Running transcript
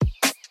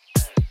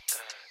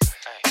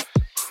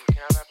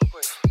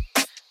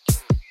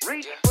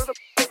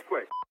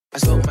I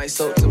sold my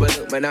soul to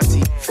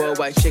Illuminati for a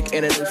white chick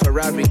and a new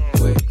Ferrari.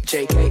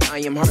 JK, I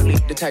am hardly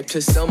the type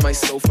to sell my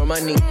soul for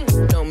money.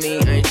 Know me,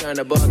 I ain't trying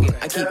to bargain.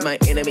 I keep my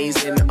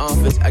enemies in the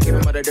office. I give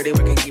them all the dirty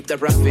work and keep the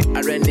profit. I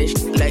run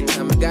this like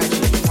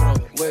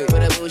Tamagotchi. With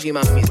a bougie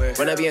mommy,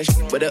 wanna be a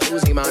with a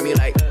Uzi mommy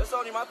like. It's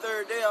only my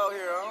third day out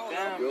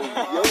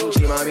here.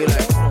 Bougie mommy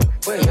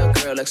like. Well, your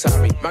girl look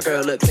sorry. My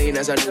girl look clean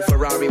as a new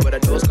Ferrari, but the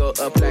doors go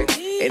up like.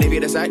 And if you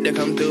decide to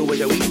come through with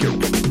your week,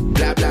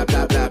 blah blah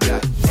blah blah blah.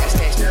 That's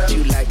that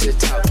you like to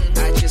talk.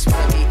 I just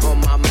wanna be on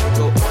my mind,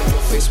 go on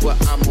your face where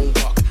I'm gonna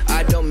walk.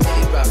 I don't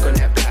really rock on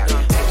that block.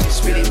 I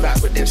just really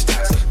rock with them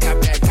stocks. Cop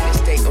that real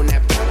estate on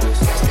that block.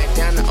 Pass that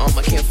down to all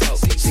my kinfolk.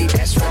 See,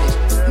 that's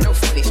funny, no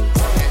funny.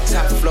 That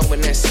top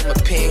flowing, that summer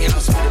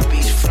penthouse with the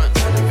beachfront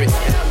under it.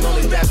 And I'm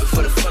only rapping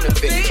for the fun of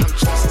it. I'm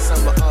chasing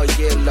summer all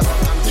year long.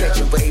 I'm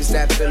catching waves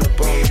that fill a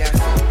bone. That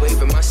phone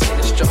waving my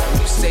center strong.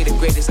 You say the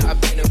greatest, I've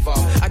been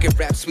involved. I can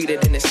rap sweeter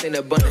than the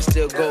Cinnabon and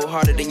still go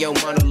harder than your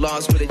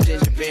monologues with a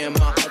ginger beer in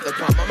my other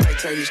palm. I might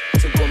turn you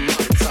to a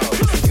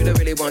Molotov. You don't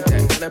really want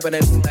that. When I put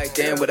it like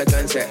damn with a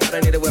gun's at. I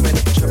don't need a weapon,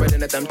 sharper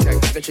than a thumbtack.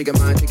 I can trigger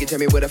mine, take it, tell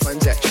me where the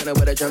fun's at. Tryna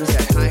where the drums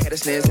at. I had a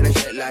snares and a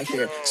shit like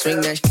here.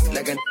 Swing that shit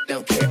like I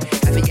don't care.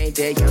 I think ain't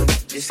dead, young,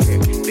 just here.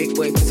 Big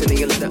boy, pissing in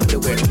your leather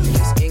underwear.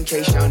 Just in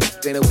case y'all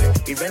been aware.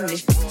 We run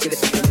this to the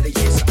end of the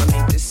year, so I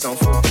made this song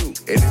for you.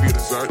 And if you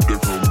decide to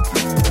come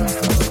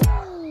through.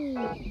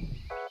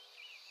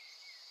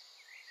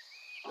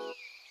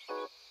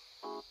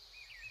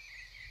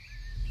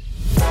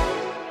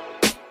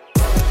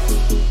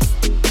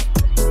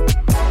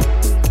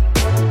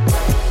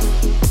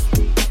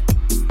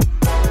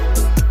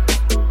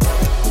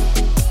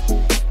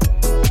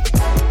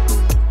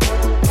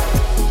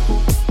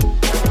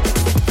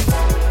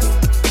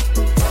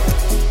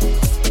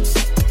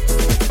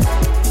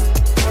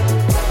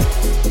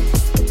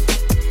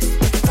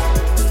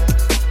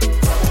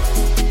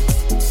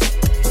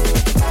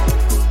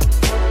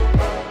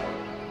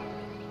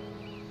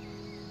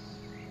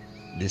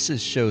 This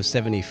is show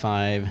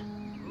 75,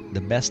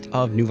 the best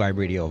of New Vibe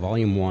Radio,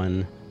 Volume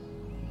 1.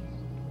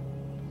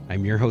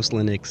 I'm your host,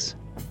 Linux.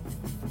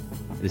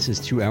 This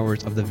is 2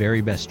 hours of the very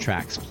best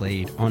tracks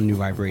played on New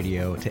Vibe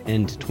Radio to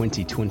end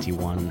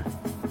 2021.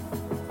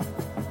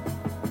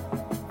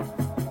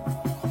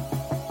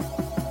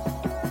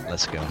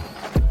 Let's go.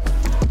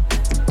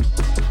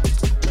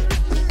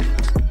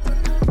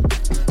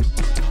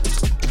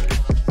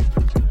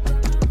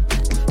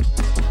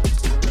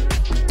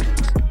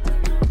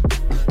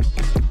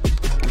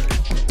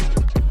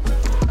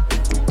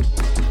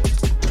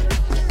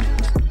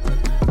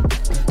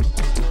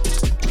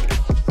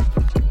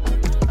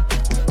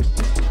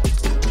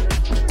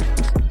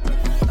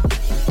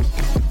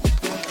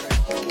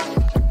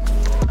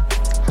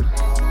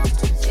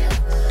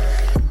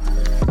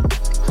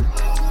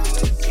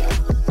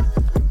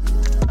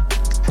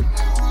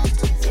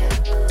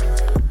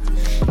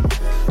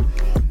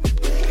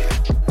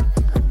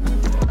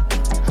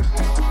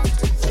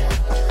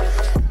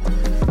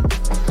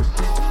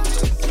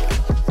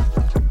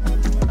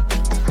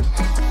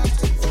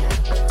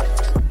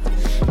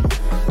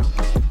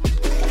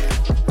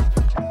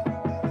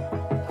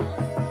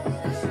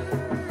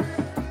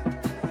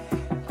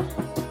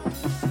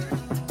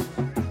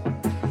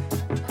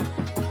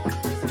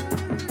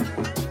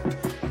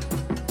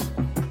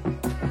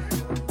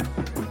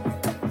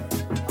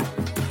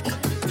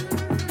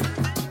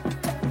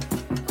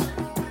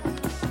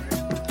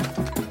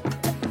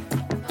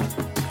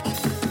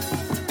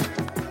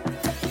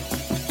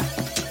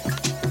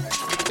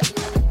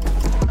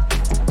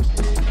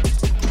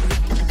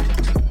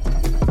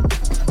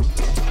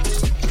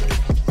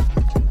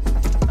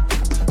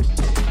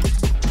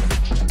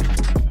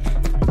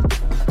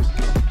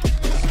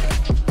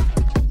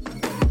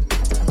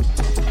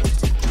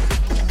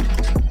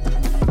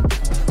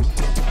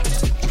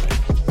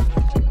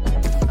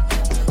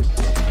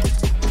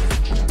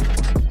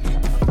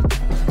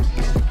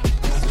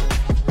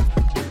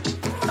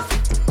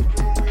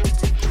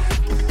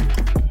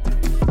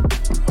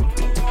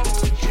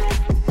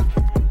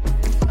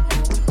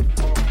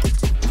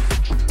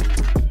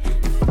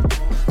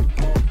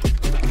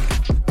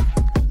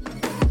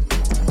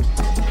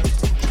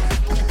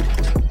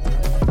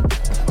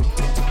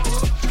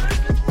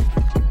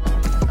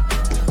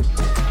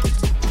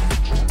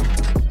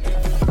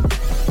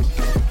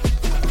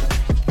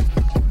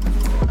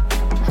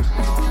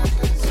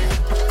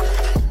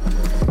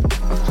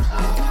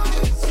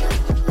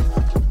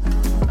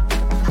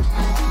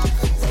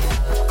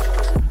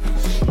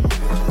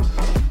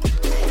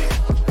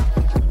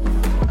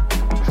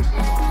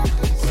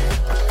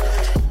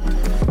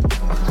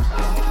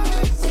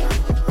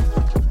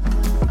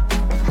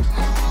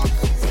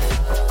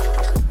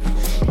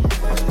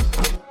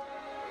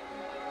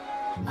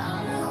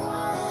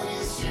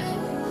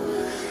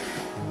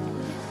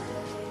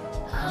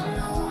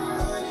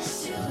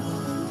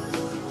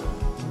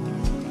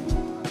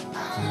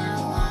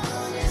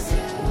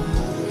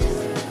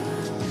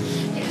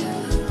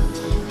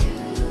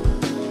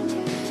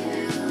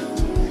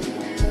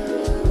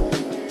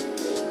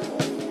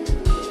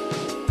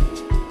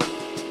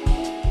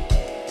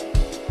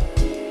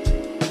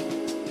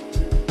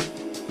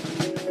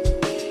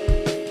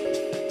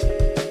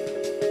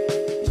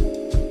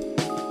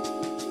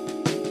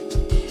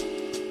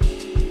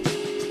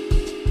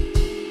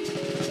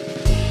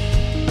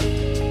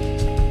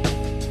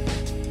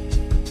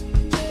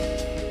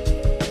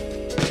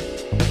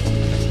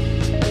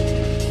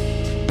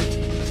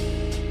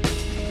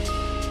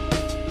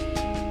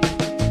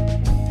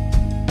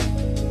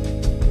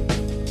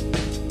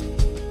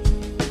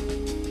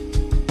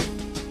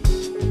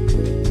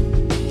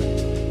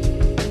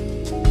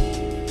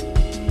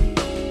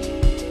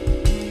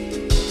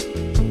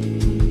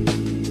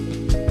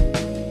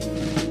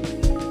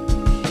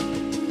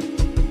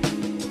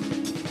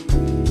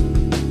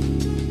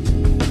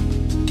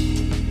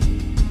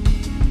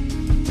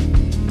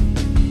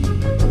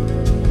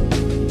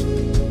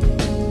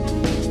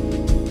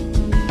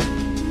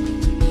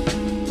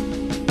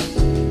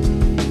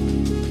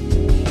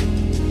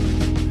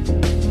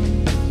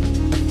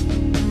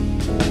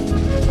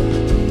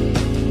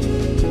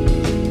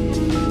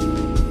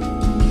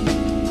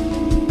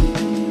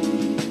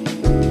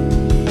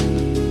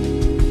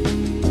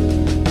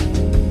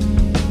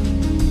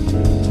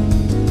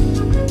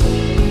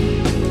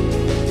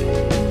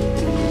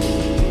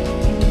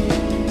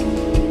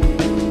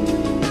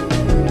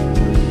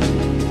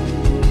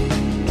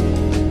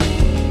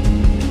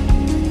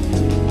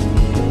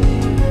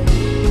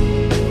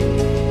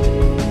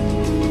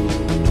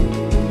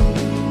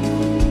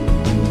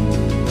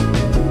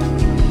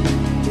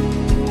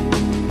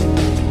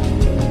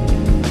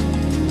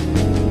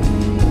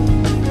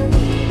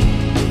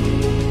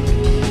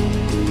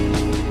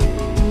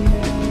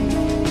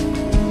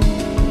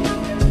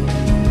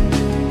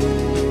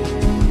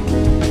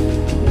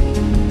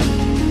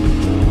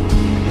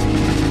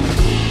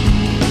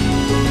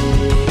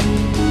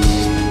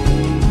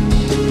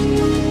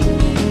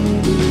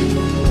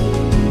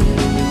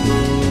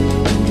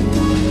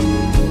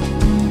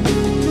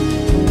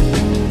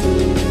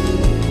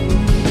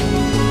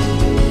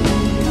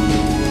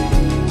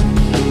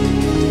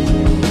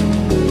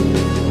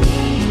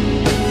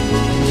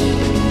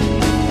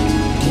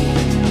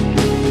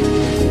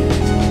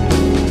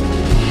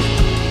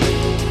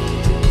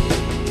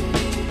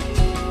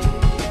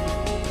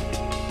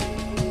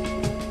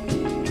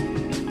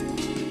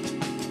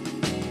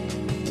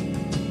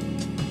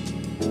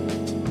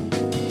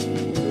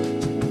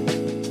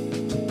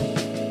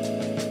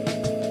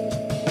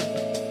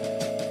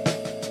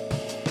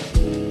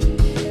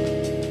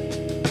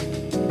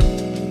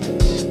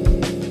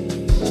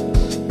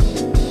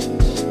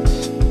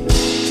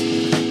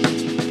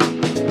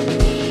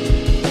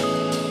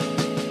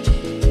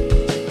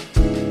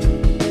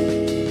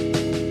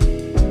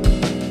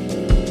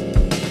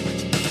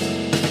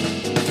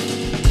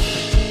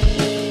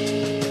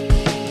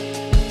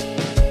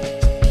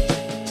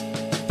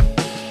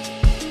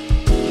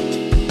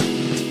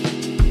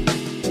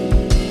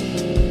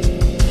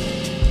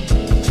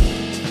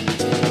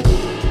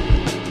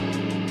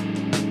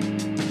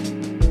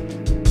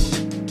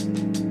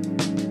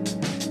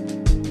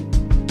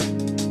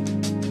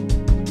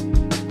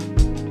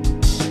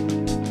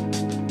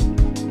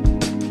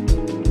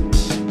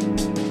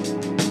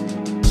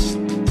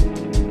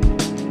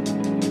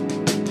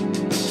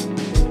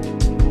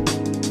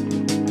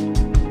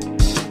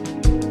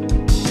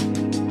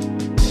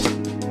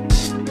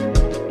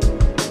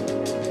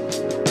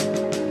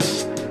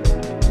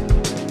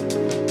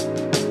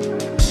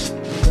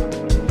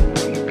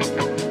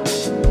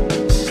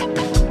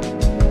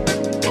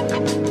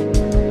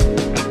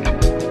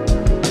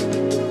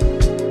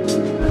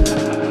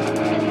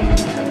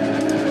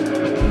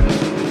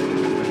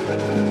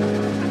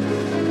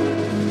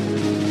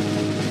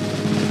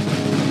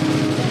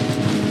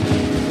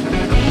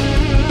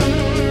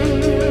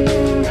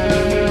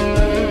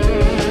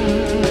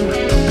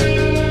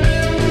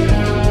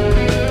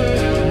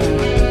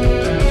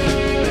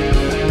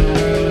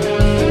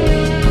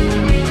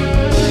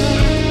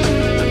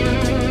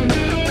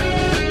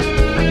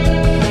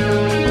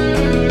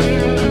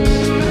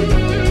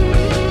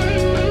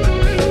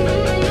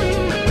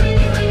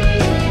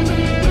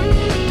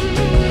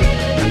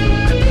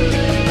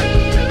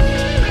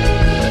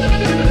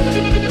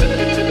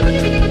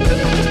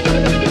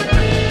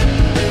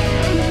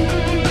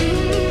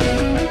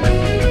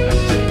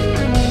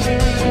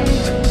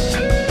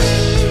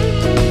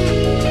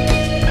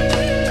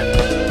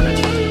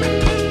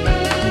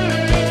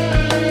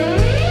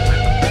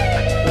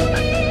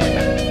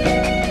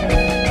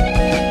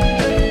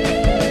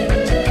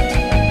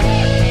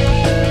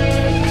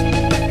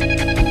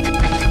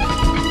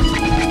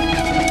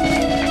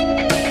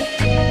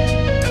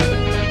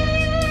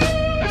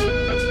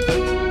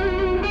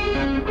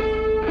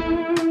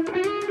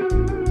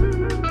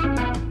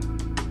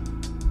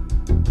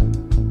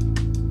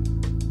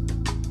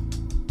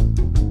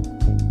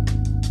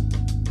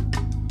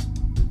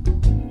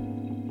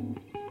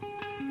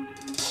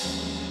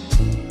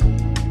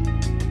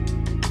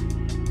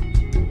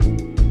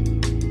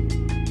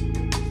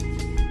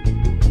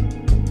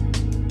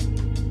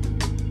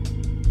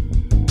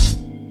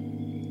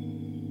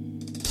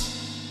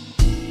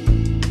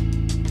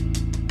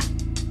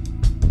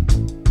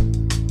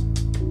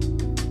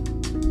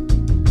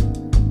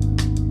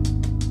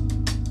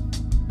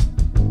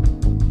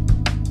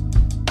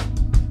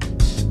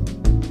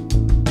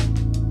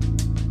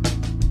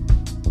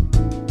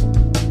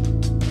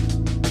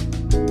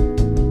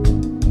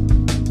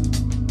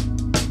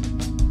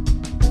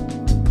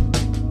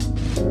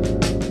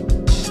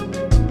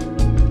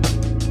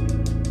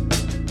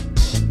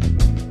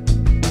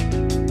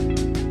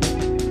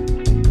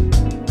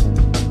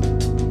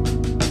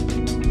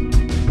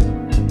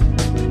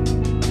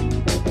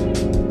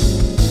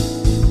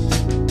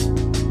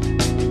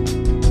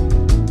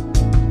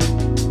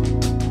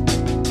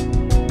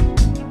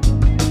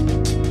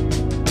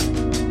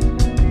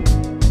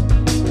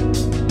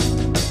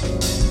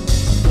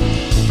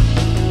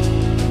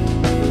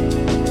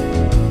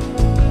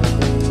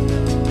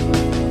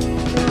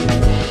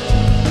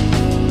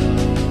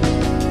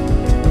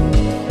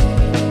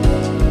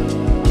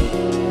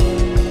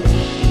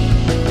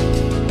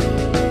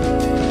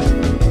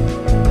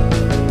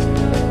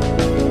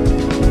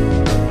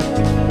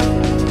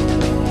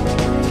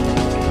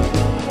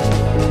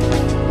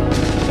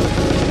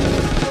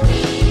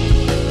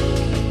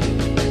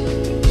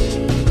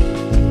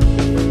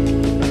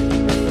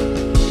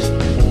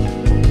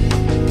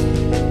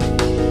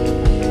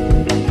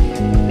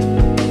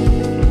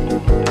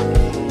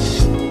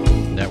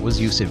 was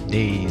Yusuf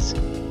Days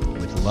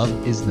with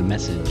Love is the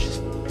Message.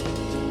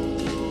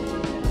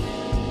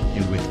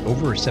 And with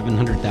over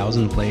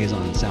 700,000 plays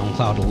on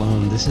SoundCloud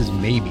alone, this is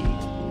Maybe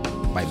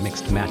by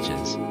Mixed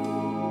Matches.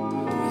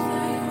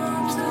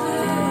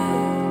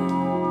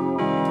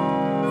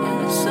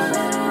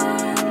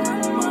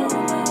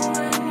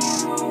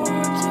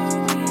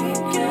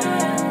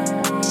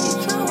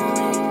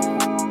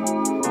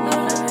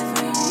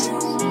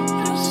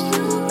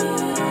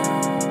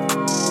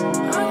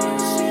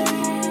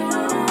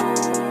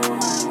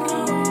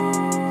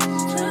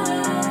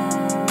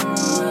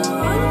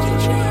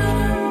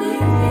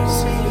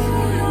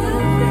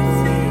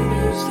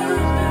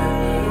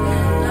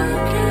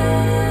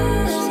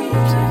 See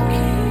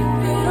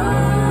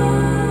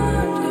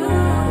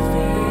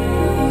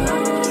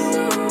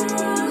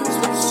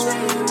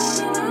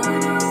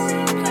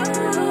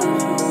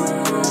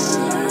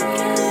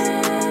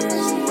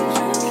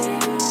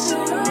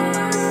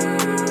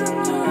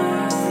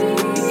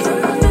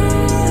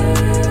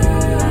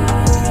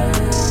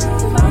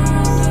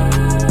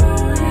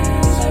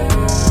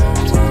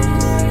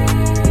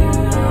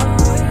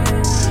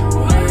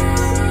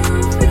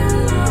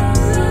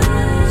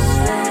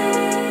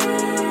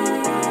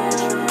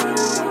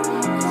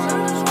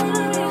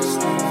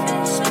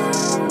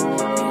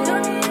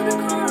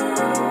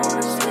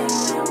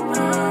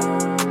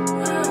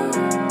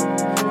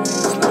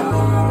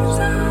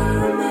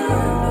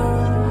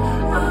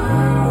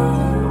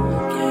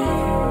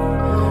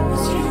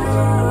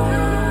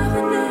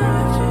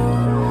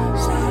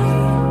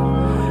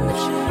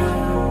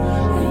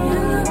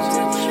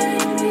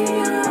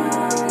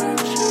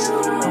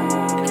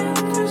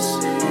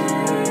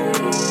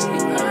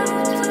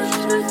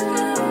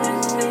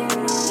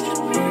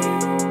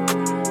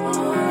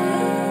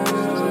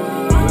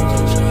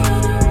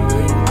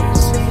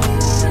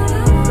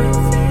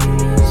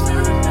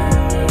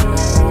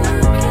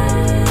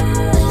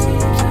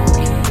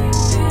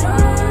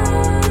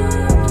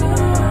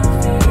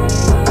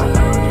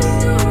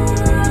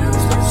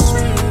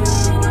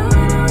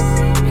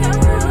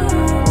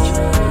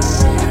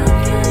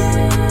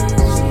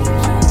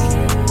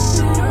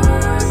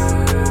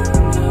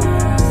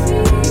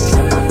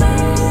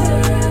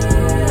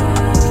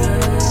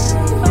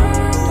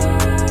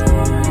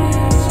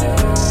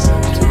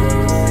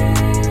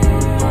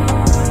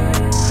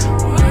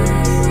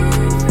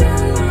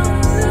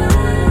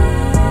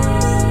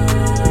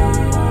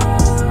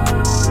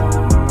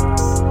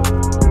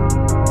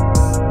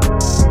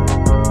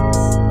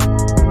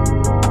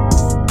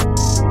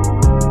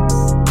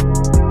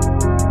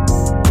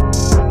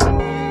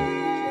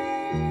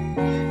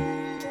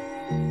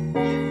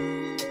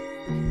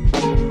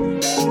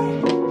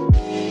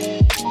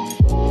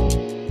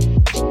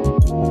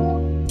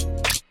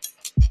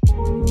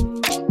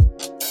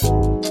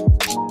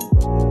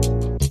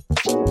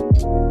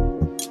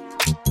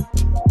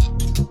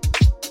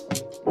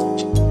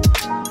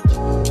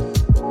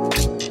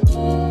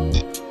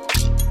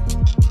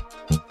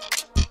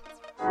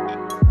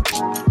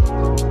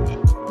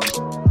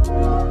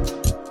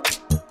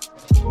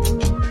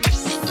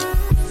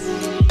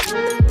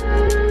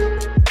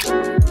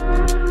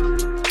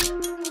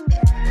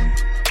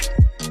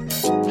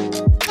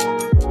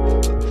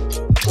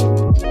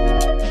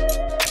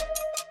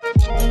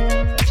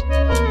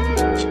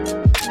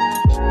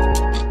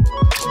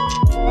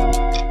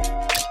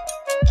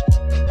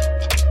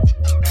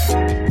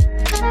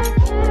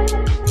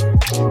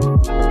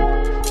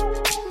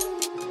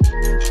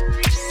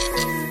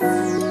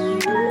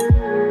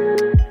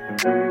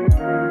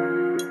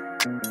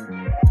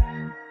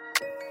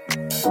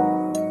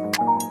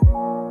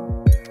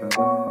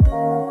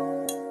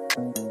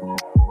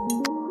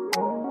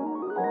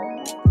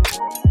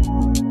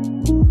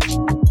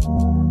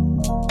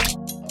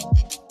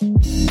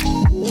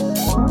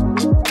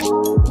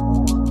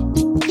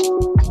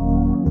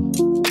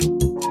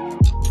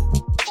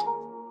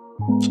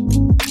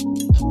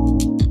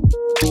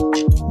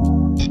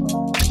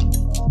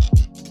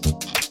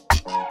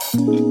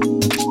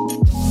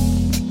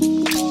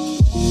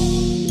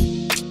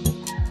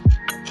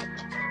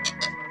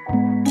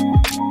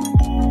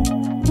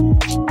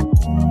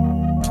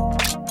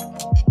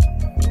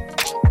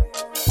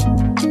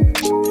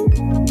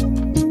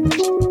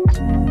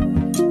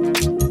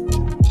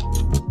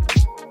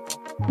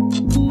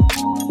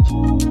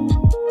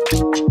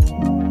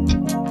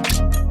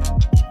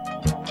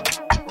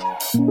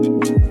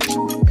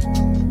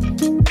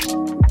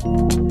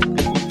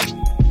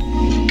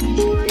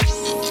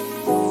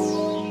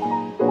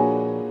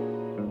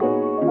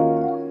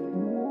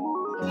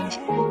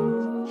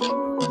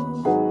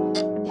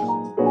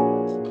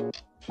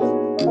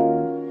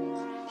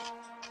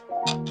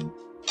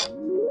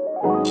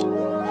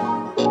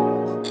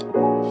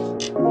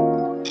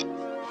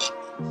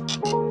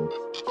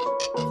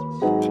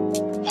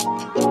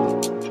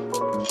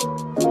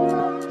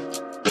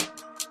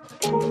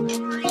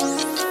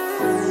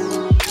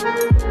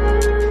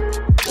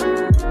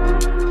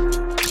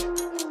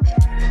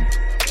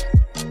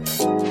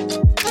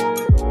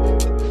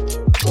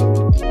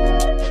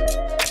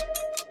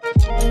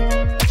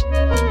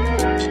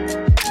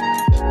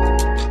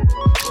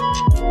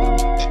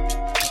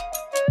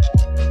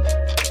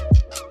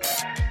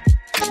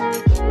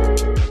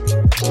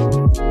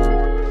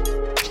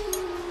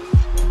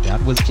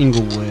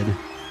Inglewood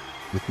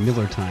with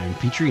Miller Time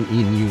featuring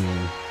Ian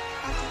Ewing.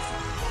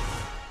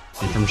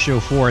 And from show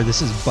 4,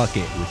 this is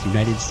Bucket with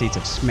United States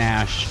of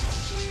Smash.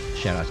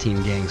 Shout out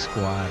Team Gang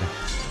Squad.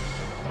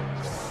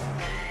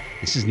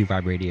 This is New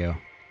Vibe Radio.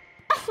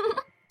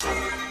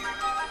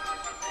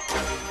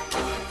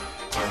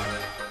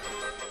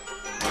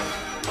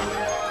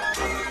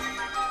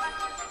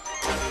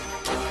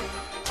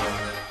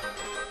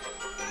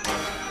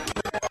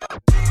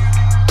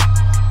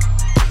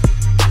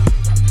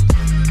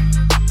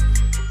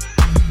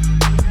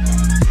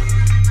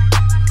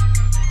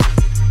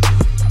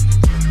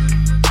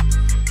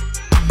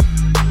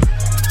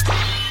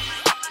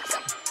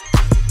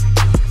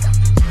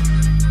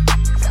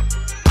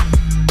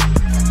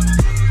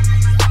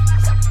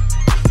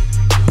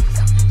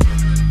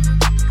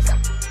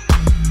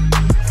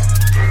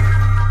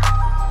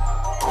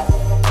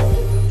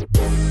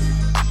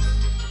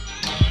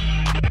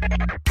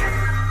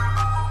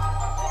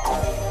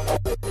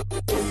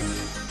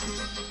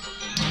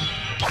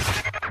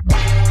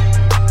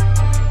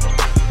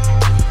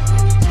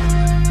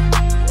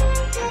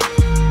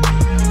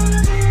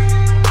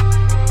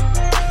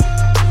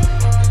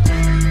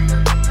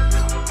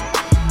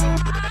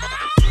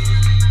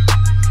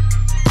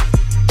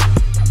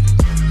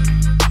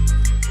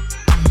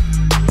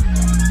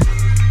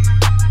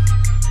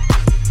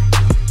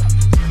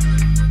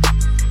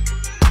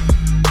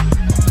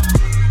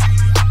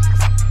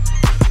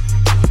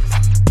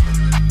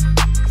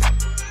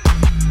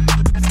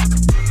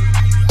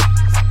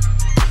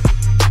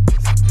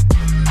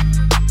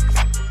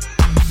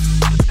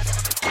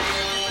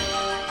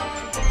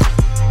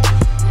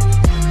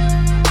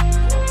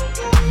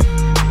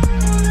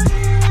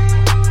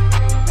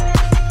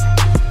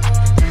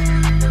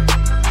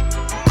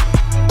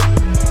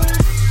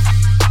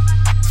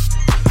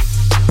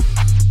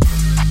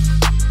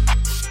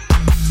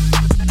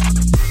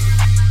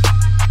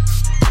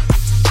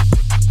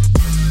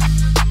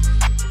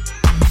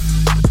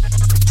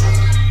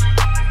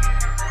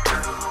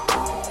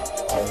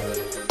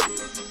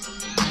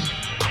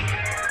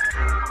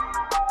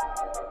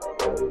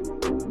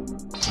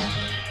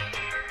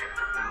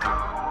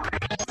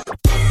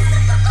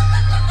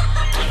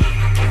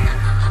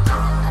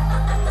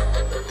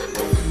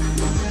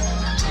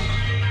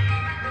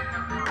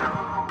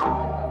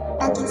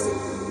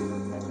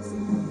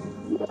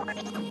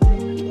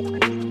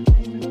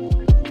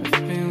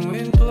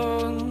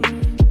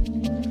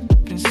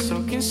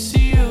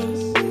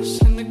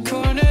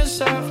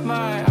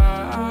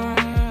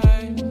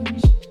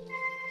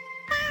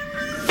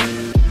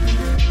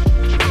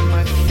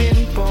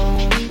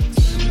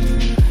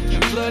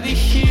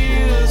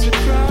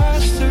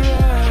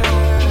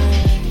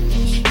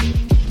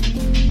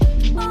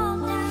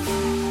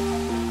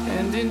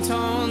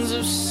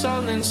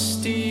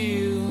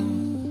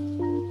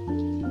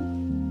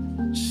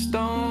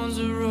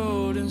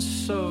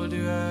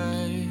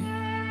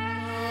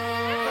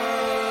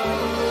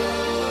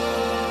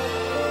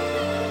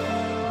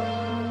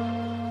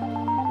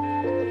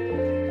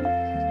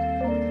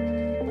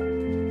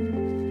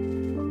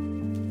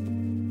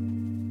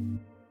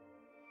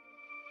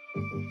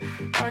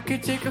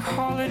 Take a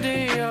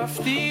holiday off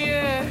the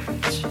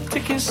edge to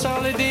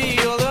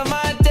consolidate all of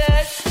my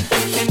debt,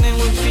 and it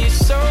would be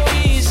so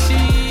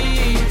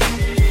easy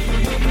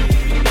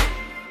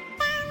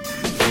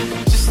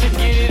just to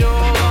get it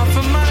all off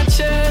of my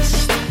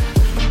chest,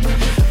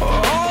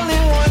 all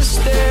in one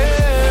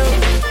step.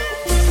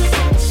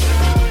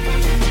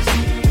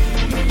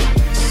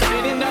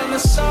 Skating down the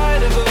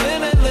side of a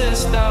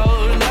limitless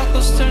doubt,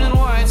 knuckles turning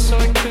white so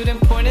I couldn't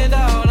point it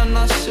out. I'm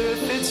not sure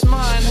if it's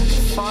mine, I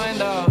can find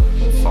out.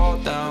 Fall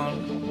down.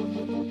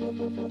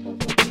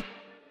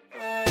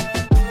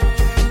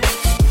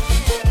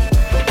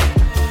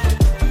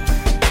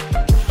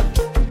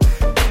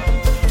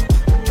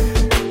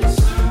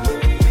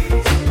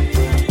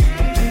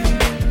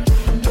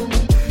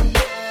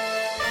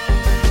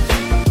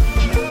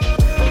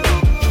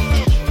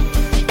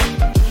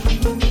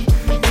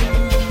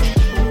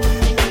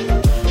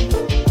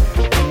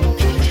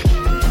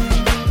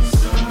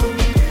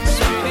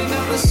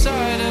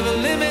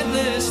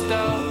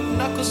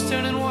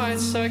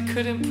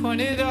 Couldn't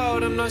point it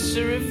out, I'm not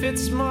sure if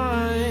it's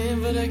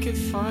mine, but I could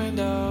find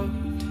out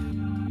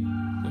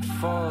and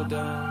fall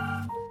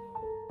down.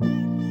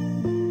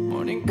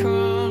 Morning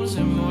comes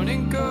and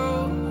morning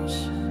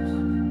goes,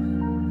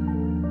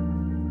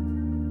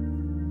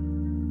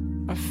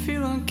 I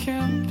feel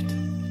unkempt,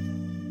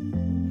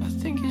 I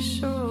think it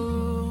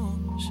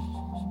shows.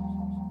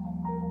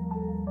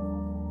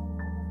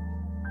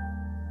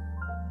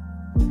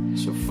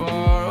 So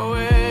far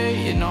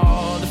away in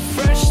all the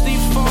freshly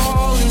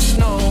fallen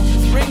snow,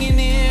 ringing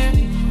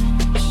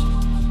ears,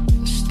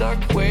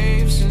 stuck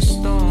waves and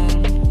stone.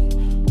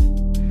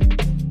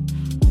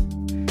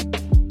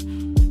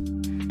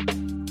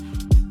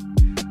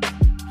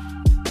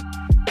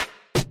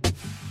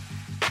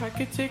 I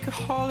could take a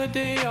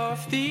holiday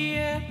off the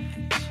edge.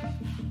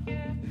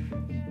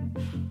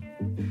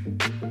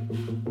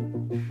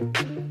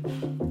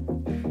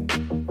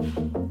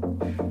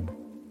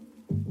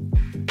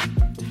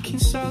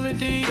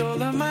 consolidate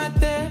all of my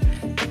debt.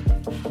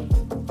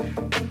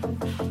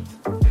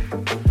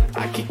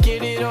 I could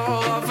get it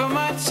all off of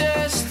my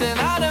chest and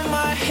out of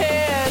my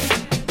head.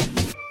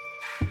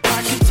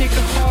 I could take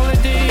a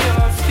holiday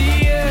off the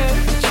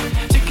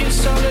edge to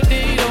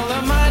consolidate all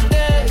of my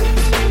debt,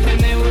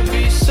 and it would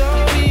be so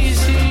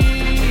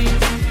easy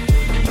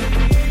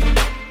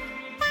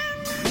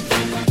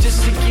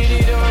just to get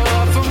it all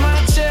off of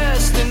my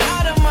chest and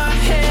out of my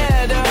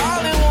head,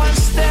 all in one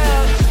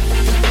step.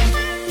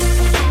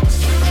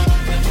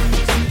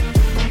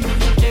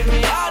 Get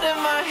me out of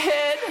my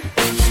head.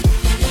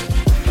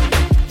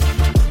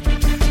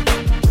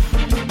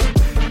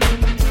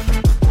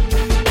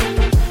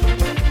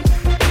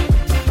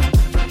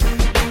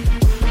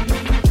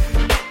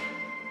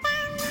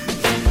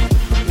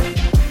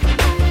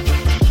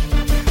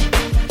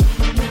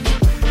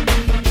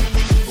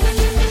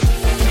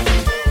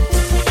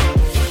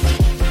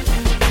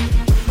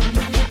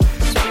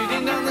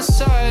 Speeding down the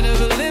side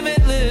of a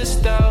limitless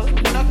doubt,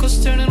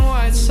 knuckles turning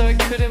white so I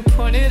couldn't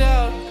point it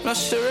out. Not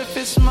sure if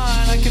it's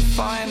mine, I could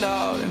find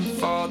out and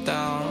fall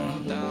down.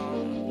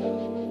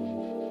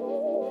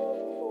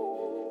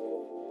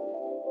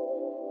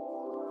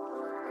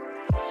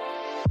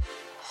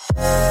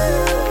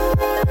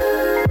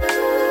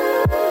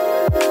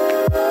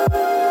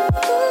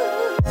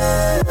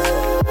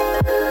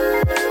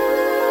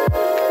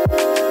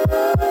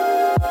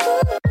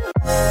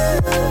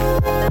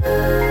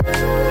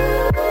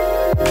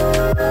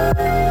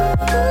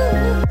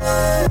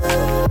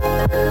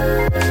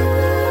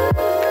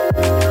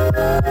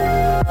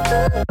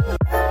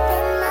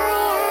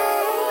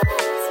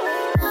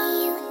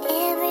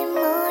 Every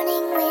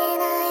morning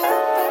when I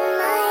open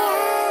my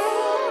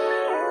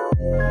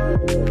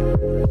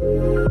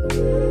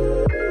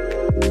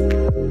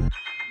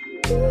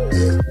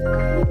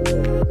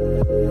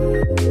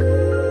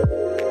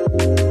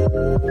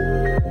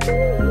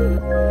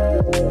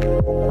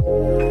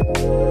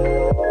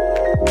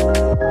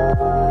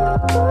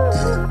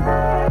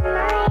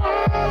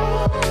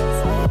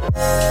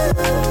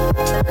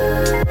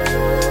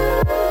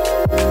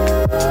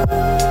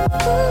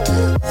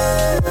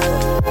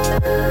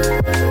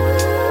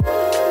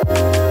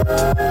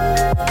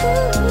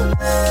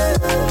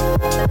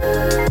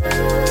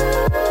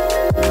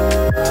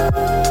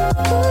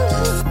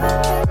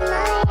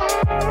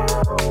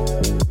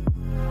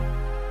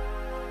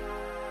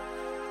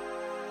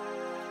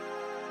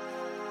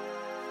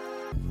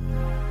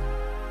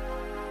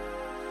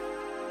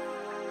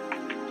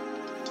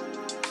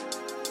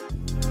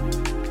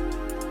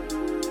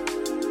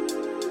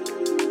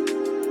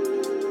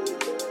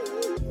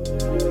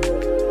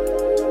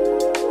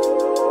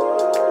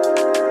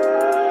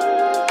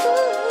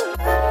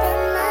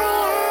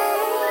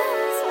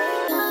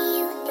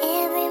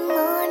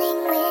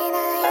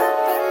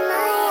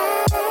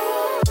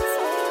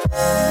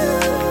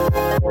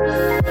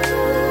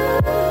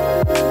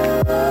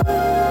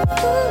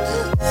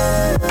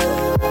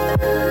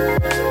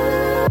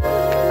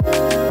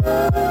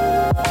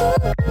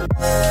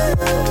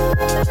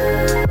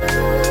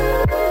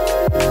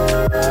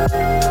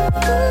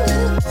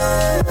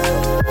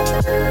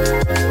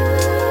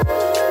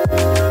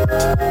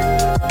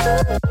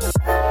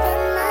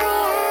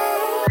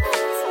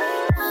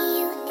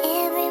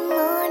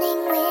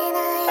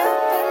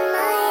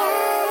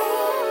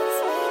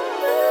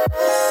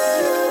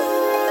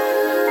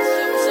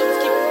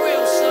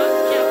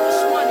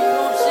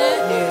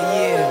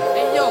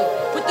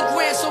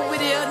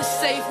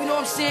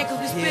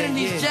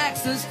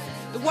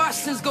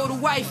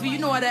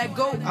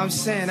I'm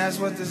saying that's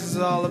what this is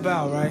all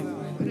about, right?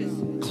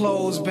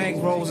 Clothes,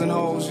 bank rolls, and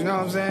hoes, you know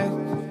what I'm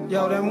saying?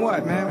 Yo, then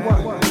what, man?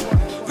 What?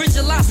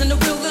 Visualizing the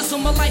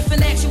realism of life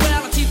in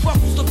actuality.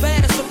 Fuckles the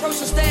baddest, but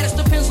person status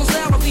depends on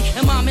salary.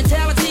 And my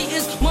mentality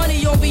is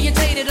money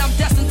orientated. I'm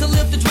destined to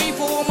live the dream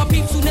for all my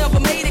peeps who never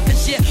made it.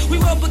 Cause yeah, we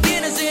were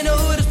beginners in the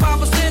hood as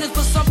 5%ers,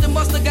 but something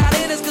must have got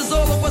in us, cause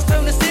all of us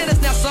turned to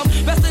sinners. Now some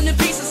resting in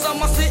peace and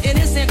some are sitting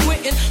in San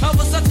Quentin.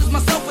 Others such as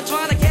myself are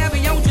trying to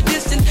carry on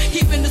tradition,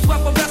 keeping this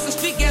weapon wrestling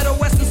street ghetto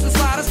essence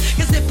inside us,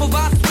 cause it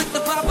provides us with the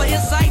proper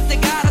insight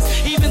that guide us.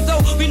 Even though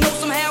we know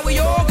somehow we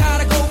all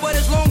gotta go, but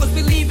as long as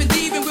we leave and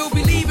leaving, we'll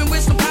be leaving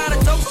with some kind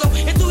of toast. So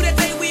and through that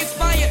day we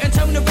expire and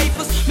turn to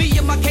vapors. Me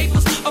and my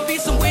capers, I'll be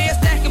somewhere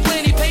stacking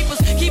plenty papers,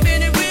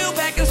 keeping it real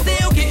back and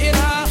still getting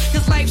high.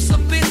 Cause life's a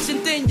bitch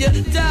and then you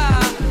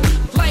die.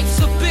 Life's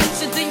a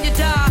bitch and then you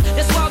die.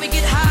 That's why we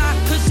get high,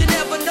 cause you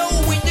never know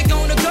when you're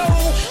gonna go.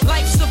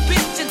 Life's a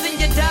bitch and then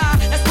you die.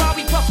 That's why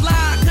we puff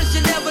lie, cause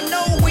you never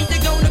know when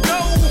you're gonna go.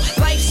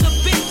 Life's a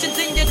bitch and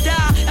then you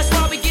die. That's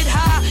why we get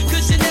high,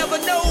 cause you never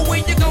know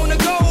when you're gonna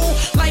go.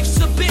 Life's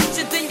a bitch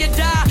and then you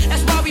die.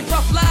 That's why we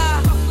puff lie.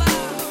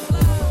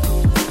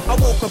 I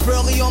woke up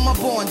early on my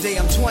born day.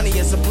 I'm 20,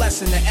 it's a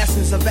blessing. The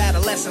essence of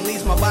adolescence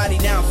leaves my body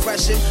now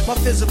freshened. My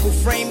physical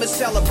frame is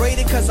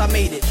celebrated cause I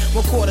made it.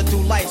 One quarter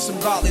through life, some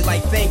godly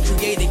like thing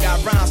created.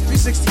 Got rhymes,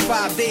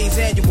 365 days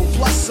annual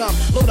plus some.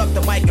 Load up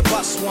the mic and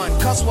bust one.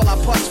 Cuss while I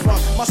puss from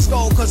my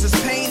skull, cause it's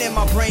pain in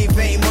my brain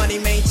vein. Money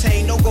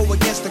maintain, no go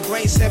against the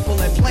grain, simple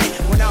and plain.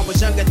 When I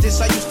was younger,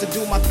 this I used to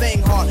do my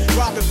thing hard.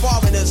 Robbing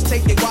foreigners,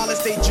 take their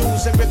wallets, they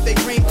jewels, and rip their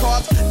green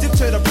cards. Dip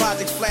to the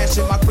projects,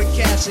 flashing my quick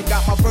cash. And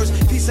got my first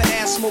piece of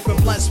ass, smoking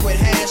blunts with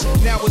hash.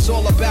 Now it's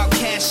all about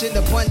cash in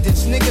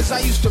abundance. Niggas I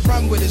used to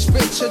run with is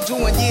rich, are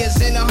doing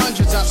years in the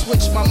hundreds. I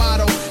switched my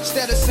motto.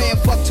 Instead of saying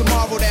fuck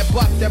tomorrow, that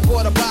buck that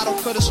bought a bottle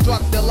could've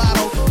struck the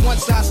lotto.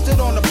 Once I stood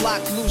on the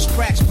block, loose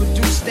cracks,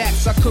 produce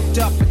stacks. I cooked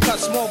up and cut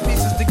small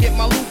pieces to get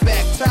my loot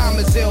back. Time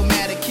is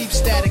illmatic, keep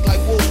static like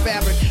wool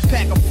fabric.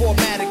 Pack a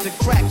formatic to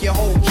crack your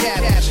whole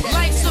cash.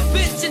 Life's a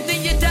bitch and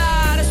then you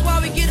die. That's why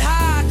we get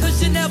high,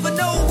 cause you never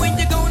know when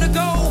you're gonna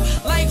go.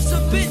 Life's a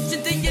bitch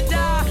and then you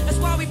die. That's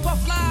why we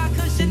puff fly,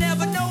 cause you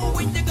never know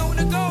when you're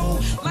gonna go.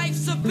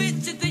 Life's a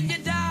bitch and then you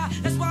die.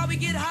 That's why we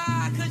get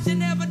high, cause you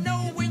never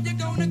know when you're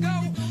gonna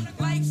go.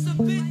 Life's a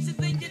bitch and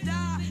then you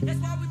die. That's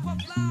why we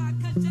puff fly,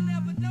 cause you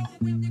never know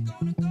when you're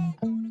gonna go.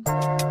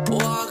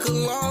 Walk a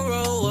long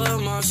road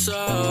with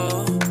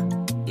myself.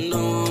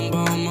 No one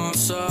by my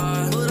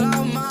side. Put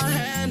out my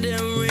hand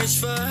and reach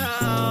for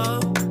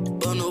help,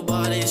 but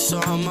nobody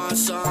saw my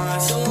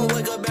signs. Don't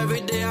wake up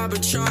every day, I've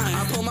been trying.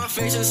 I put my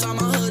face inside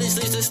my hoodie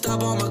sleeves to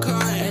stop all my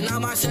crying. And I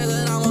might say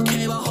that I'm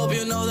okay, but hope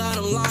you know that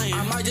I'm lying.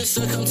 I might just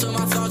succumb to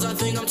my thoughts, I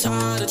think I'm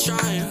tired of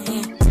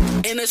trying.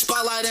 In the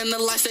spotlight and the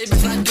lights, they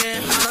been like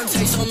damn. I done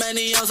take so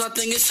many L's, I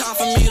think it's time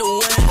for me to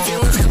win.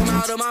 Feelings come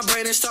out of my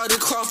brain and start to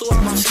crawl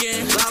throughout my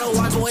skin. Gotta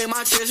wipe away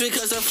my tears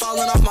because they're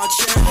falling off my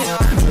chin. Yeah.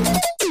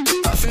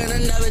 I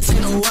finna never take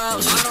no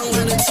L's. I don't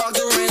wanna talk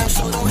to random,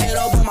 so don't hit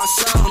up on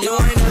myself. No,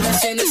 I ain't never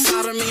seen this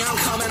side of me, I'm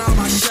coming out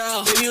my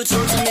shell. If you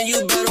talk to me,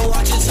 you better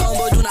watch your tone,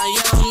 but do not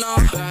yell, no.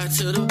 Back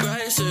to the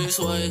basics,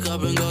 wake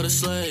up and go to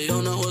sleep.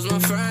 Don't know who's my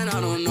friend,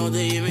 I don't know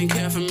they even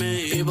care for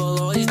me. People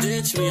always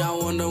ditch me, I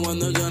wonder when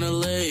they're gonna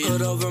leave.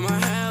 Hood over my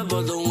head,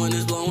 but the wind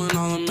is blowing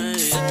all of me.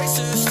 Sticks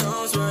and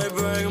stones might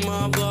break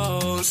my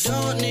bones.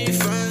 Don't need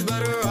friends,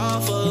 better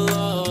off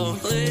alone.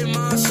 Leave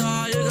my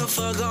side, you can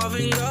fuck off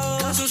and go.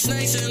 Got some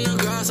snakes in the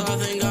grass, I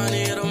think I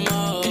need them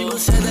all. People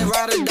say they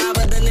ride or die,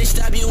 but then they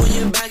stab you when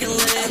you're back and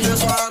live. And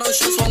that's why I don't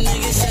trust when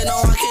niggas say no,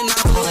 I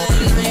cannot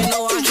believe. Now you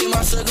know I keep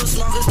my circle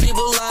small, cause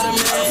people lie to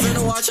me. I'm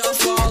finna watch out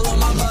for all of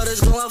my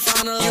brothers, going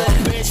finally. You a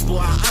bitch,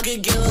 boy, I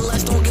could give a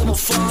less, don't give a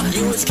fuck.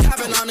 You was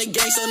capping on the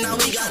gang, so now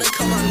we gotta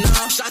come on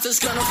now. Shots is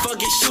gonna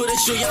fucking shoot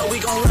at you, yeah, we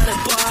gon' let it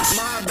bust.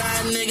 My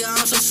bad, nigga,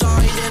 I'm so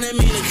sorry, didn't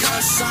mean to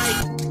cuss. Sight.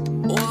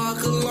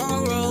 Walk a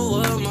long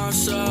road with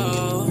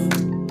myself.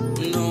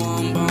 No,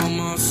 I'm by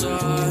my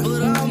side.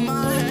 Put out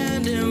my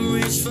hand and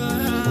reach for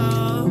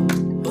help,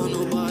 but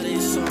nobody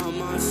saw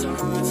my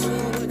signs. So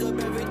I wake up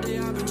every day,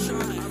 I've been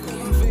trying. I put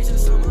my face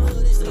inside my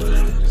hoodie.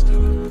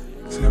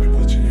 See, I've been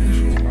watching you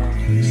for a while.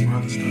 It's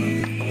not the stuff.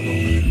 I don't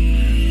know.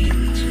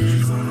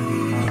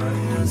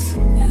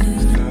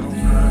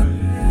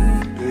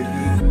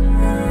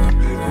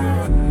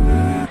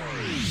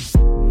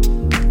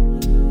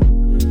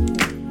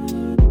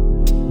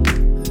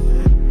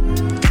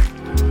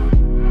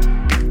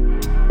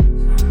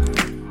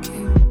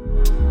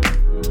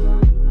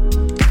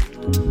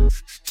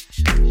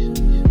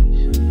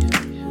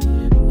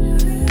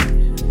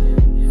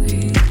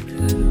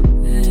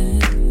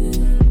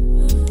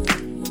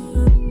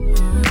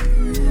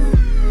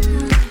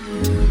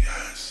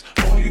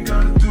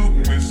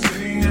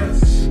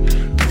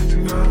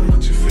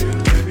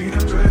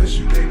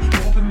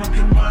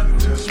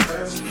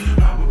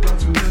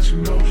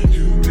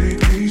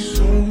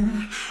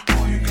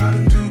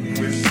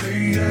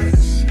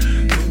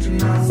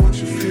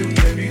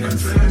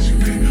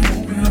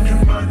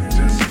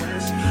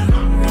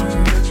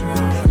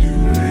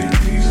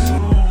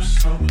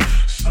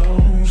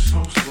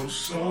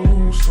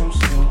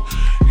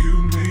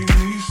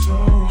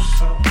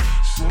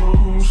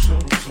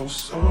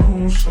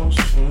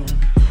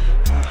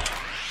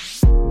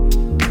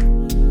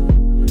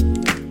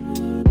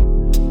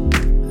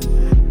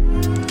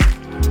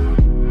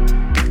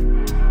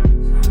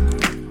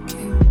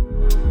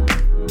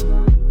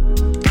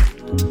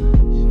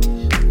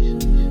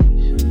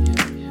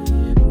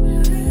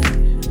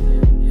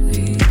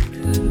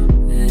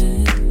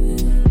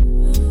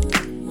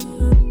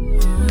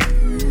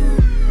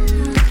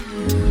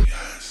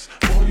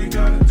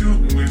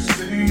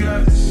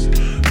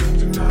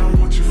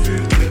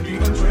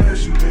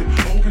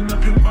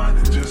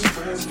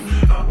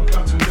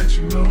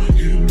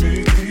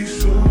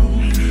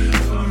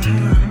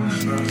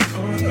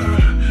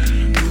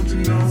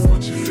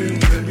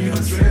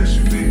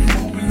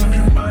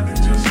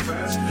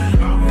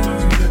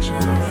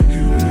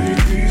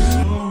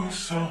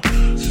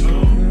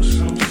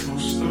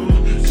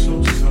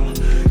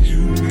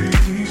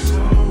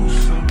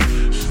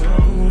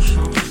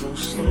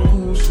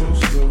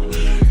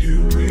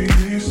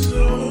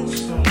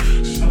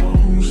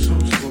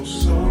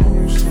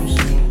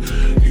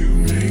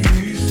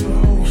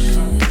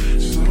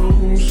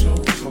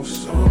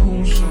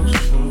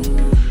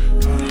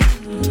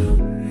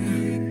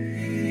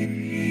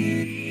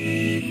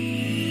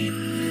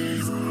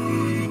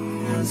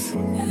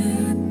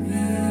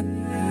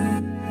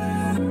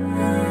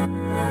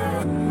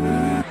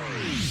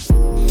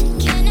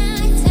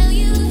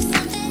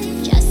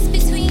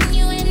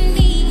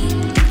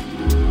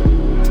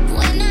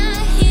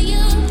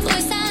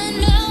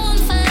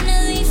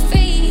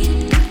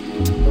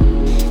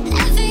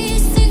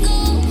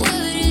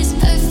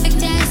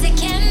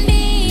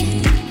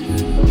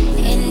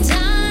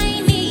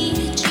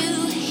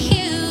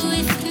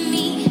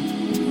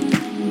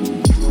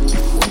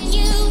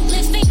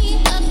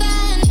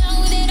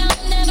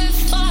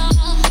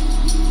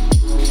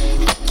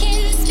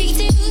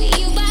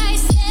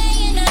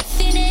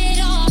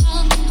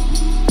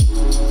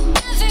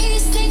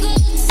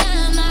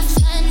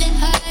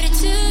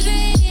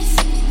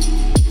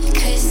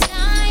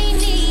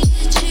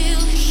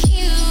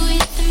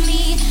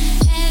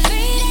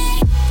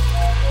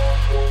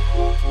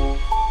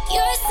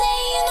 You're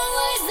saying the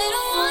words that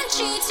I want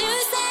you to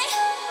say.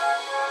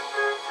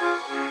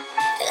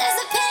 There's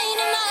a pain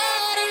in my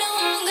heart and it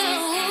won't go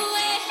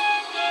away.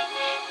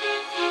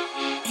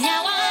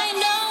 Now I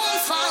know I'm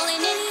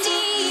falling in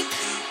deep,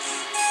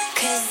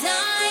 'cause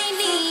I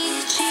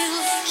need you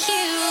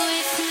here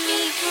with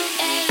me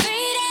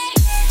every day.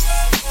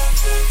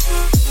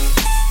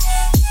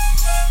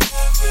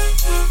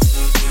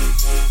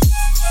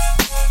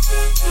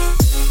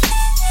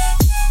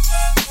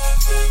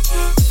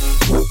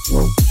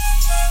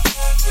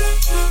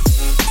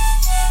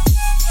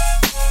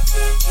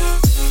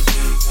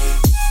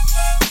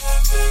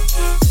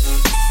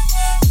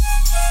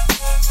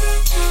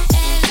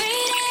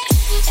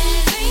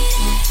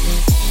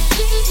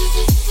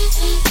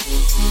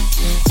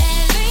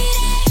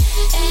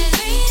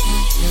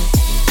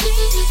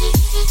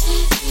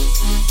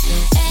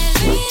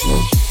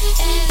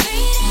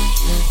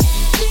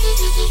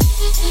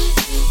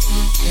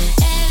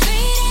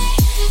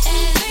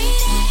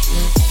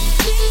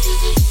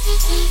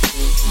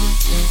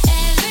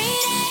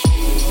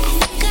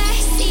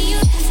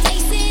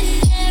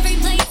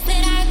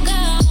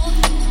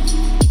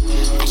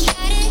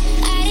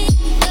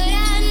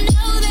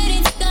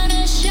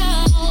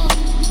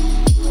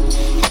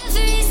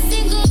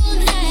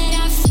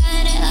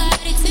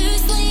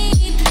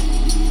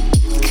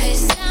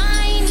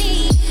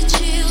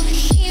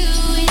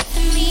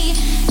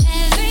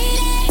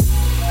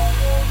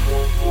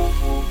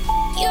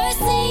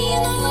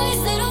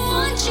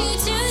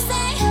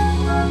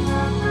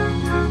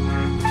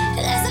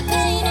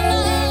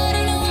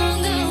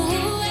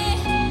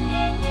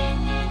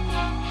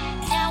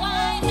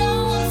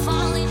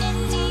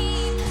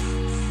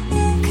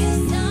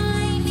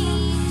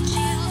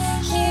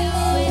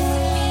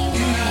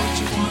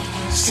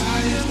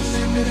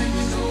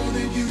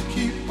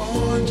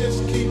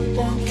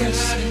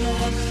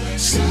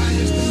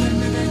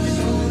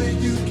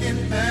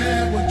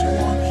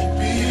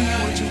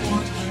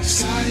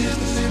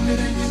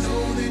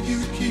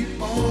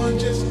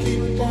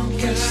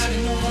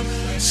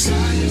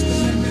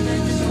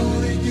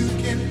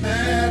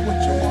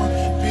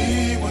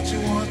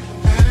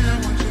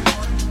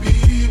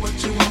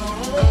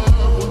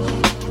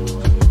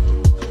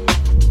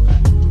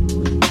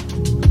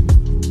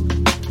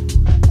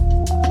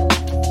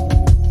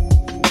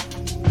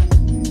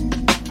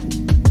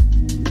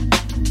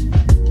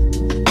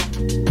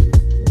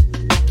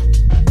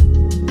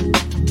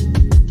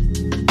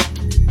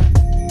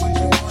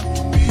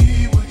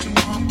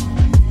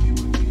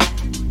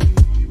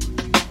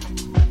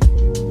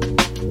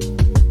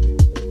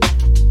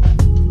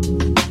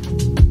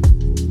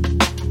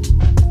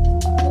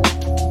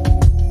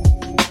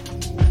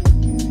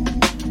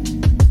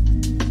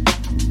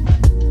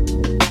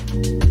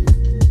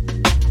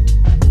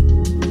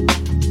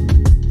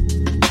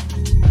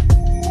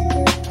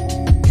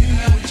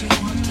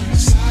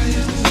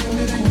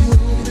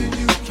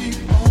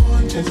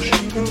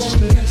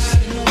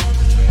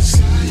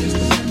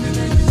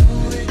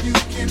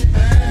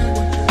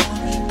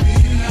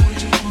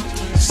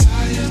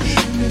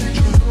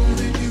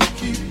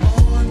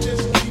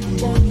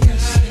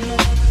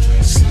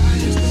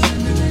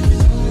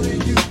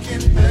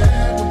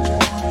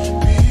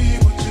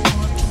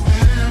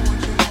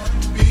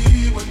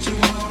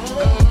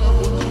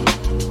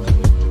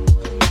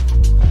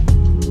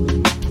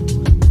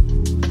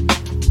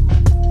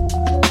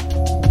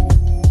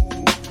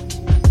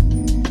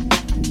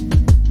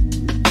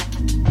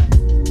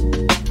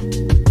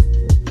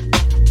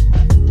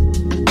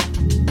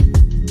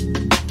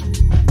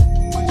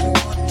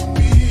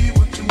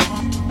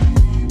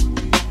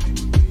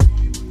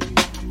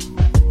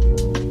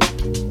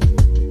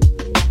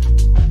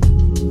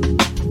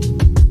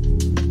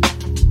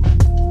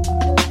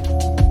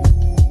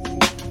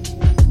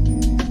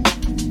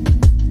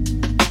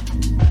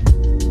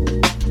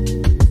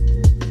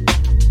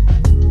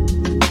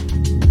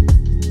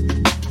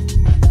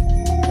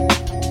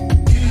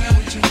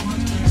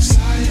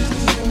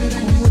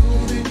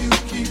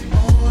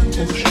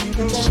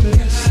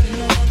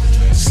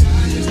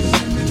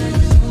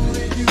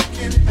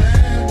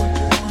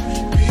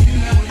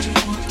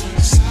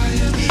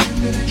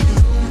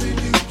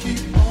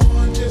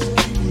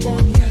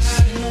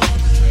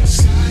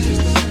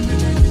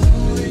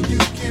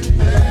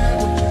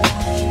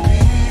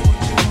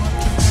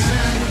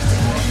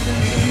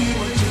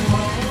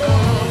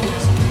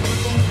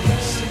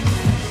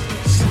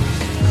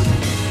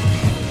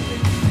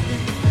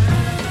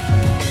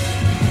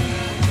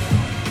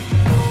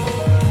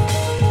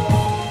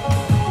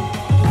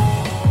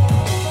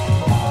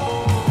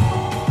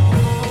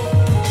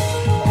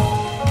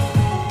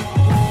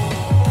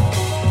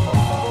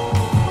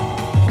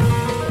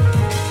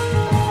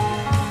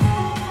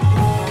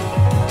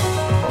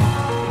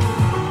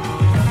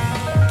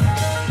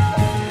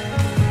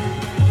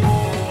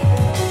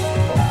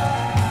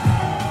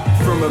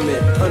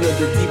 firmament. Under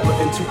the deeper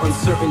into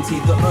uncertainty,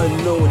 the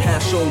unknown has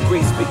shown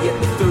grace, but yet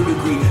the third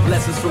degree.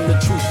 Lessons from the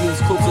truth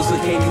moves closer, so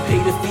can you pay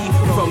the fee?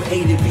 From A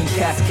to B,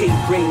 cascade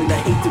brain, I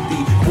hate to be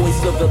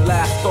voice of the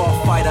last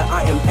starfighter.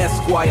 I am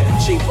Esquire,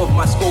 shape of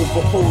my skull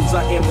beholds.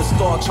 I am the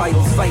star child,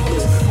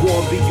 sightless,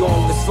 born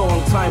beyond the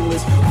song,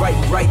 timeless. Right,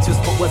 righteous,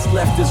 but what's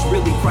left is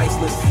really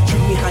priceless.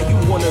 Treat me how you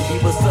wanna be,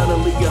 but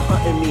suddenly you're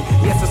hunting me.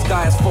 Yes, the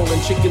sky is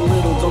falling, Chicken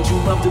Little. Don't you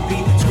love to be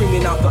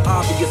screaming out the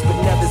obvious, but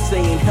never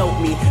saying help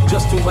me?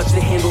 Just too much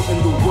to handle in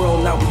the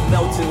world, now we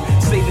melting.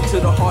 Save it to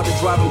the heart to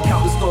drive and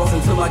count the stars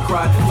until I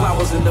cry.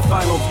 Flowers in the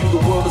final view,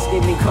 the world is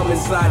ending, come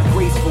inside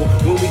graceful.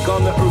 When we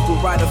gone, the earth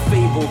will write a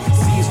fable.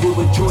 Seas will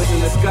rejoice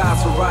and the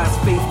skies will rise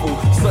faithful.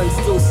 Sun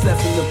still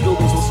sets and the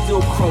buildings will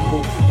still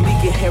crumble.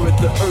 Meek inherit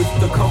the earth,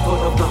 the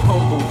comfort of the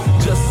humble.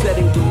 Just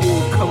setting the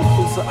moon, come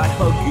closer, I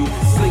hug you.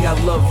 Say I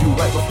love you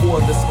right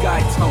before the sky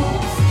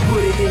tumbles.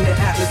 Put it in the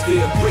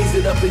atmosphere, raise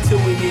it up until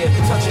we're near.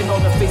 Touching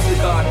on the face of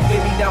God,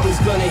 maybe now he's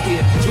gonna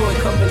hear. Joy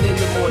coming in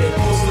the morning,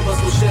 most of us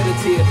will shed a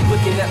tear.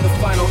 Looking at the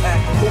final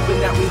act, hoping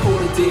that we hold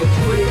it dear.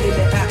 Put it in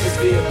the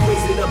atmosphere,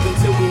 raise it up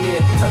until we're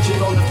near.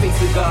 Touching on the face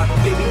of God,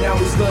 maybe now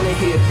he's gonna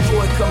hear.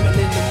 Joy coming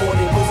in the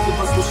morning, most of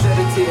us will shed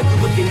a tear.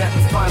 Looking at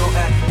the final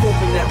act,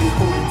 hoping that we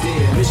hold it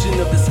dear. Mission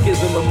of the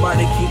schism, a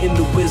minor key in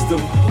the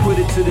wisdom. Put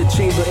it to the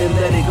chamber and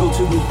let it go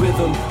to the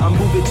rhythm. I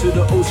move it to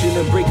the ocean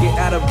and break it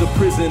out of the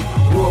prison.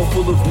 World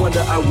full of wonder,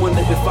 I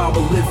wonder if I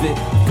will live it.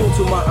 Full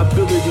to my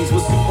abilities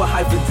with super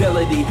high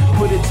fidelity.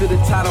 Put it to the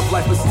tide of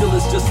life, but still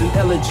it's just an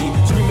elegy.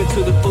 Screaming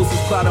to the closest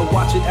cloud and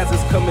watch it as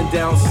it's coming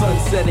down. Sun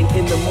setting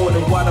in the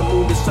morning while the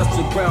moon is touch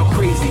the ground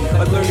crazy.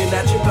 Like learning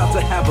that you're about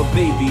to have a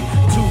baby.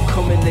 Two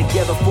coming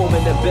together,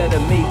 forming a better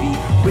maybe.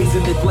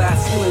 Raising the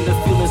glass ceiling, the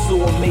feeling so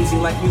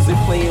amazing. Like music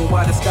playing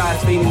while the sky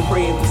is fading,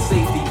 praying for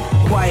safety.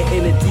 Quiet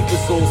in a deeper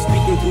soul,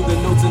 speaking through the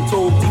notes and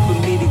told deeper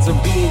meanings of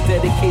being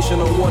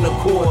dedication on one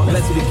accord.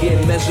 Let's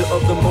begin, measure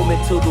of the moment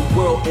till the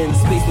world ends.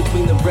 Space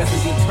between the breaths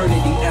is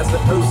eternity as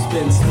the earth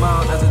spins.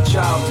 Smile as a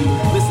child do,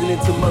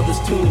 listening to mother's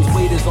tunes.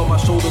 Weight is on my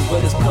shoulders,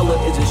 but its color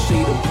is a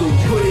shade of blue.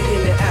 Put it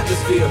in the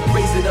atmosphere,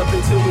 raise it up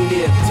until we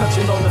near.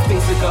 Touching on the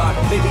face of God,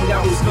 maybe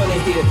now he's gonna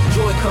hear.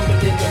 Joy coming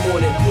in the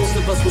morning, most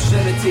of us will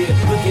shed a tear.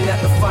 Looking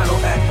at the final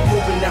act,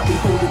 hoping that we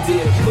hold it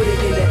dear. Put it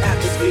in the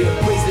atmosphere,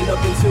 raise it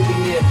up until we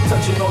near.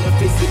 Touching on the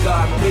face of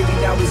God, maybe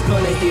now he's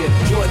gonna hear.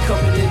 Joy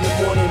coming in the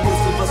morning,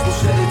 most of us will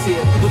shed a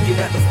tear. Looking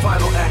at the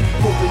final act,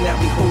 hoping that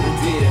we hold it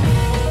dear.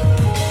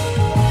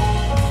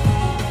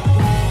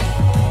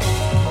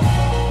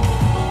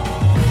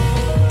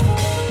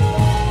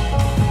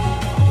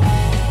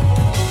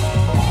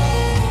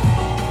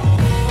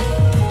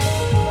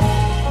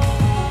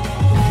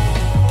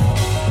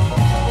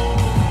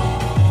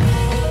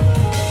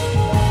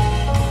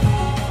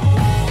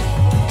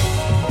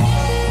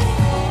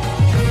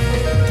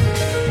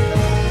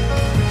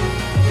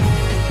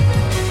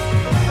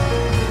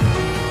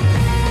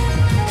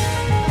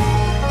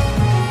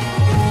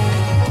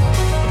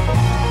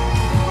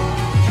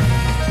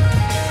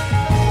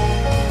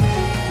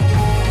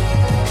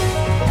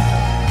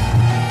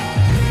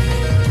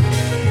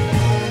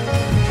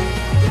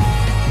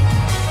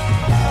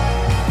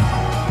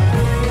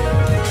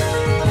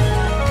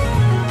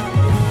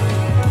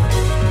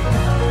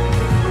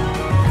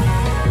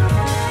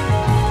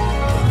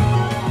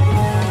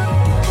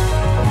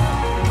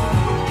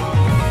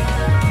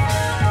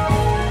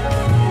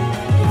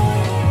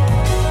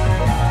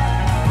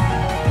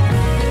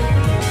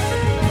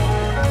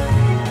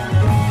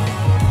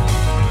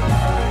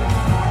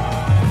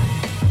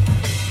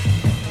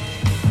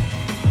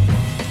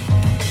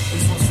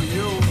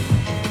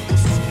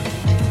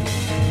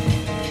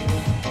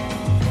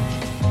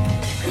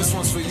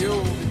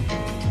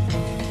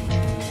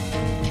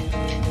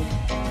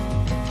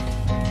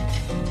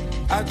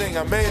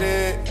 I made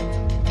it.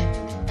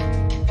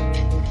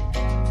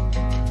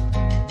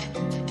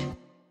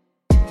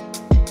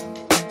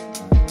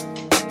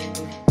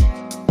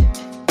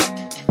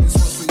 This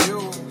one's for you.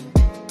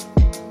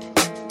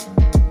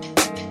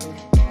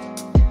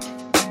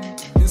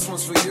 This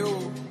one's for you.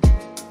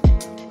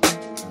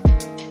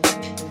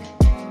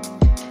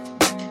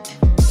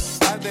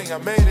 I think I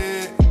made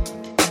it.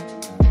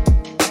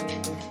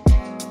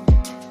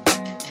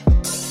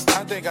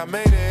 I think I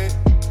made it.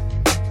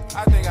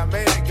 I think I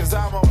made it, cause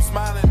I'm always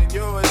smiling and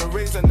you are the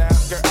reason now.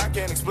 Girl, I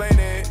can't explain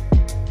it.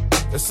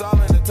 It's all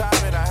in the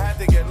timing. I had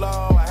to get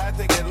low, I had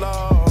to get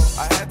low,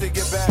 I had to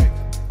get back.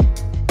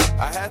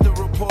 I had to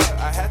report,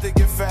 I had to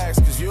get facts,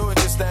 cause you were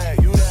just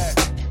that, you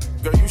that.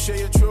 Girl, you share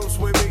your truths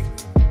with me,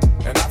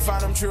 and I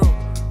find them true.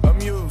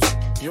 Amused,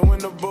 you in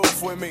the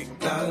booth with me.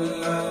 La la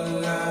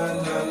la la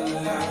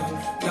la,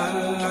 la la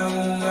la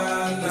la.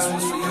 This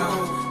one's for you.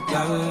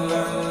 La la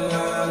la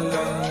la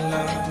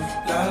la,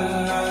 la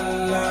la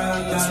la.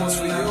 This one's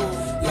for you.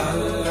 La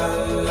la la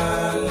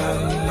la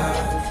la,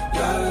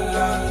 la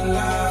la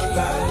la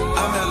la.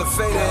 I'm hella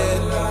faded.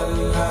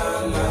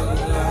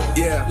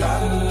 Yeah.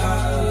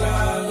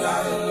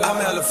 I'm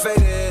hella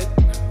faded.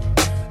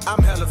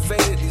 I'm hella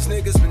faded. These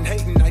niggas been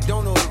hating. I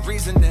don't know the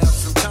reason now.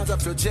 Sometimes I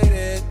feel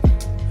jaded.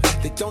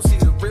 They don't see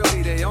the real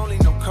me, they only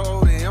know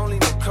cold, they only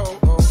know cold.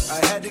 Oh,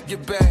 I had to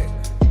get back.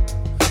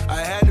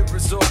 I had to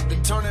resort to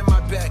turning my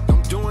back.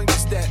 I'm doing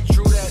just that,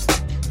 true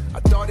that. I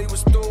thought he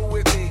was through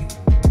with me,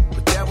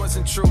 but that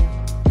wasn't true.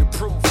 The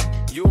proof,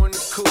 you in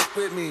the coop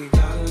with me.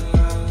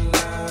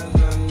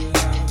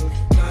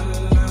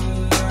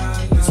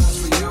 This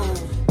one's for you.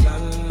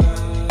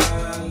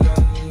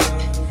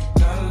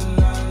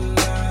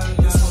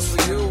 This one's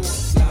for you.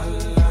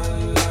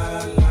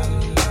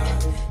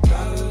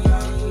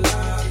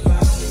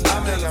 I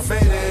think I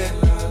made it.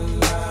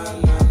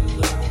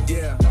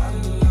 Yeah.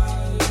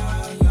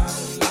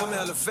 I'm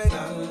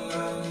elevated.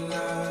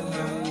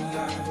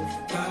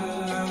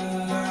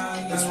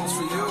 This one's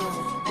for you.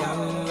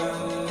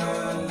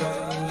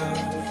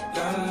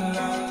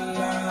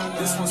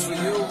 This one's for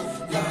you.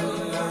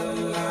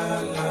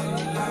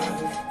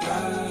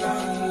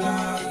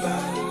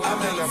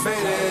 I'm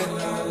elevated.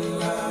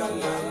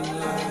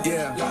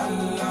 Yeah.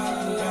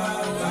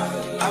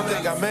 I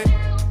think I made it.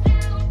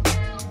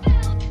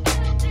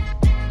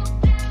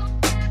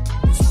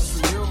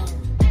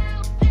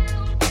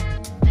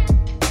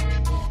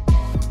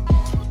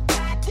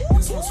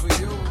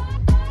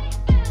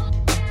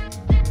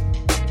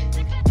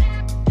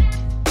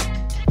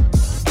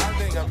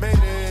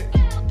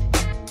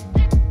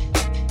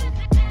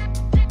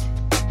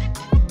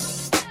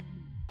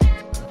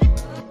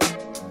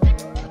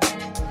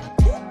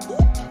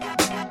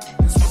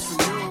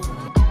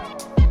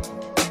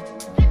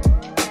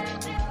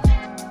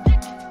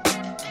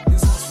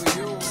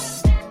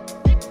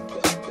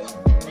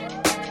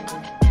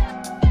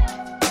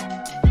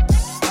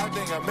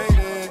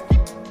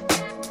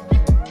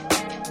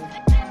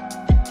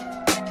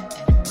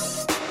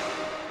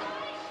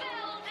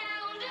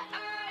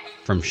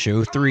 From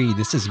show 3,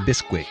 this is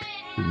Bisquick,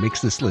 who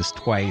makes this list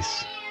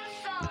twice.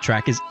 The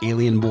track is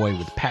Alien Boy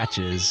with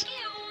Patches,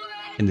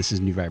 and this is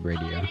New Vibe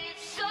Radio.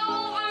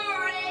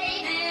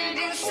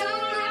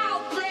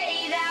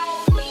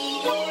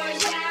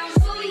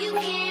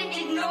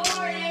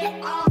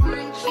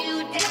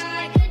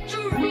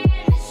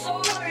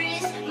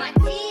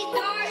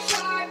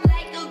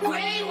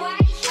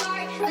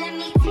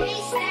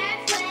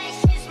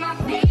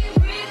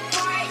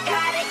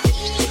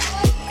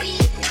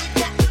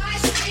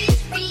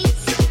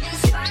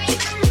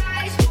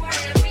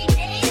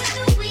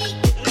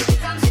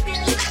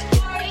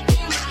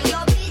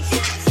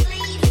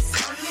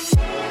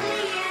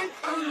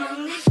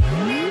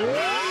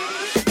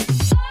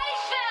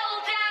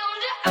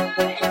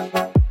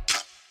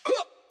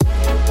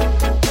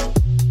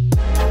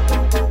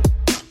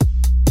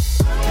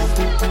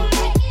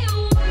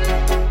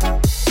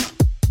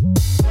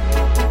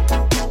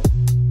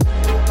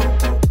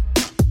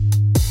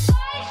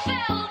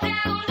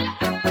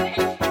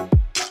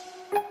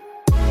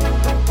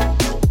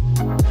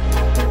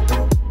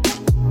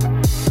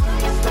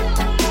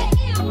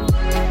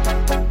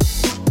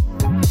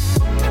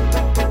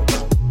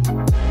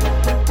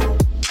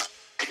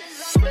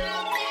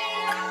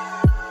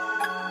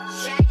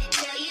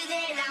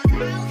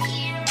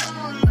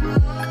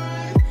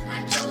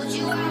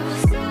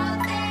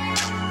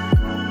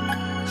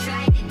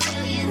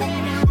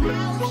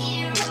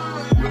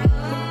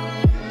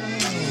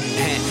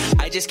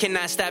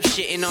 Cannot stop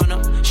shitting on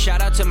them.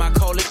 Shout out to my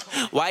colleague.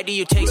 Why do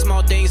you take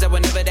small things that were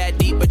never that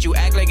deep, but you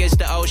act like it's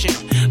the ocean?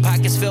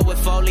 Pockets filled with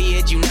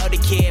foliage, you know the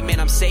kid,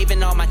 man. I'm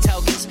saving all my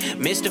tokens.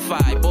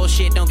 Mystified,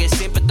 bullshit don't get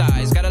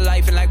sympathized. Got a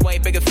life and like way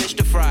bigger fish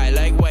to fry.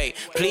 Like wait,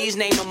 please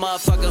name a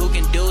motherfucker who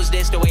can do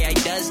this the way I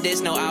does this.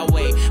 No, I'll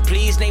wait.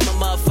 Please name a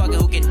motherfucker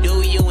who can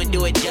do you and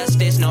do it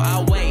justice. No,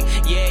 I'll wait.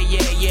 Yeah.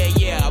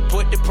 I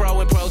put the pro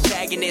and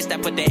protagonist. I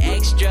put the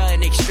extra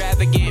and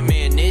extravagant.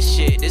 Man, this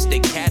shit, this the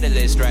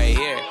catalyst right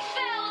here.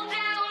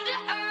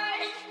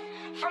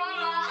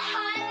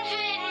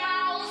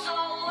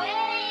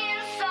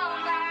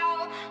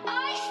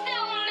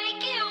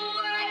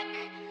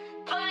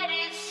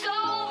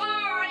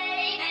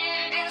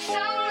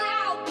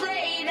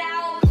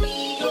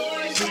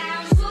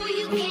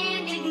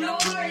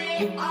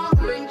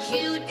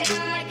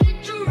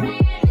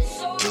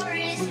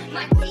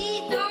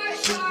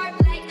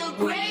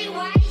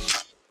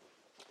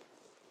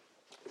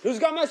 Who's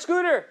got my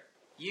scooter?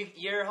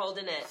 You're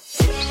holding it.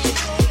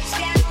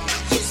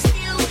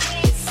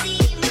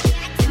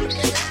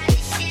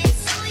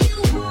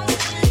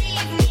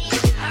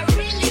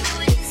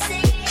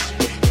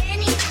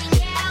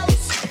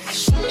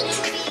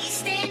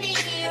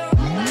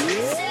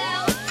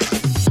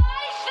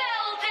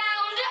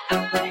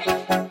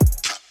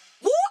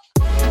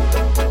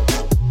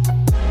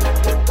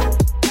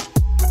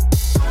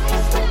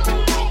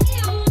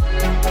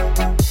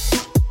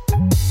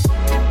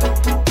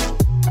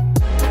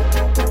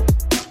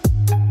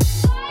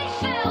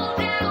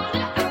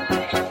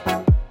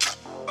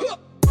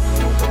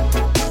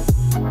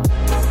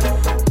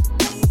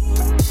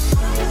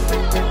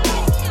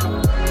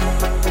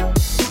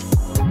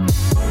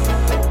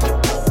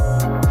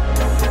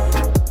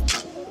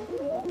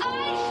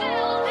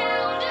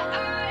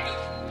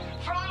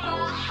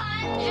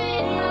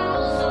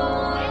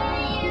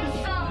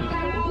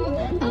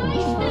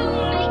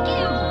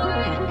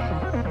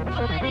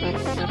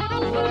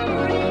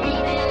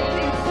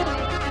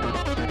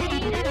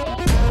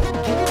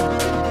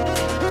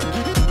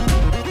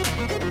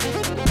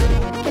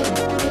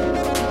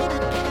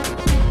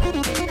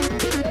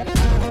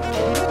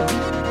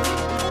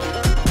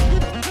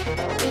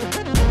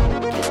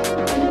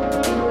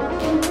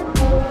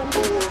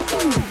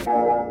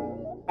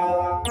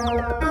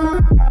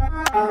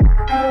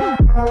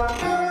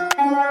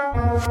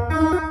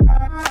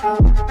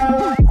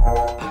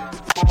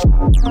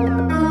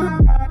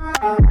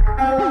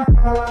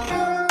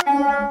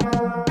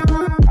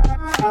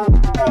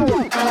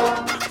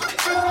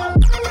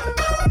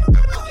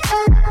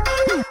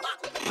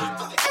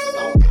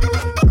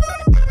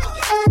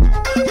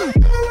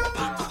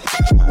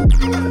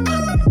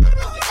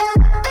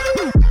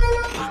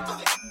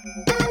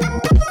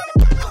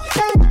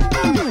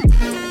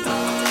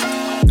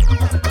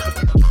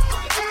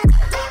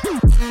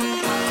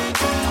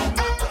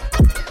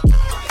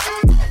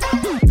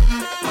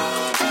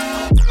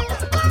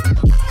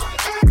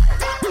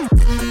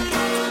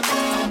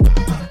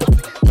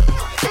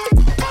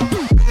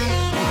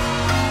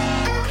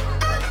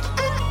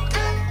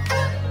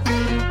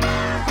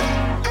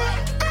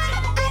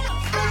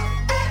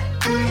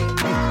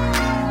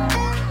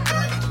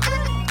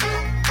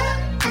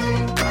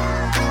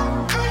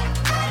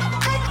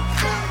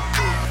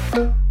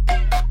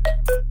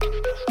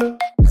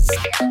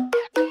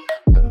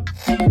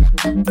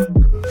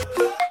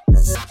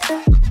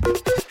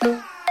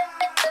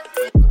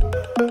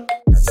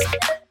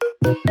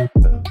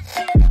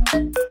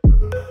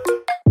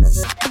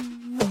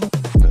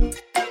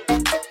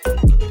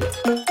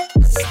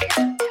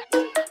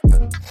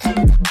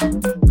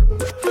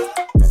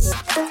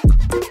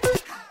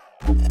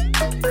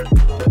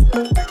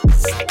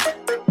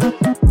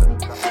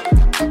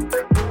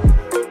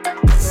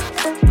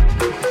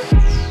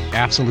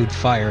 Absolute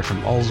fire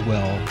from All's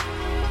Well.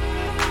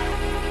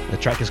 The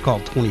track is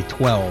called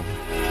 2012.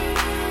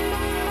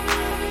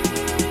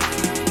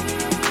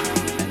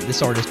 And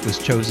this artist was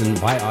chosen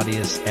by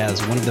Audius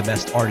as one of the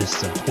best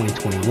artists of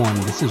 2021.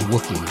 This is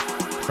Wookie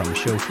from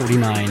show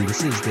 49.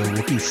 This is the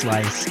Wookie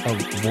slice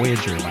of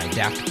Voyager by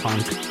Daft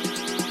Punk.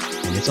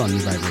 And it's on New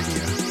Vibe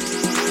Radio.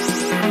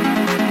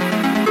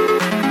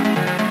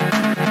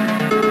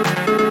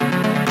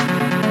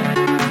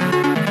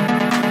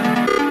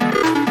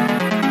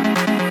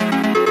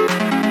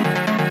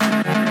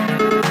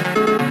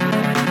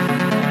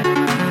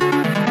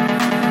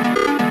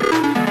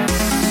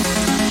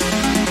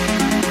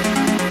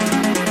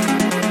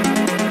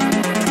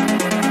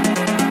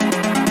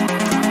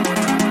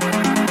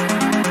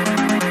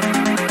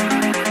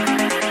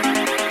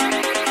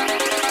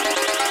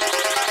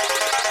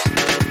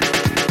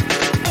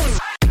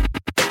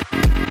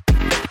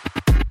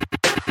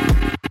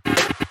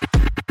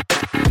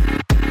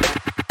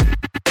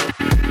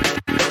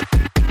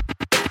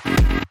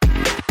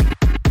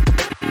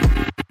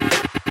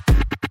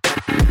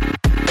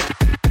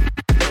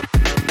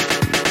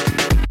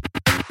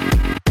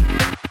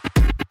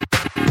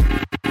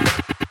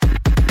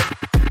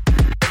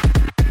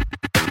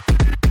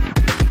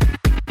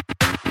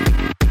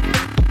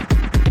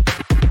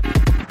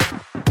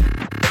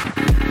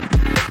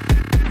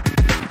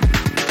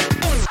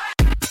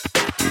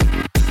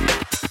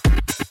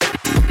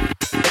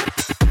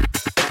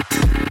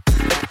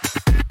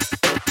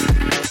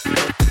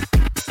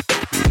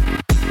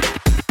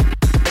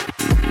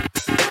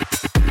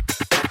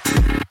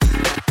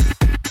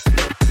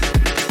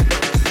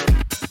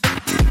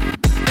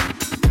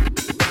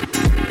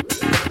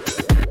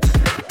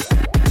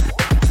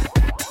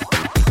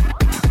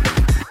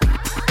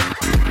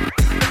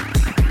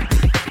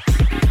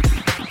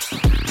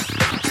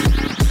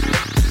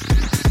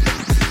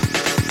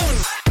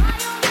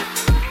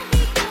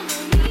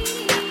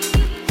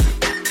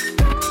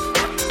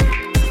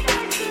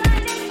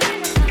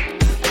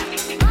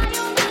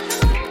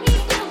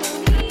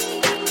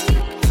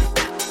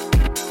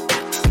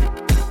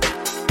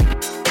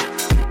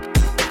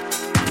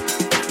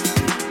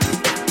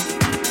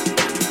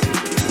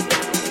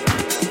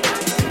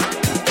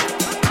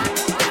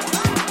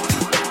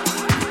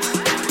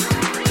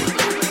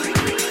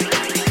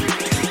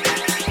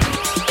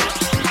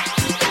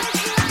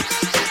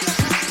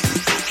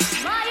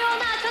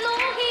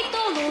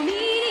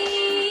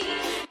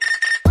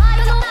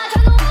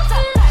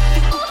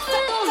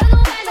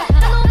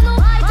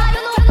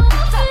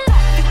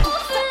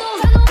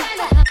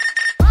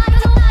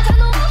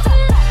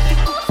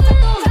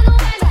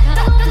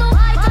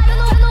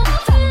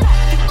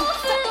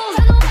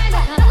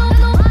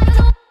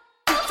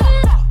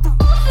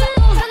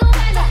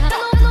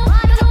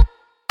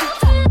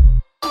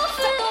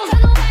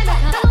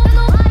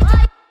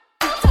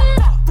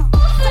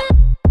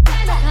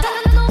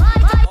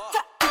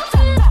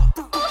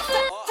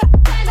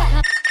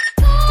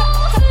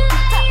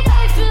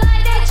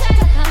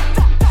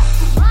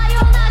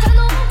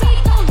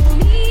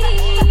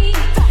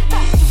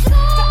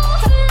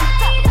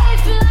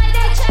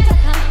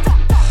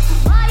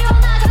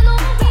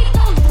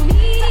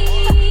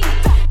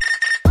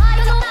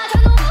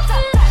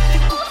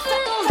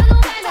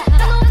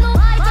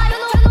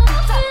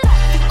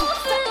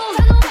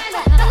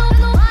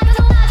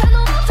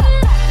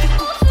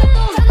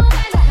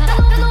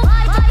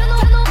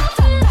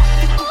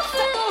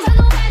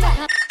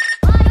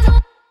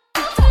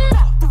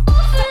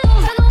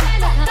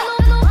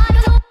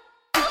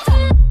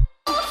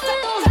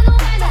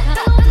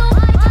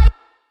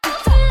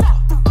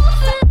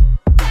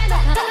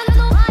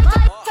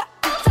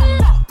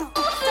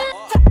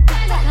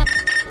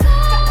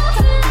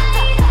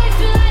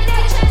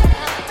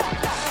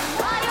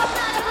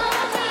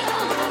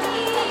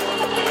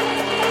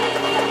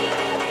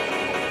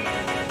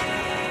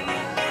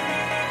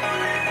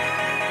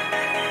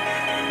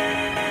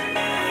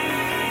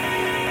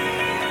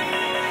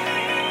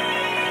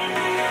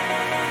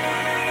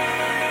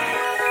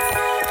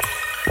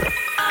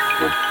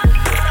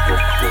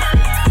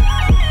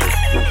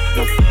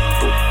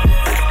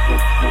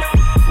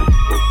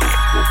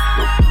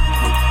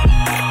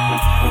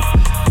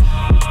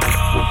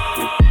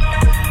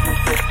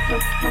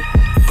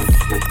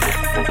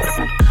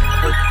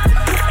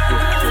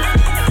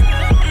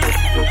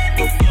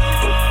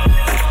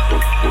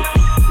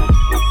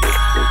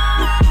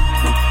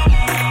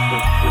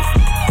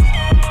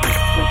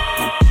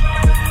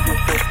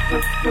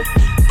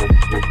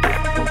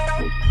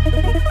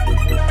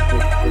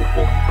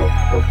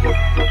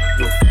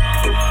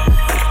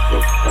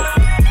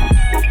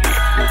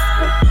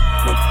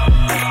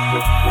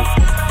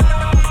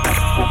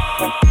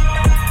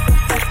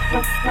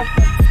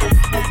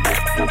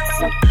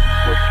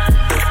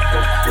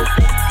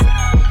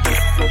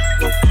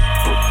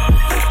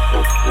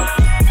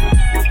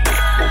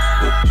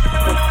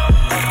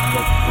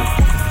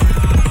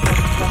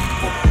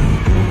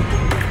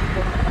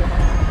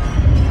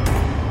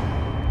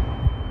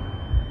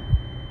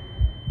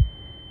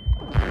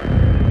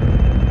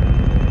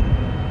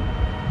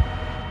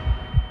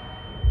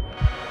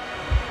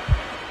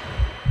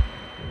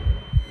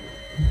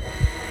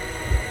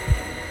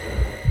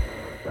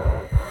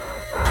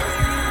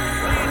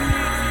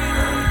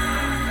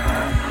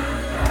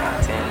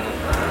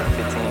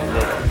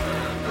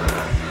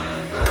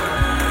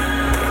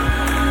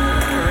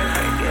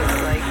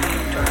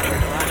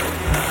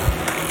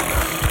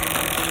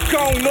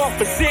 going off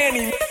for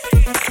Zanny.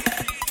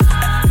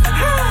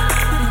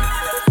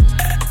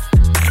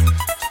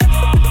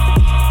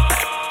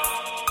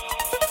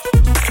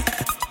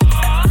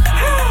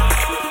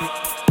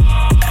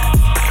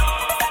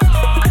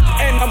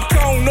 And I'm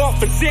going off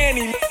for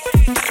Zanny.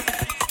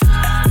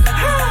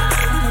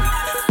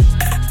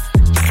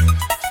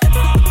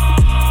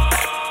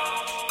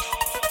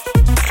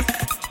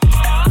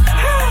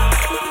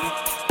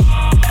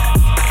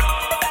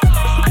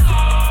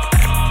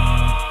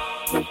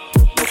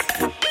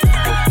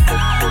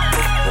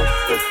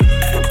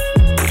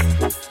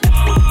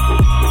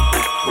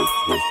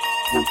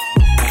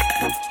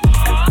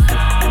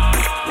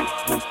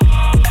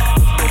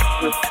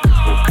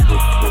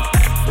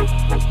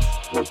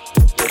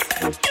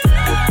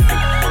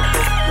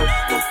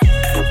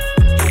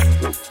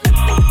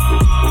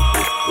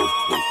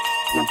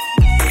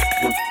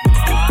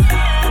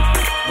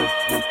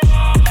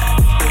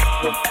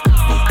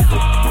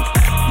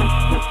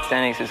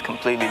 Xanax is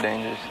completely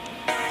dangerous.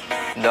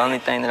 The only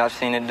thing that I've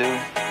seen it do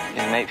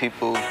is make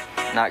people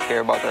not care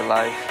about their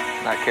life,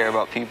 not care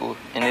about people.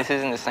 And this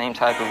isn't the same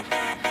type of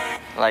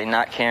like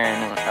not caring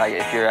like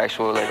if you're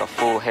actual like a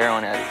full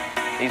heroin addict.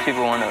 These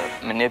people want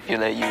to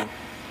manipulate you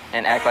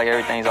and act like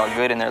everything's all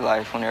good in their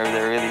life whenever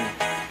they're really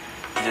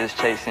just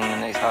chasing the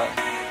next high.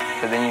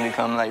 Because then you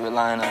become like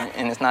relying on it.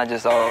 And it's not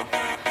just all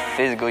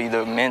physical,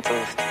 either mental,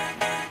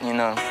 you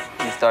know.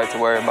 You start to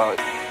worry about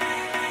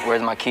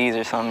where's my keys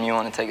or something, you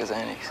want to take a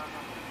Xanax.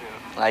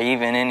 Like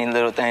even any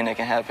little thing that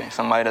can happen,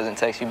 somebody doesn't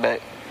text you back.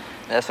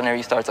 That's whenever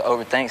you start to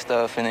overthink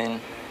stuff and then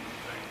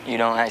you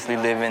don't actually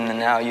live in the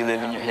now, you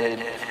live in your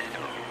head.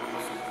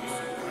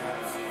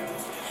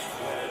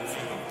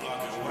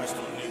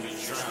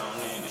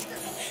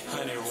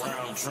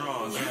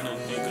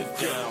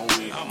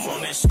 I'm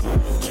on that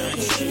gang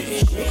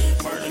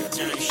shit, murder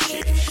gang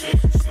shit,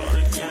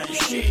 slaughter gang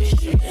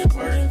shit,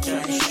 murder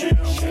gang shit.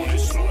 I'm on that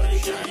slaughter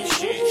gang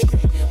shit,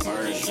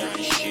 murder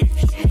gang shit,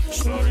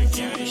 slaughter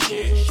gang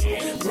shit,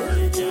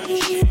 murder gang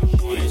shit. I'm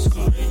on that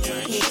slaughter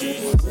gang shit.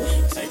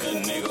 Take a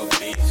nigga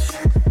bitch,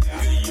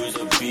 you use a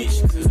bitch,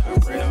 'cause I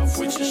ran off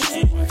with your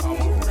shit. I'm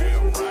a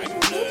real right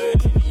blood,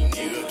 and these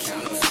niggas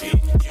counterfeit.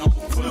 You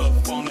pull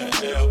up on the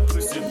L,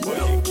 pussy boy,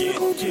 you get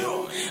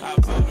killed. I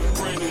put a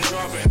brand new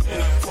drop and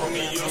then I pour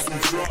me up some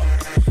drop.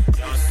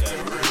 Y'all said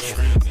real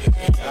street nigga,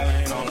 y'all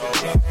ain't on no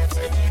block.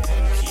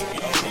 Keep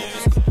your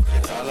hands,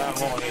 'cause all I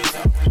want is I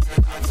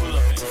pull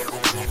up and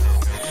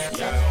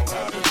y'all gon'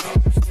 call the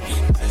cops.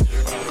 I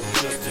just brought a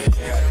pistol,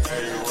 got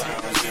 30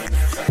 rounds in it.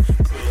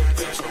 Pull up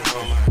at your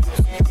mama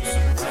house and put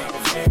some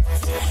rounds in it.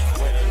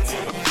 When a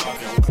nigga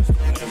blocking, watch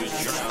them niggas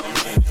drown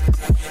in it.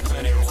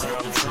 100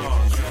 round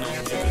drums, and a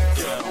nigga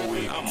down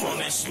with. I'm on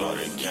that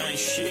slaughter gang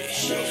shit,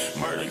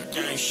 murder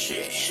gang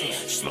shit,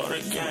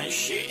 slaughter gang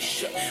shit,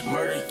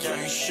 murder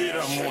gang shit.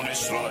 I'm on that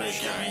slaughter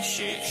gang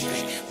shit,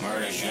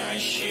 murder gang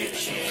shit,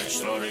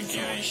 slaughter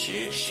gang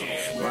shit,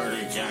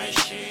 murder gang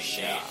shit.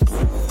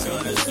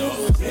 Gun is up,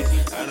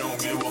 I don't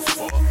give a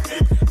fuck.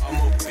 I'm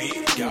a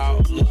big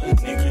dog, little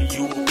nigga,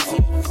 you a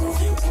pup.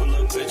 Pull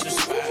up at your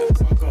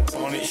spot, walk up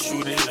on it,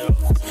 shoot it up.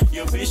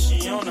 Your bitch,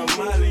 she on the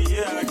molly,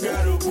 yeah, I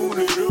gotta boot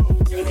it up.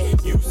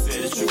 You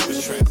said that you was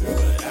trapping,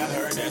 but I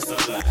heard that's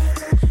a lie.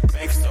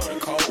 Make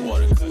started cold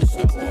water, cut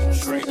your bone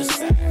straight to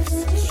sides.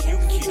 You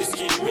can keep the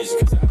skinny bitch,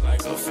 'cause I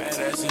like her fat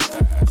ass and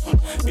thighs.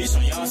 Bitch,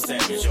 on y'all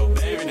savage, your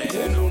baby, that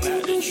ain't no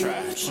not to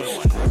try.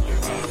 21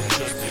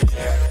 just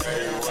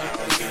 30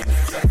 rounds in it.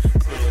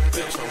 Pull up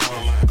at your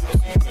mama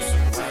house and put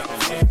some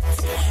rounds in it.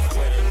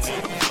 Where the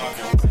nigga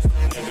blocking, watch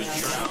the nigga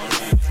drown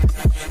in it.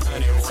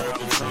 100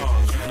 round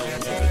drums, and a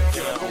nigga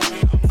down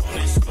with. I'm on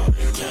that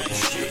slaughter gang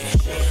shit,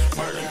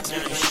 murder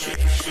gang shit,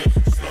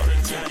 slaughter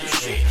gang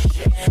shit,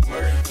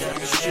 murder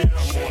gang shit.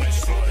 I'm on that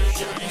slaughter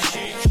gang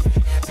shit,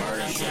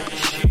 murder gang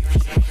shit,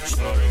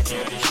 slaughter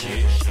gang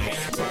shit,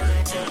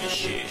 murder gang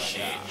shit,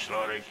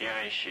 slaughter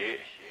gang shit,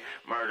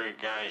 murder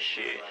gang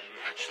shit,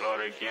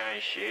 slaughter gang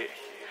shit,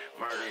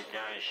 murder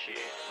gang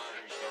shit,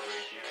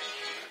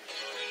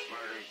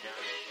 murder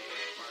gang shit,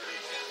 murder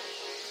gang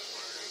shit.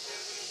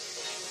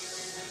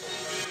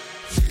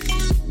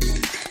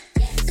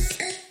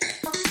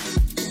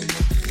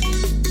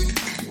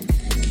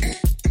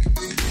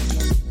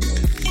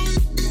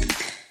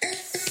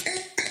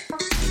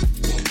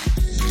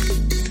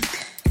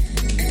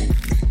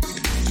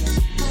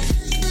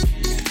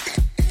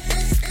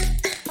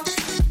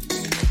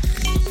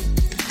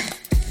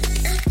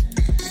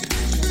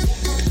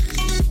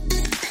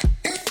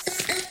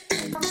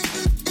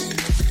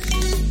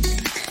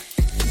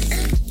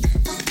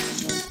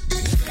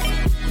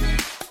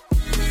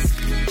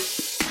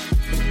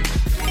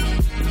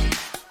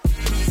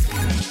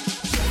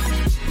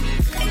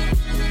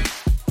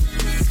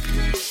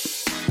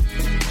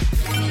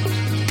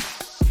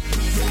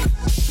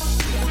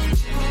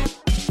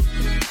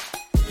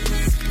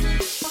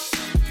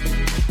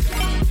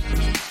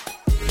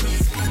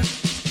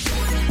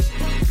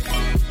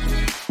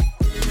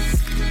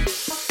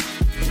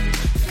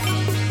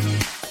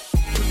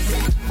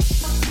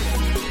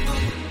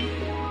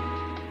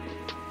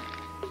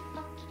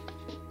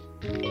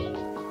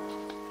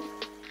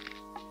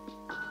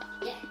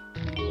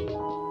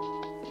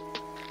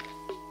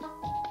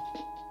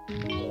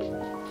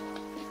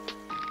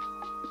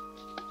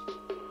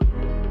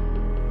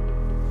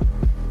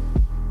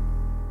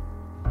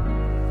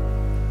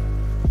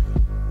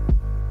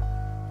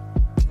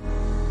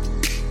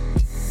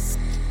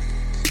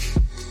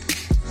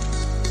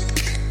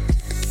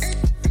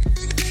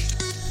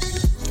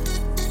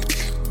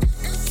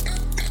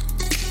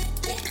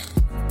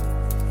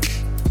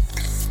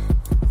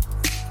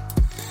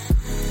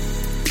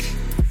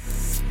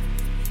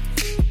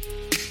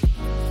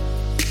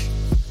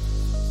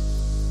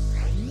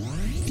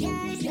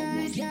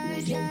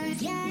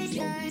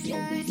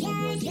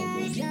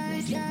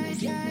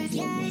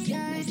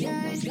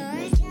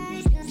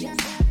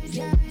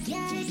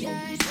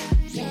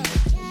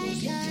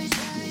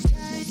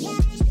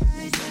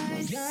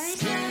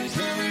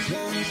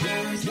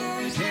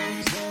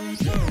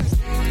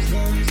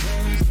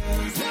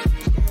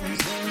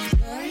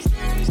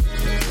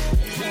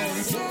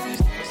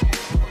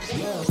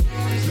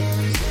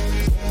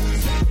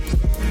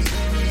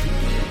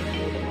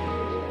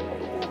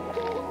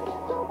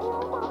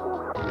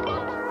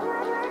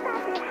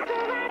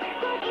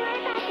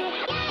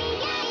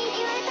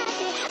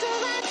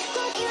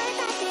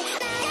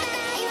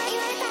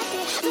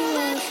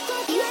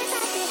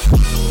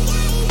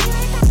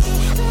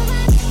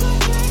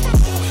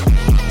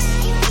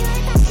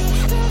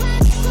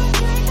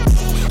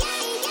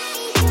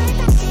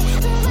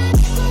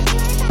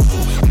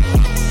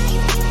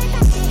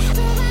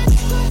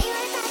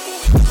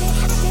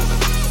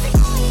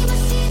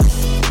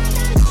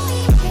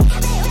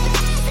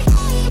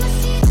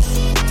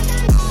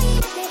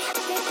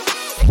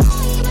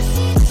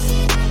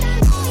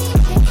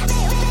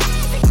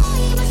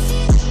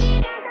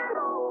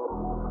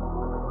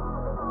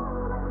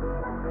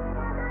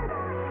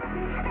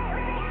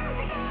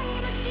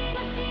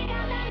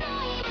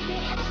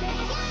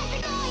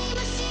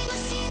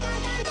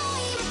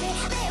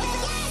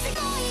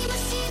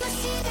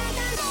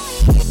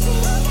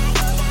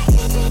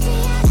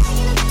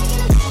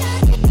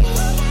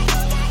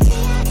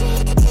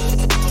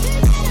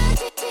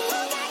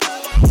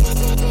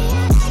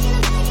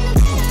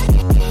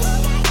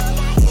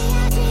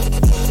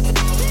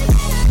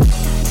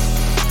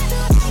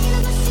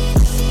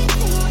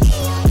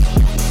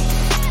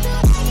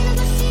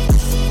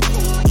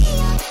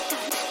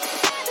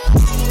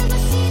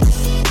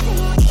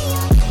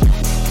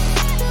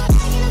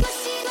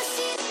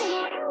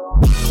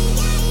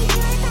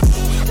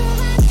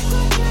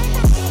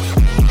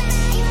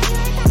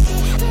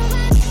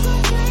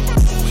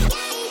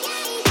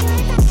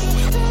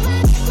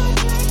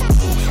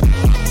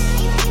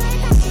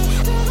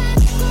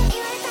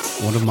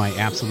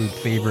 Absolute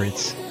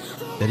favorites.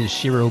 That is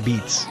Shiro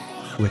Beats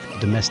with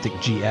Domestic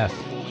GF.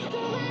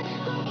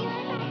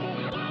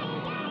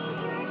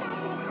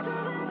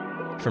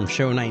 From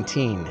Show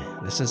 19,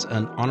 this is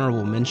an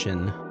honorable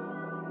mention.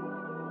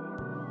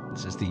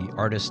 This is the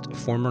artist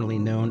formerly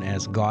known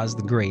as Gauze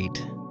the Great,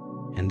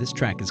 and this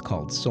track is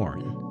called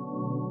Soren.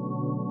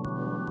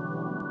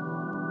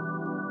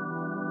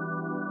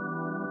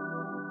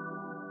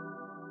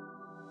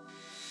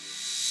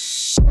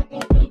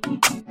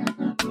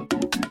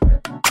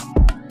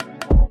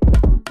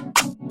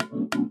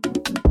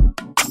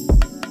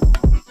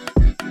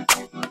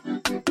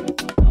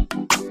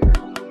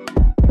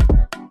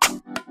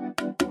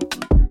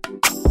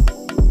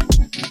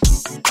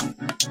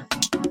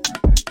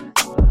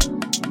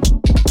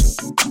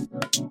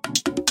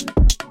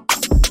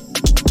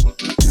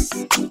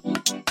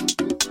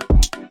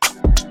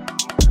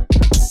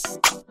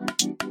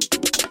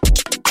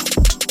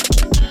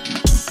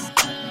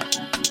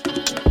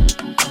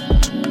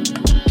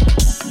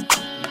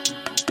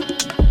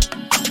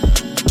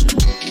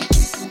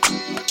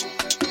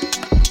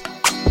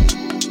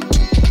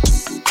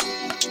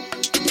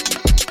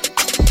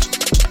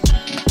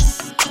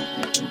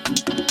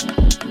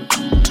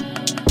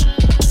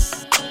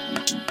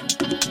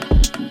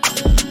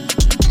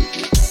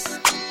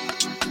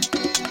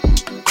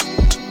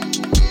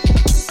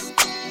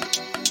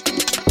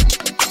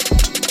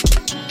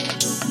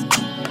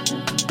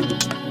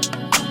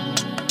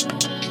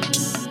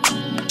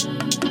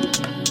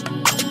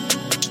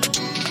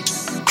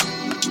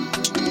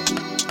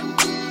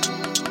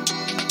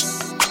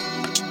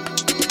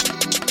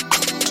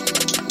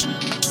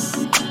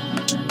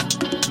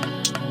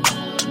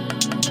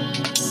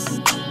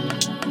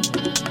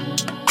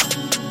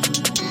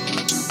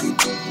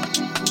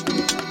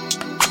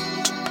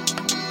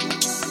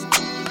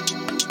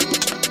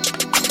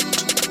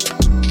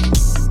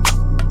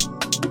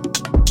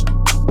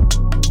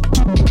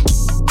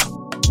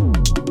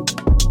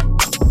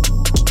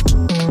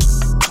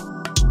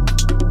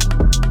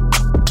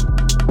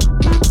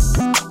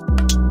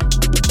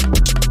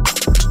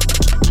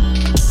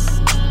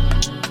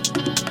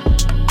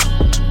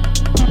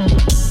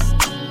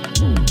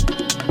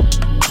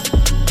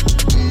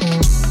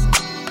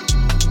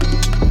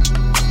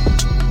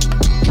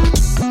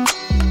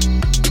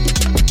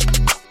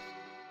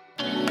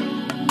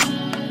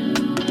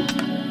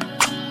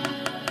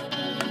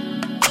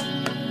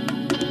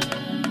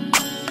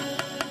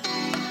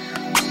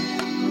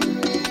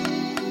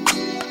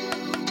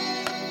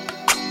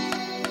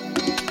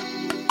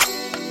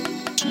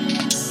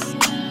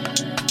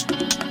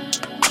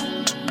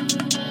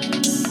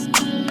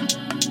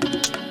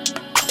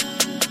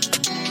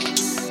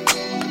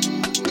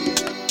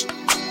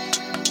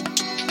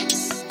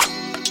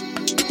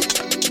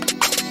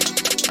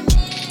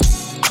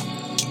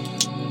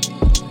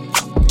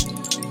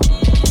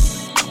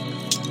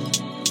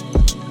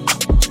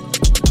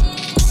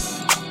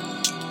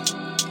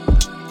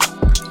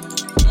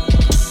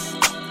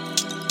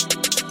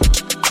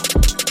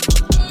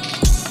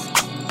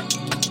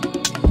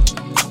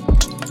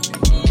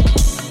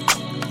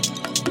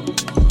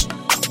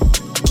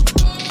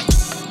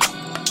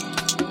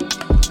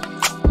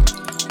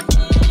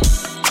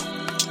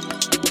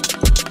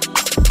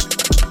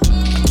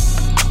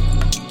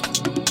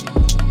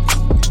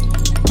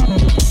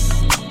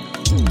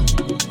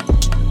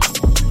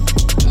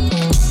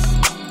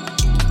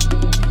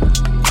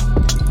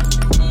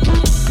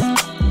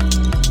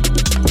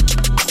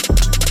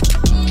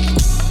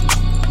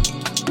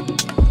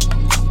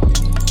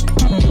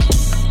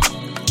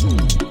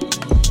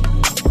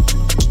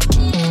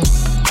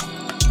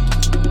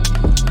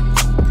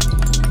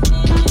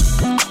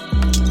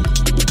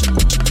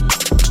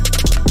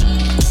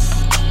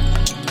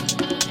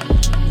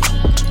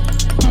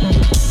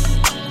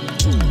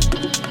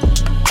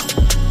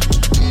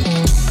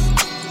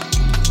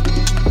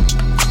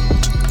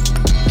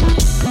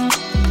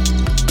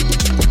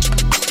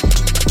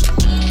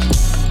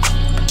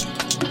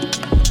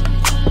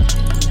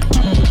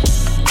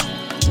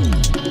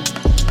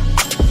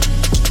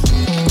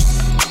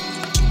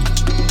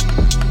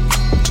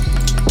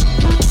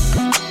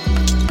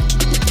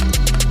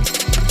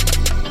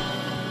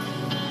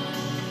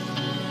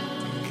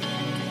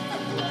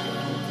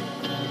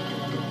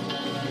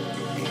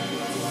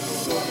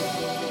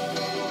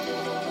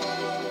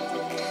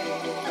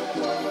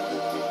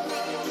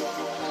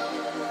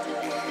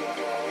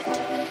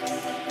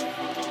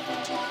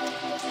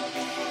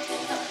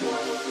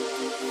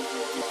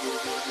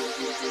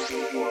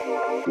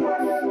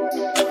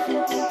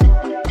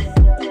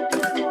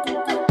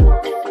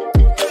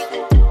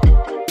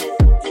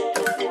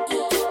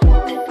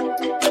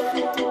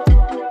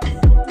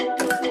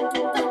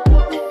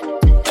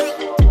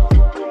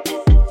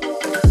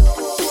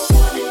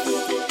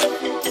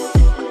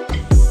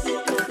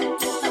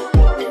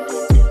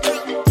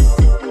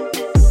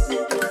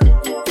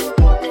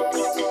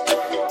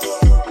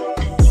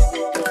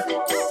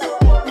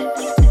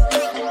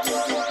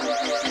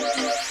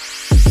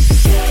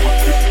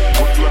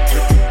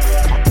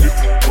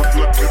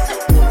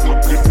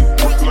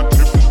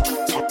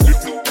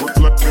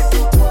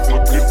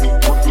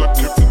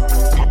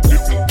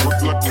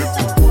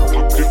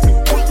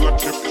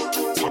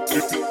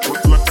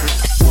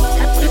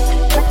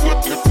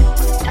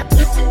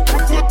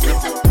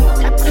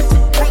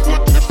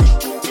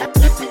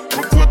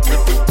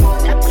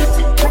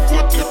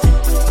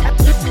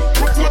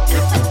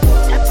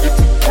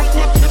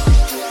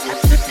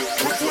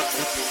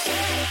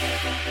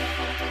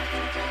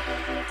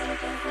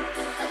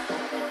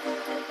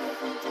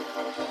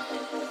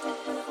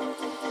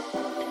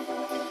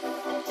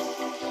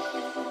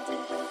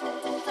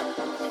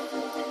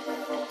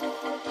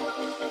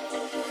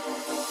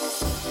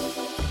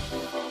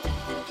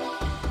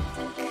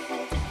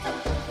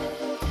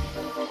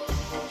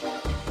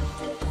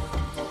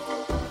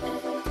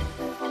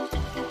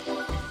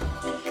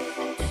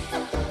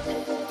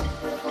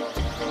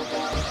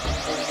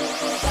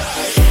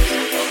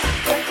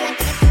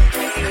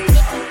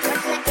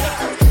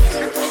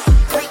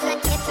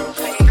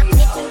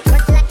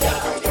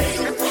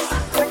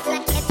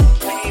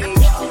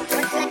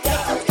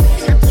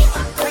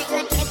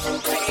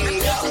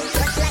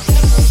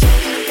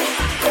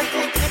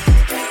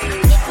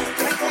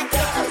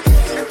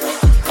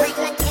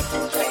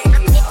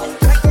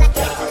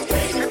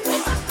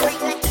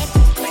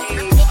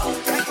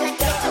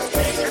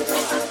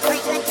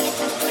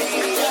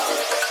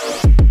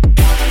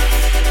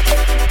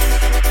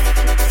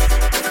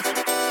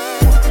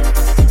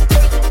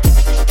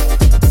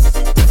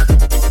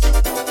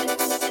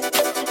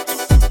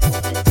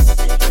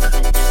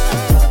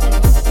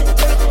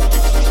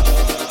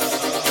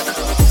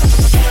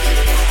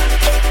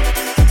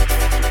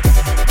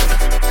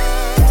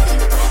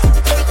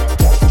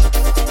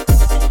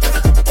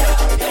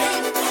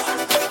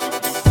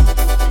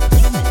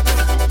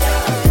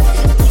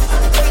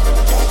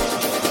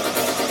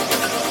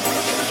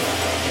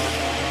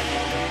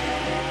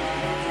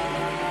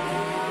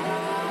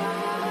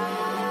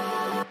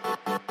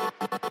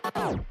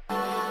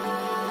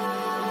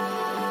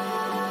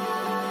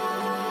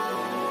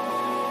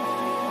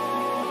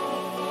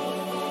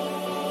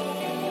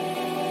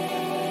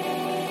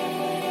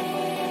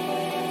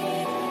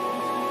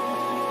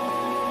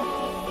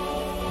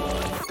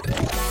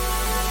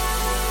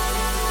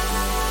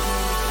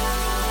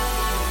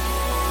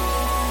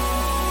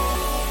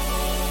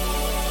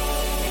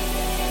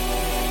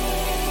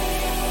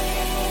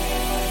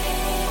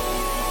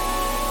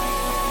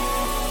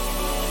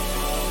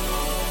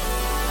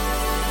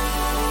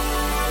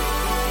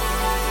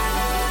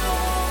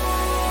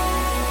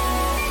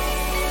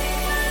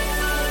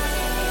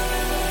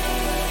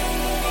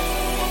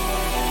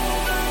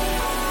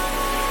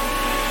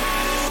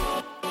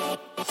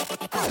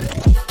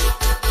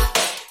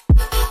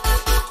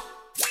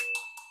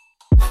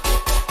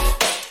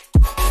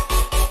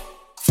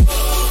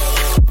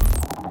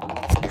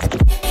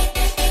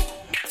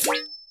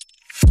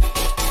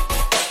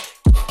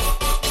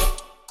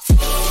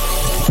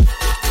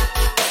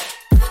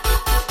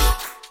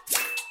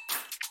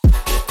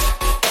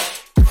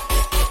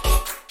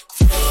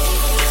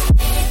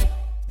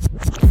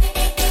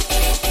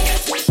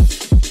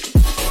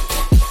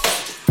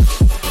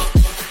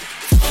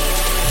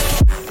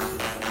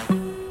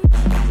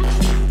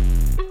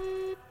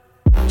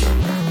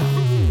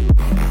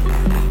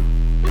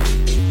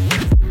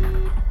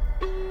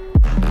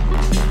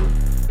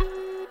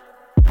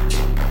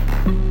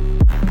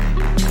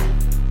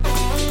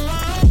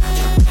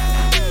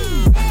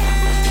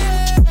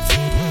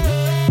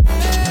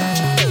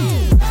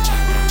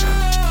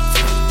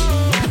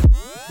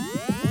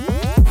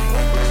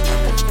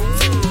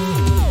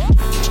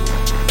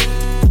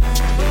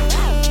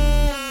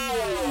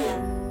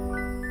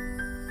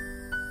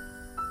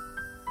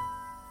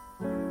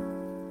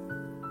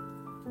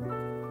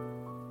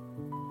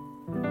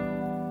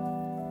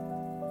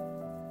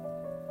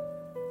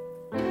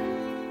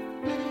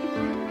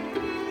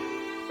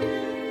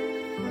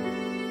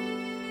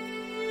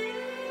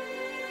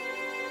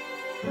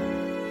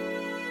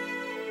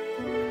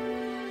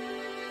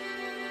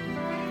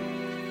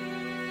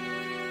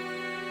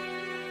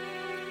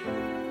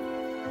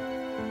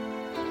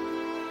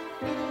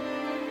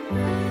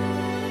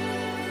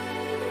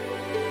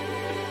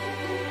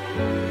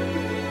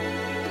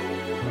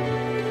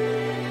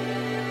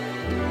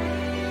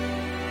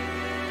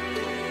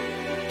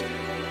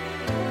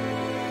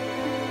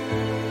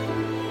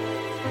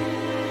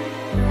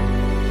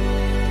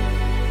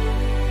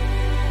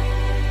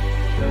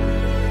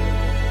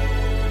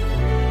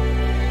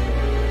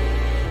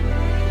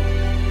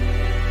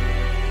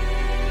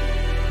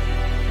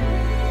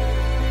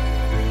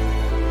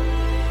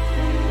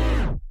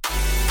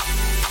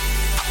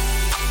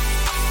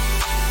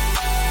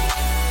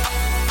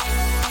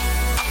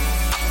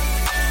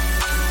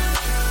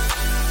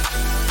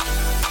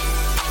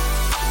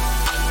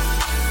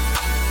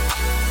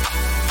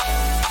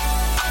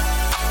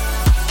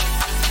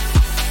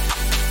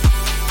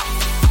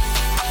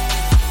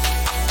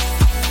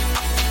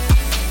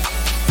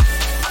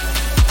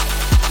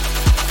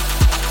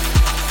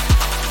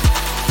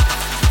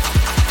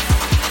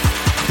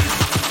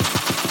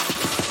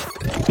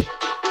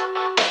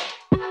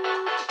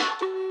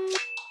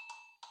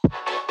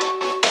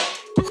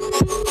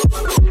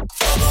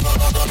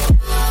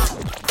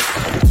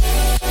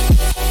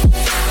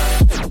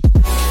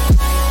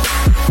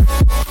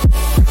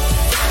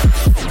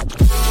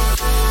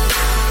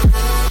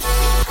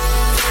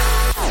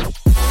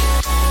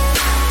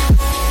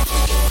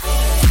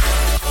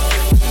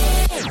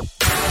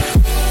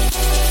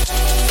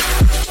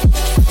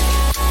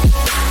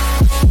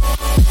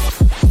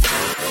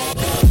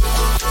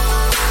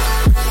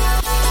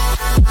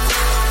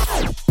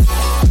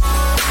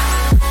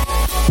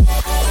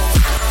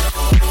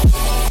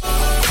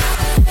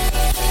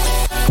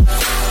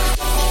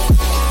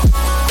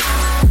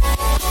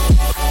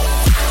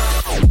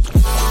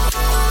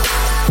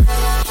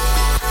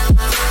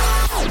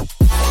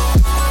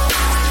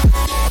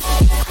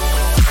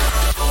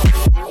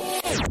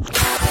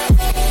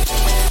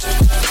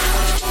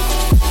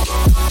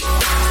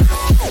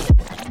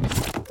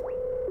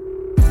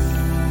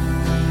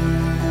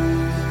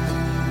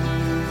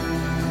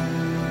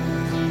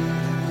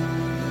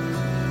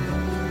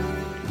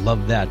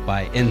 Love That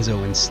by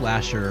Enzo and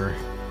Slasher.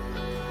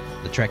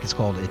 The track is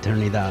called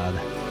Eternidad.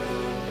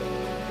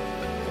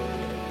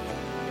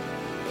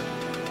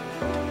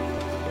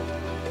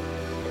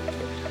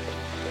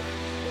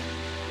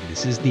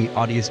 This is the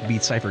Audius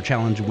Beat Cypher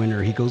Challenge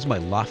winner. He goes by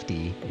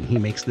Lofty, and he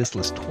makes this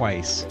list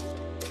twice.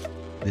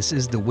 This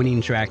is the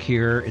winning track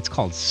here. It's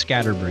called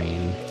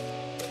Scatterbrain.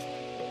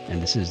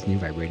 And this is New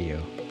Vibe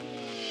Radio.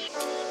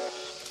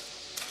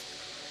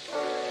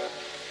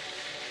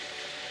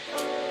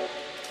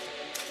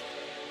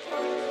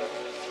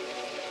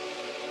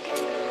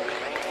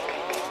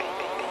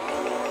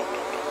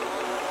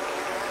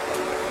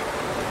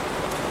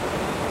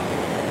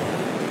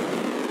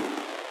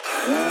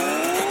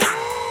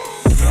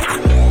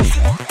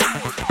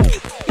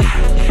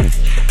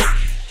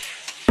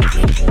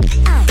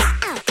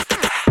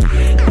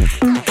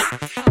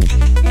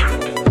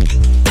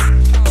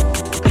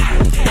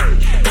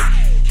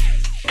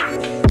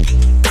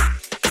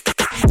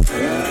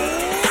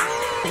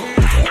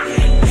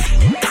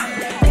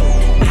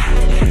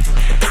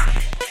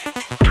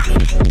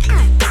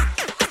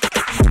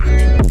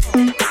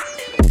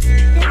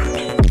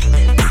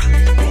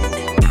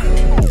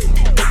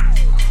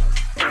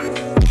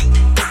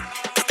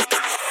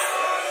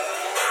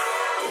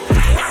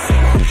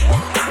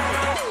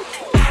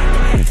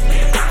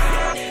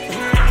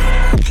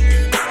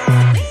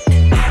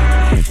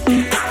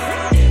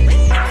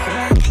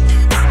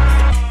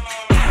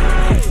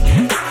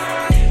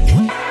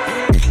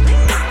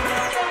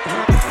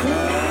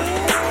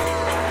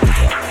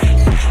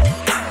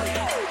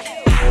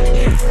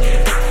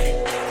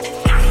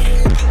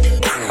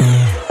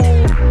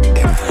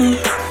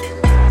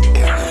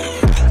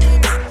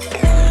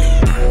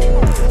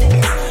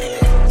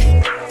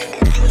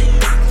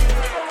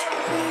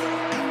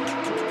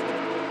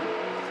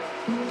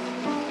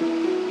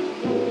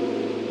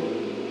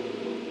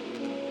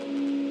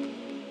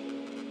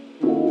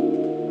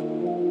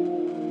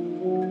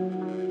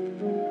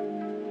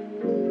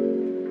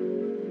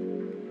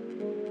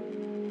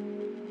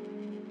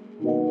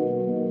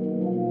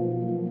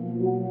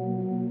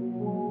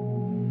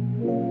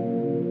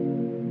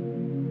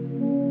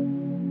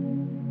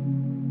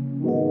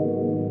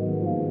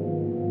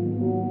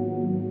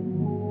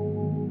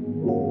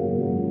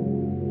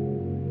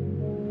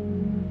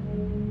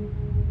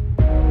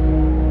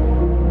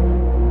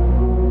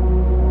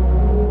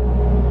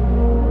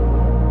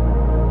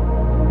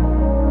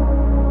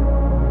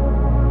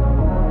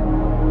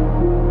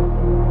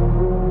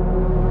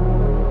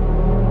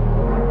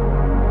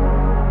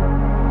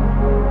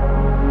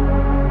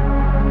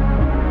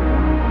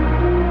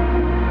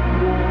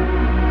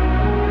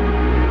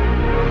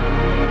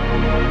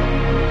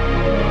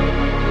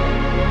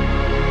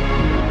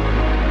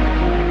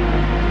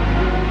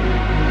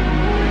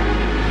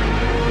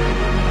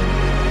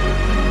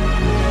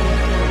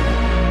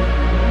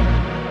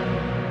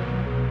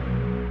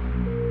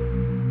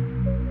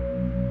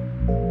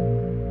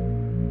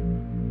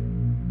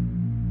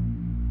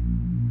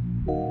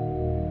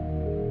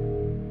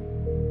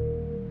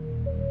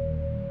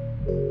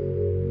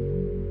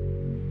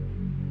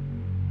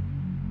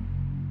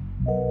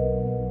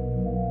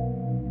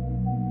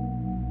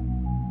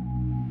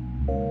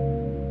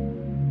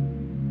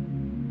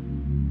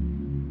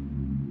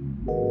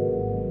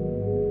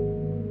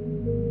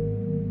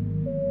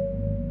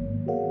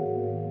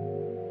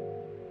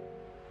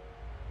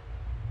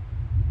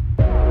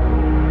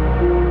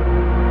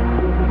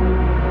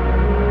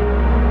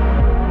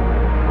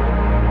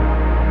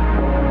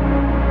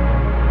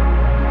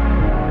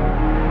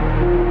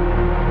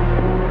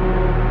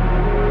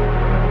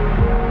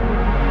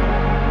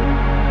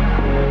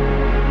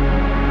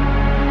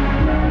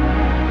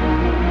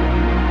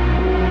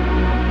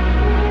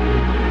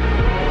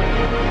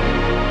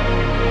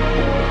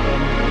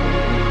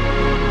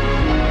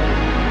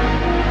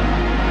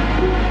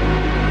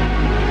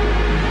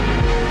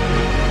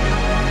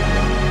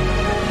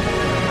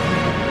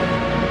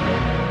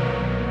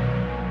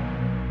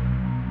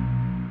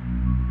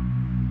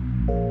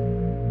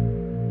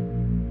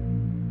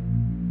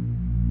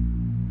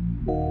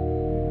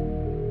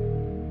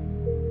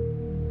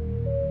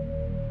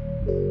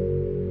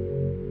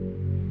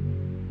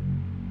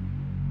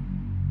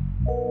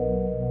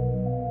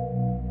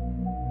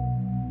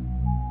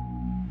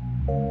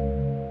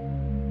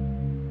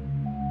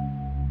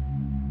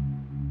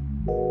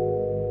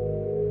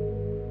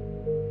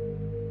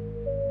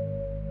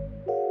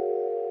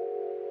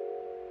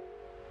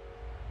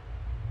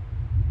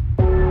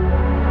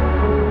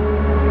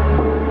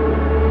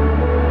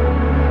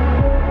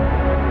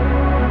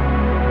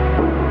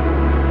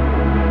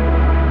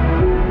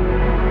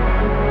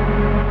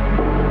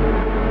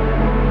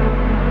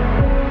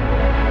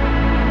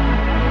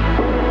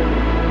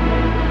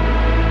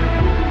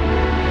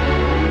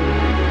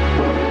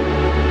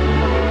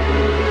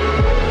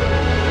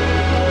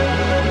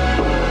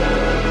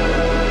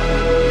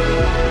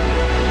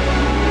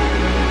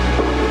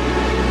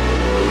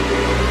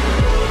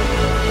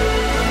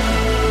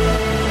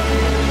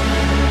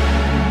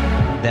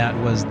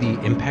 was the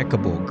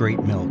impeccable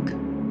Great Milk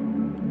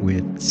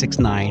with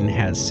 6ix9ine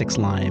Has 6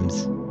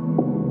 Limes.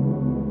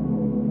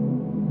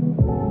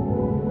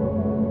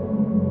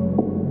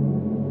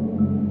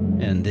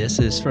 And this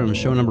is from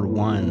show number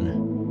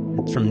 1.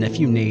 It's from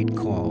Nephew Nate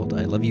called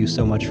I Love You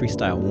So Much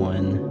Freestyle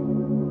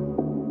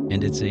 1.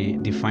 And it's a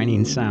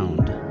defining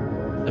sound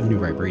of New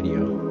Vibe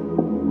Radio.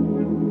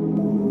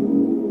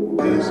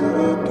 Is it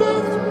a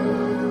death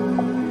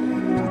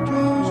to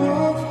those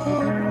of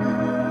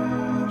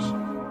happiness?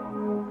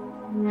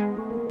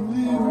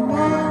 Leave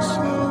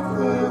myself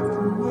at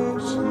the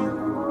mercy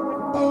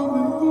of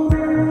you.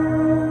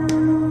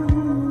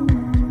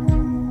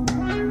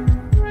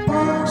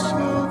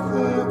 Myself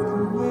at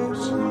the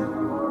mercy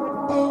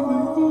of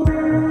you.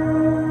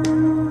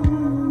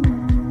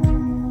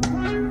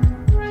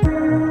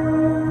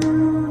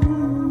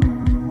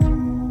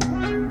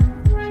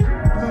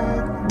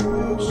 At the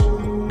mercy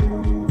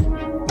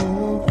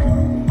of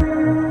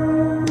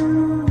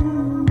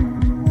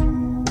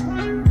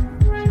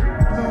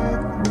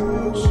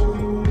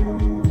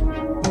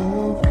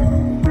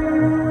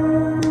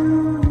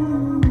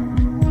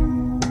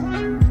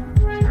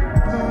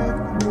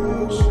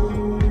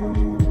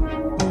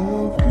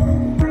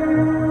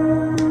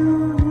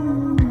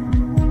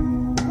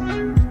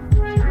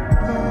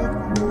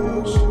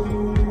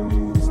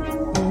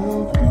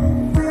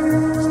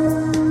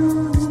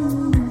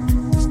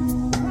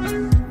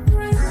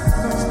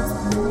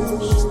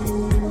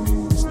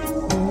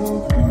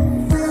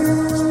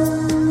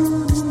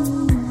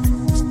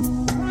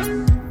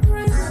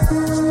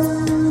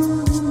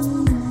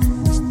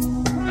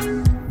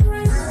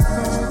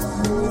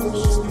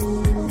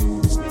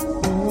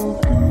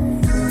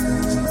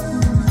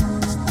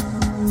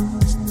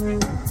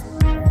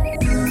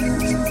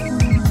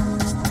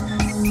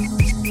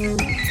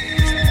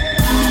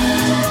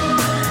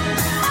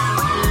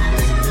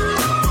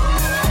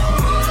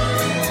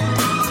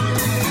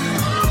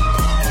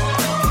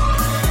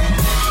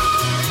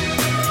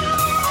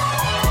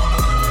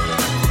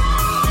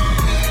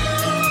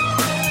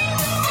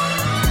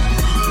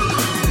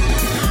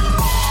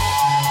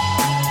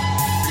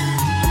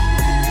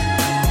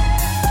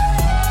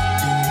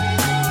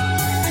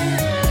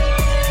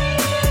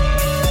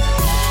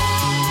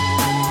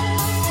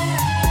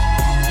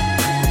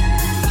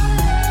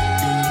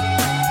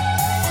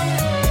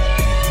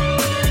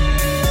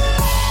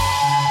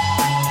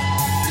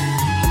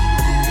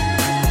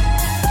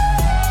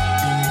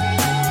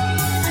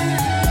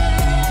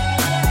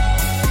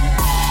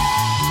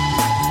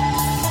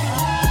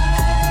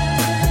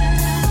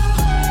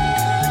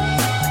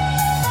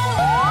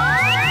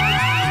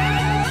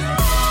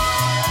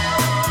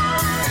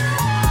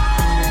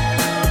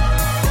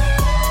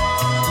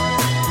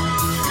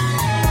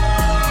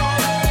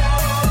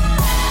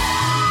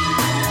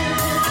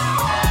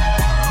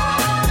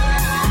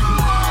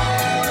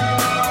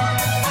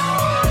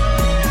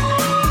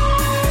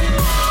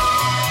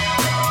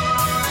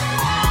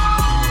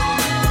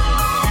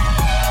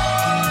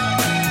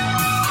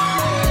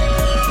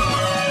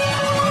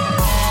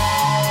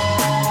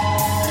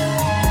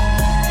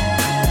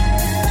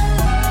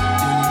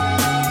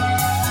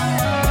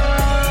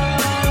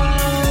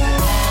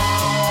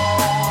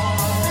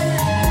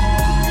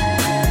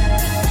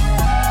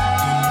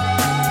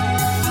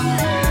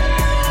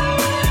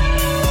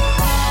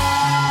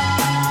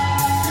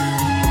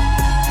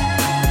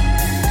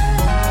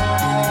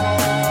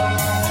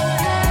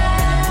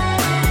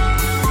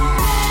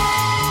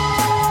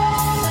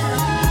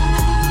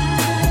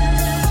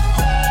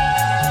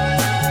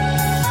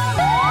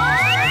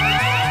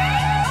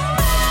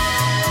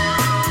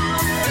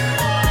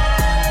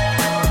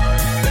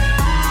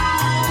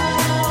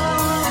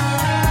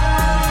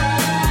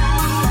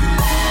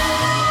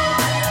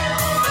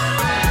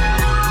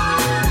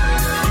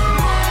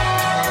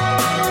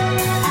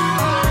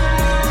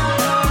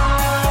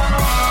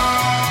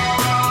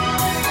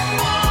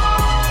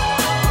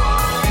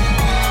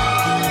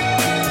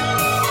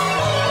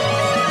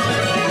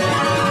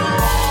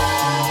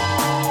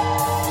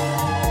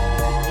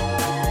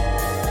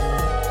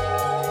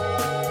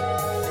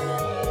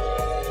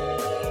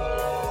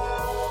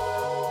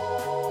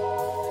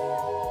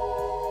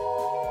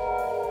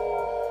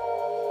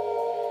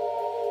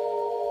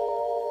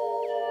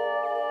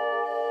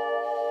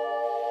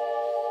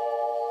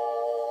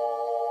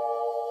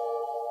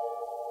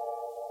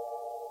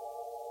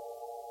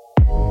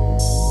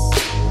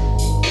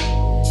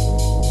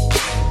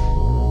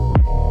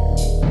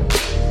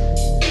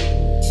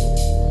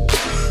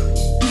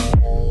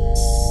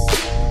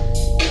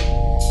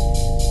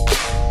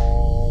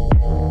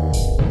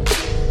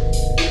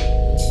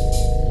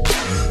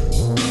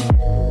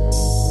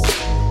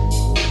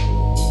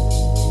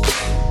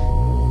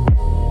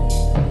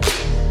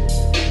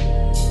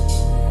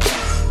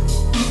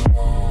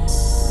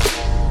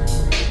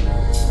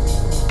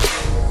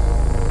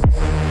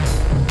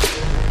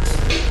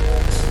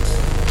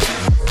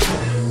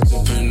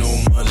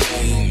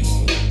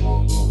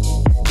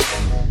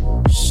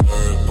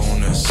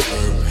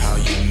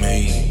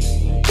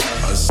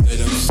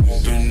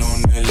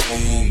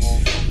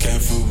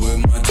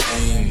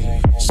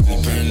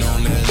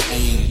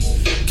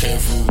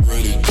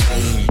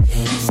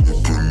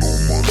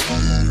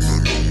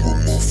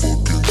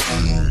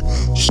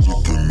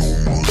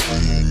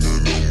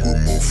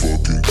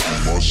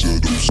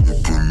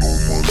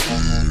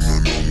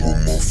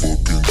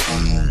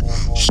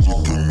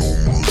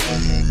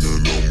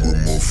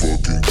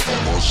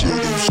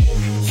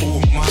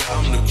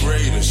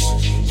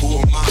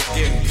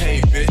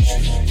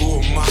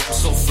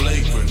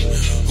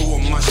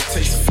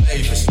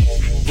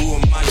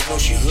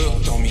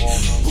on me?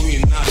 Who you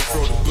not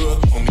throw the book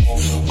on me?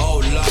 Oh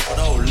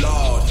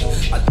Lord,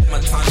 I did my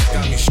time, you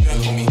got me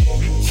shook on me.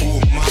 Who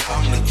am I?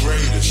 I'm the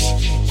greatest.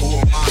 Who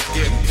am I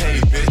getting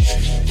paid, bitch?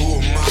 Who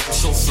am I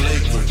so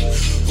flagrant?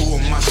 Who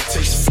am I to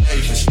taste the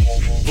flavors?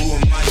 Who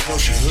am I, you know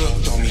she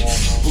hooked on me?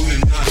 Who you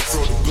not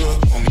throw the book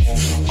on me?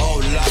 Oh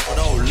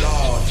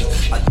Lord,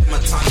 I did my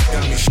time, you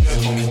got me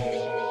shook on me.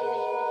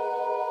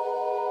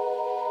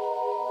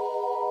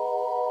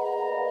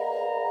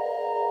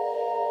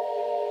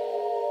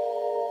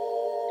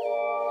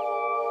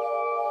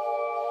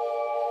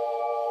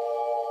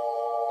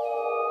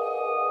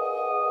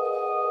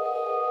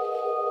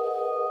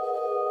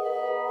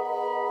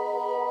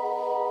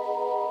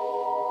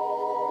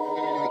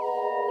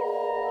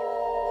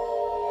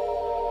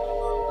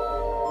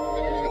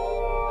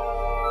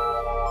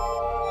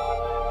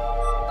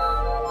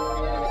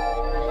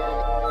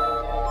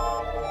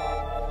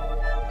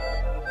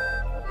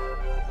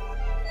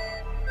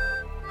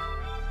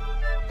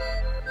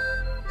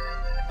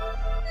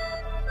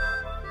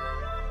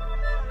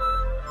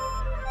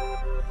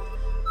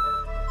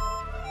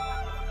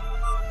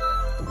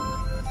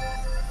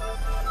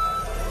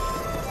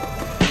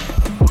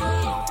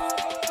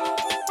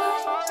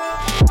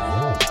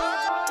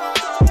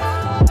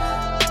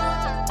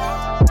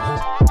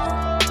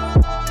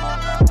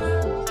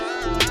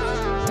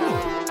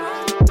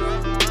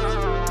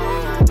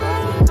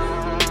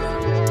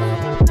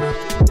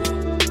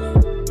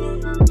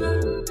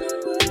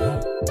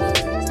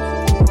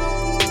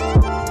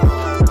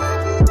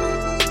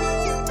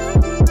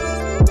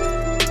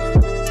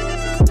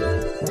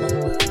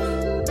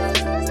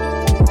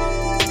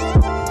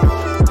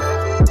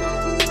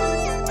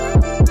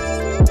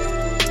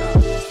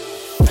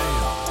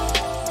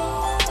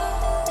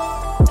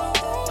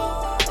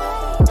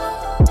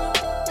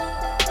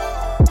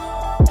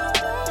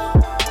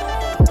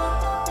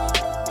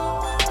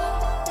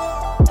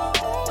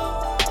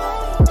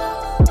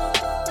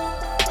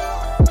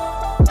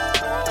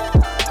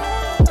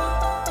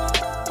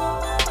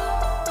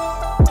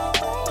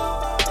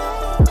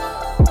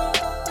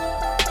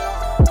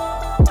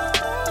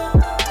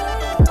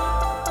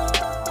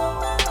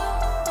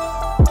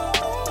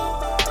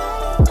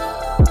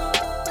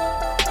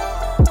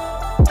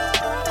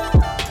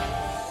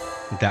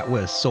 That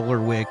was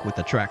Solarwick with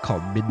a track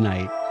called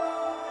Midnight.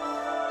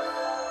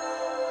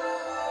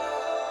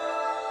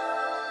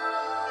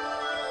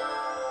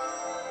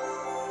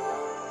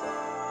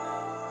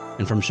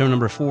 And from show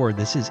number 4,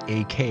 this is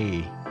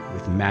AK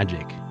with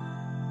Magic.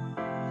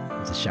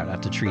 It's a shout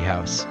out to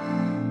Treehouse.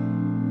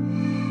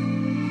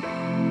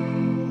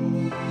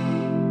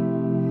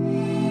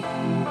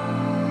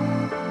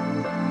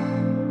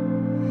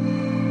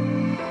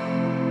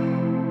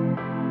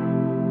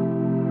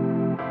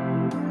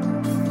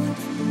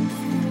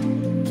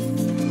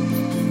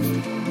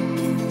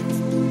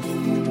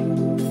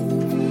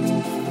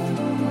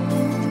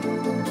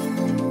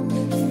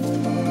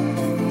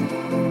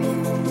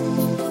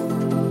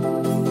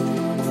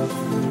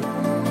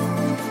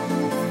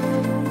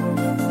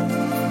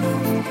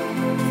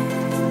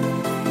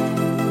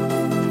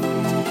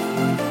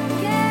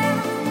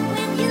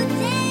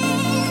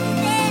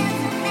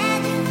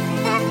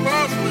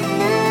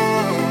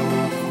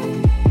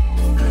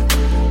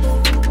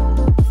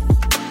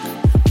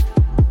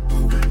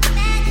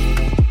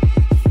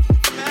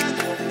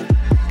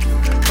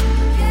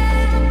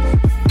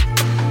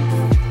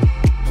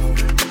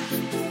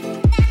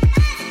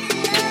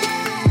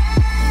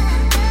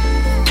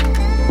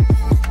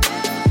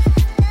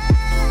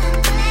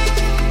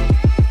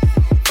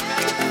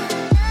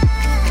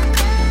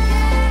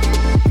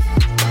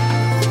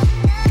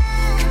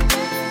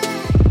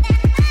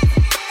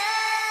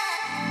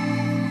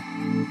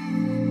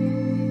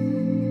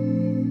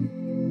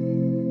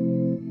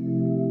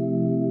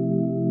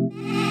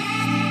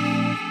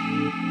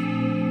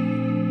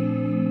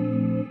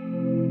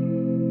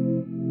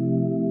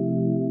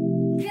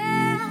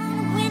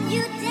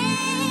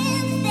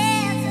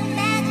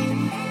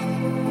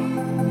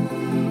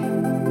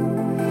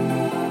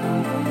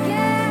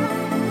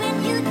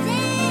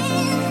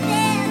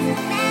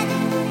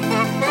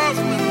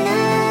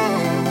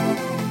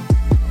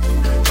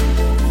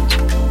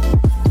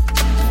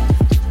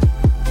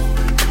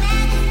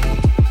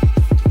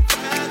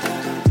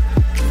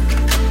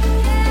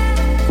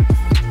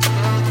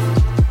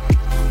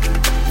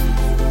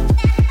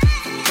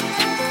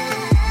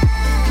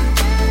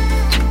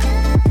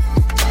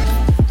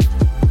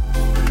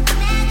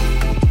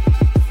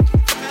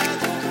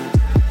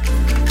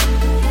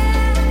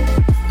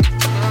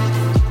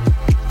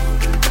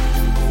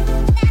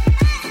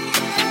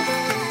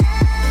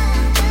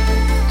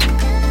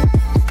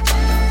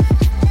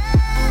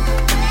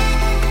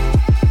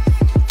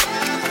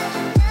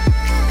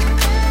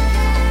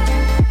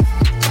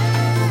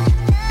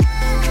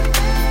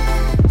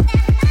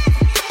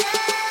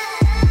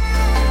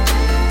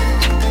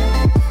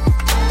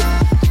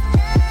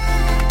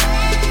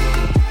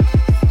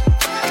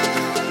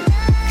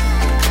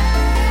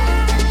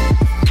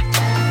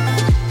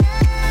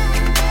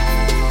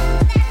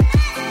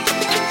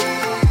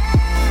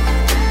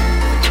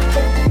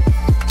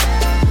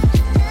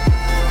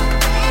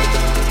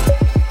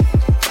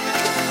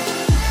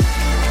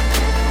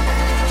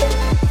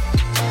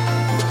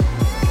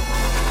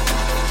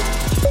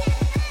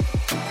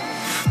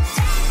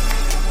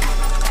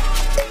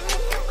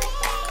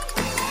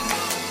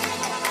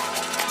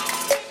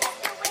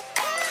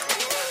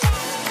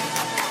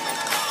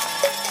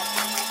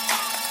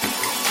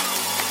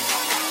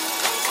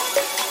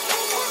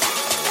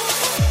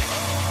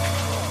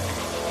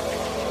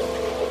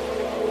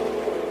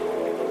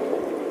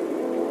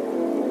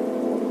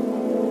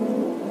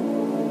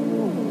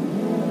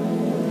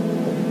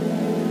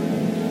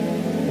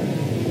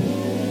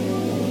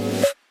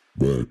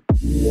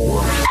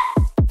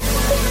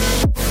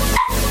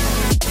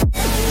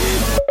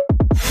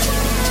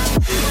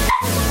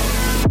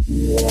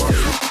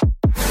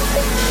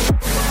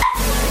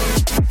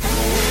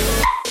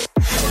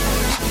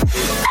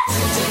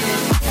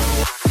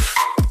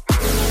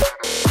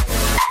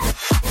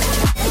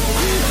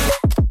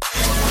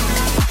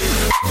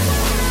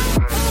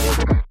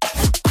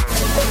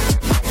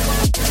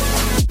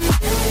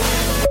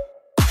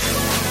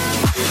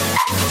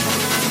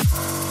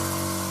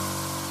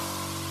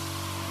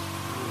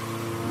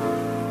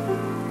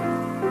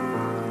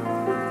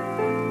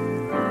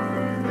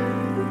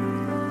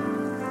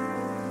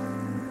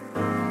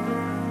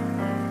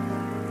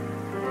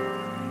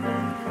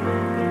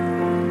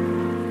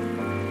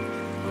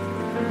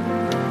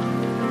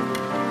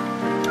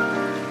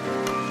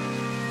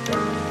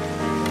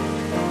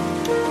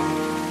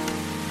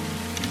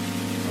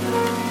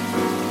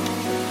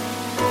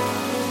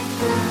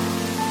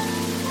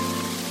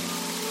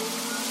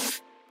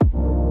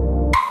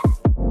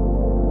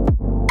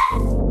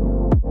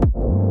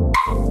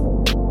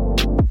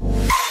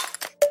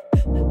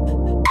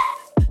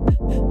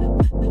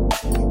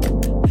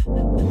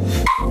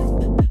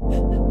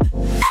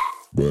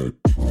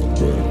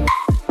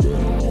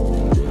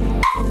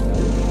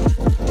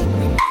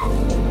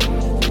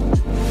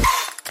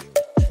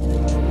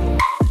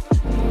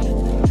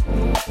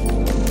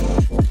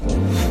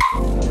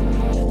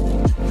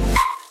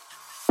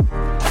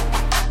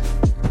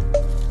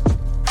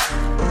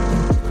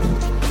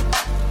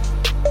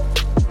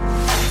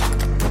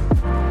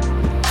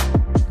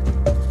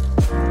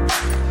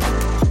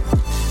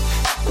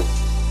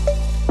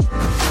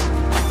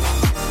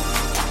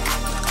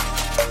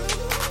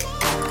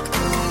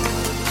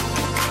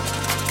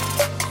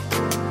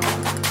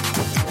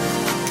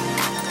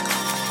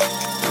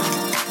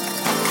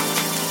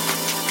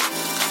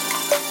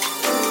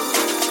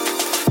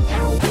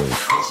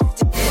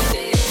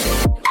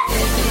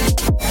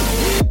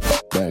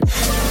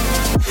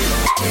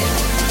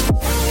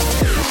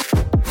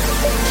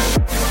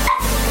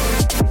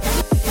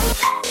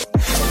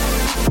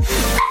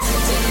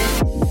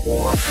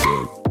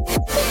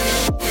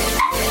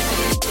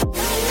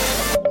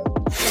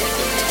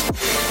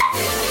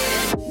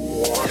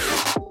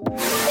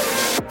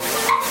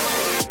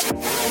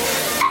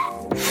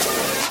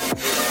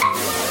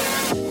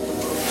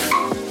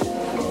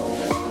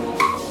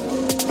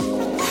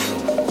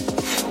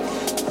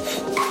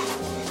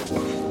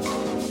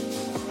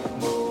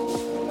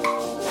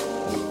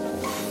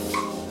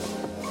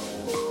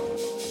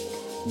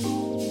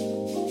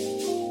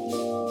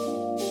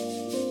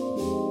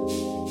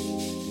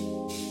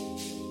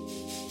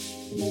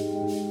 I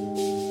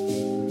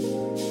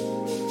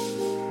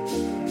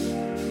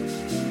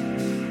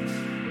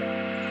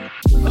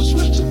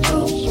switch to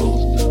time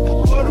zones, but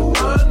what do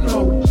I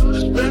know?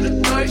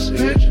 Spending nights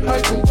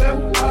hitchhiking where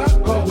I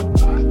go.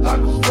 I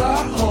can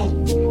fly home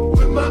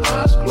with my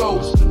eyes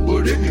closed,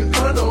 but it get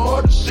kinda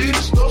hard to see.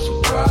 There's no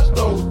surprise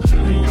though.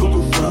 And you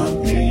can find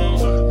me.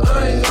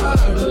 I ain't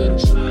hiding.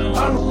 I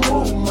don't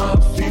move my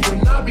feet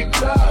when I be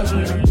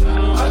gliding.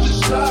 I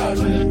just slide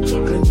in,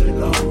 and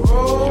then I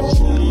roll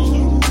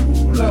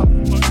up.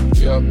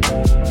 Yep.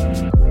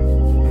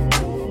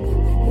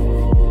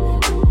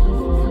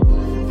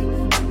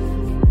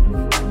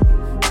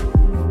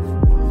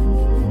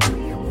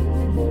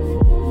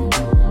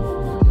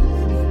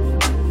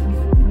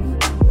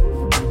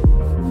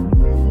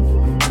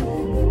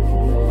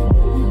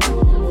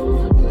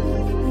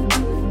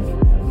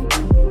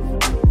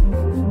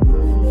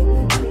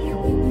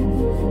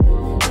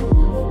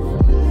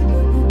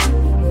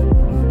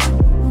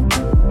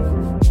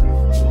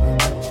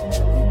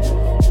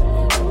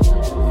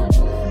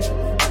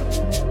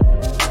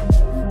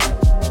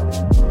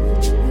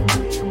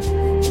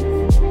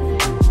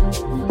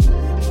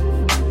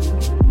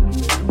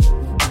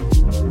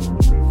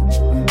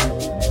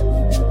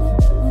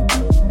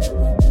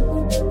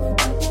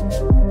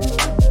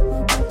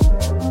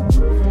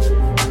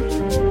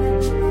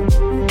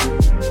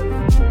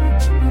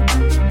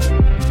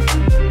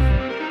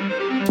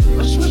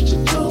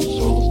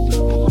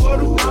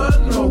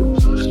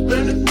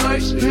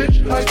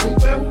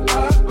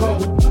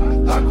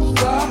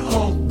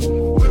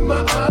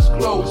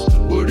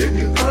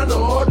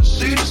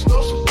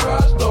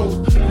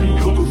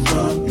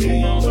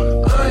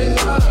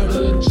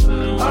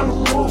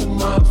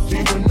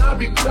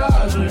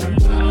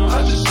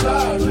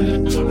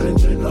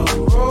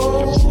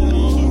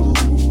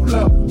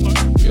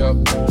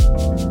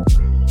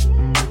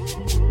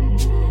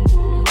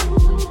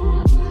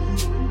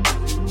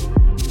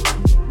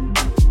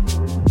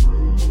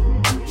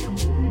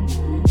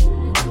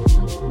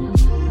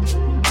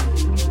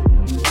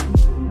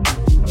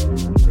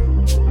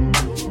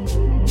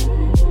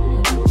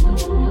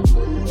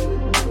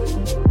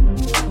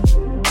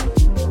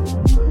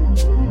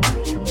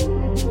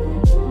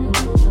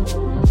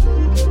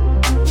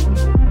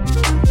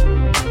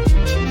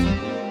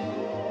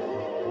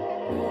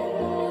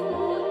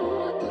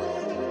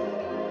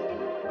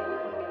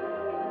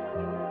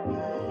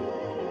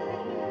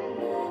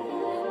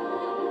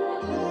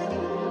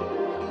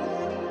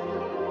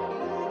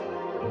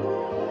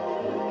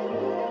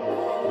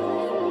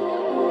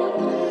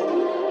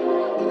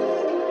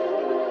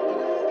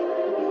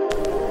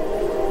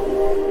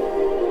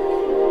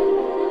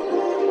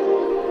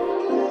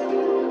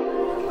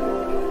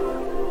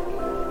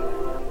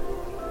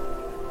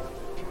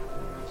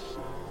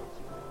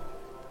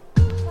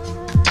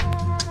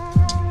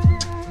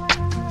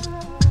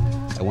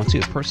 To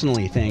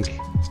personally thank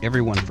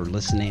everyone for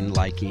listening,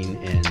 liking,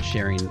 and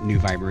sharing New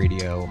Vibe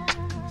Radio.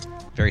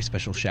 Very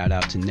special shout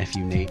out to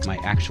Nephew Nate, my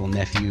actual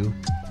nephew.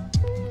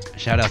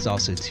 Shout outs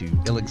also to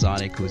Ill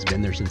Exotic, who has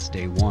been there since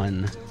day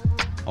one.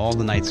 All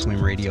the Night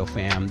Swim Radio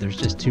fam. There's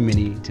just too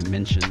many to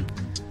mention.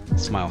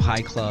 Smile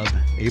High Club,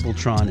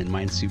 Abletron and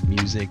Mindsoup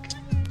Music,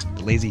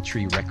 the Lazy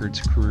Tree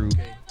Records crew,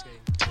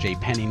 Jay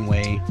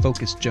Penningway,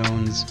 Focus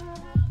Jones,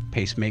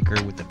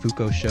 Pacemaker with the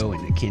Foucault Show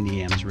and the Candy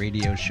Yams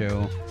Radio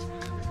Show,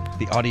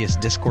 the Audius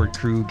Discord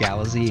crew,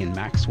 Galazy and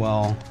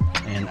Maxwell,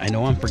 and I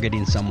know I'm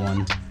forgetting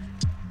someone.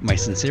 My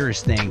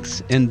sincerest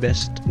thanks and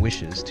best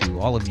wishes to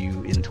all of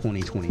you in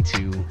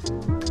 2022,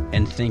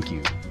 and thank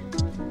you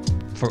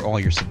for all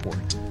your support.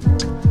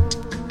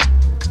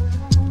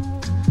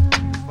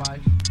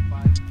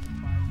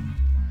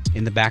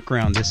 In the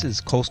background, this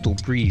is Coastal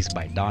Breeze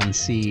by Don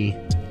C,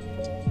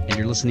 and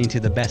you're listening to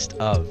the best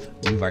of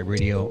New Vibe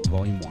Radio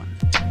Volume 1.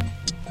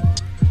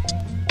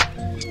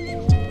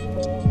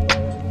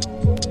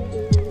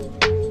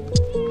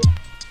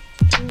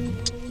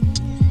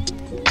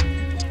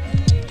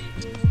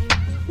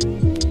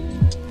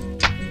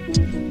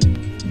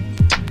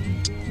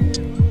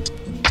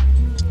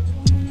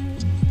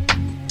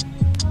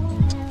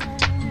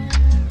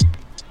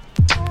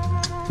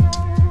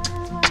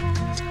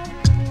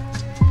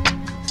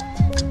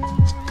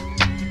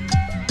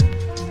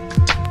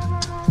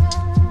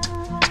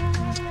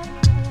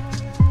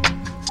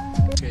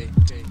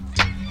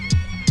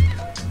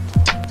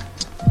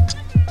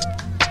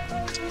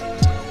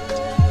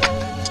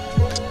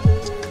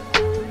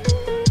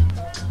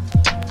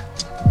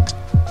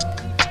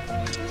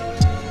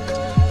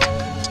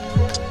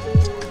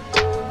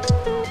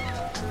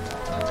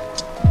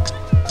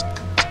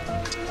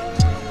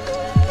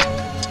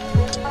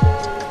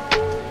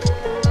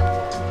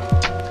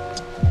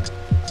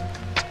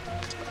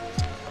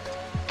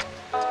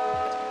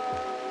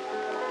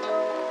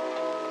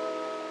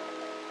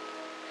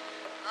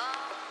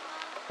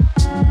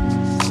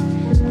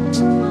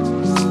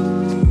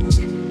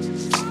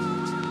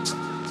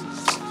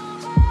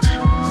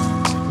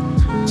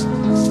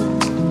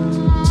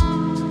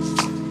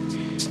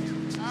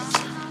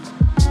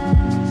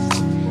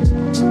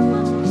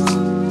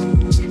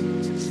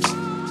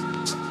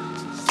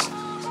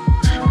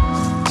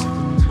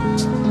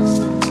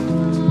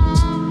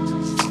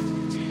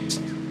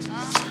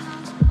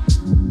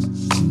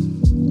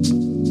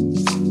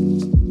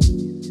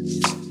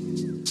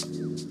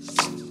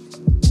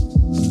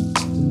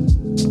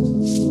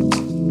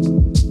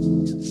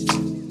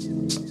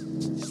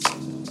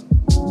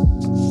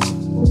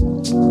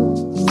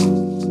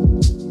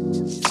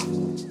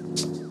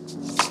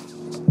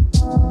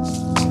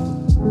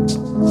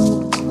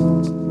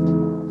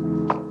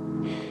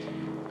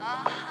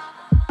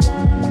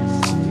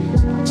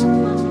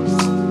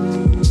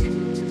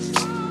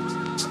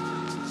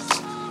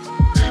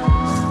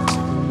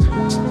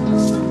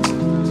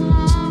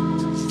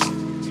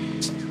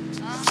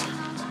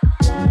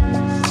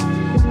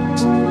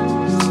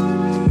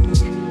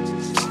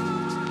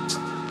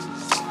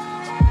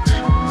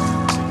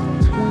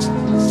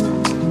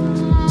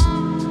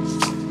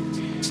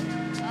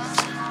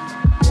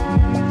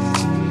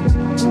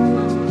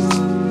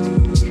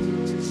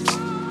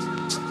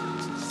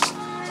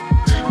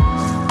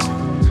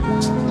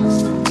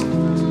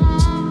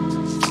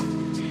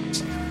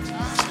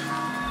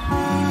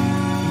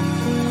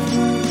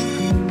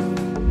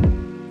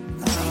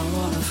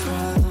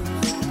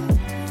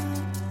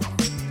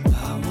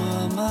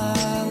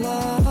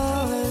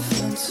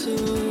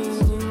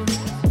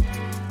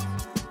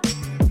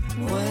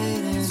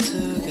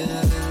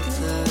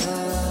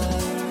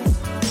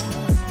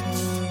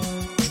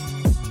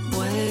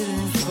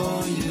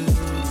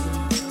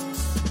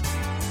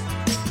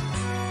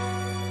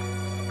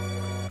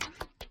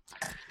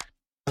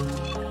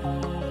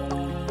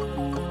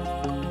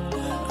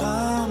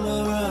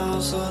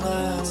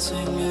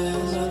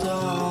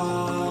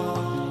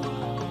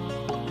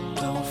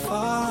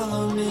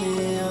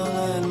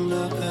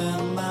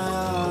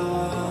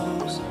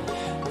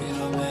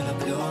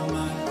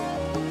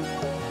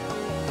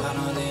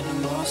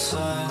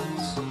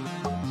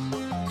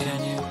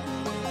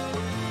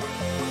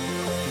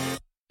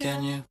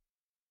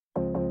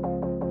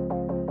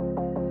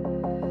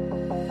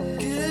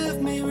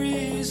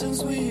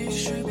 reasons we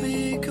should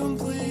be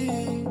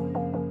complete.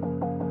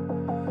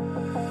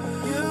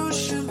 You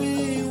should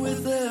be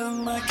with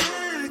them, I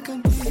can't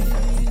compete.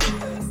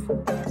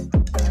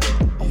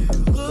 You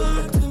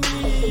looked at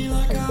me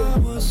like I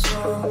was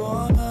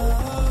someone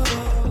else.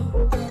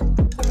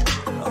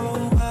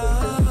 Oh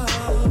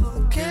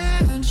well,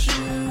 can't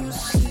you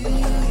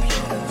see?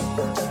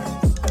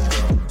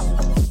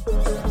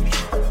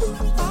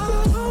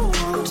 I don't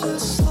want to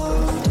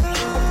slow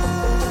down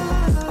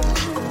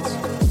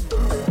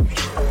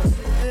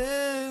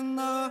in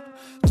the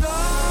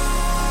dark.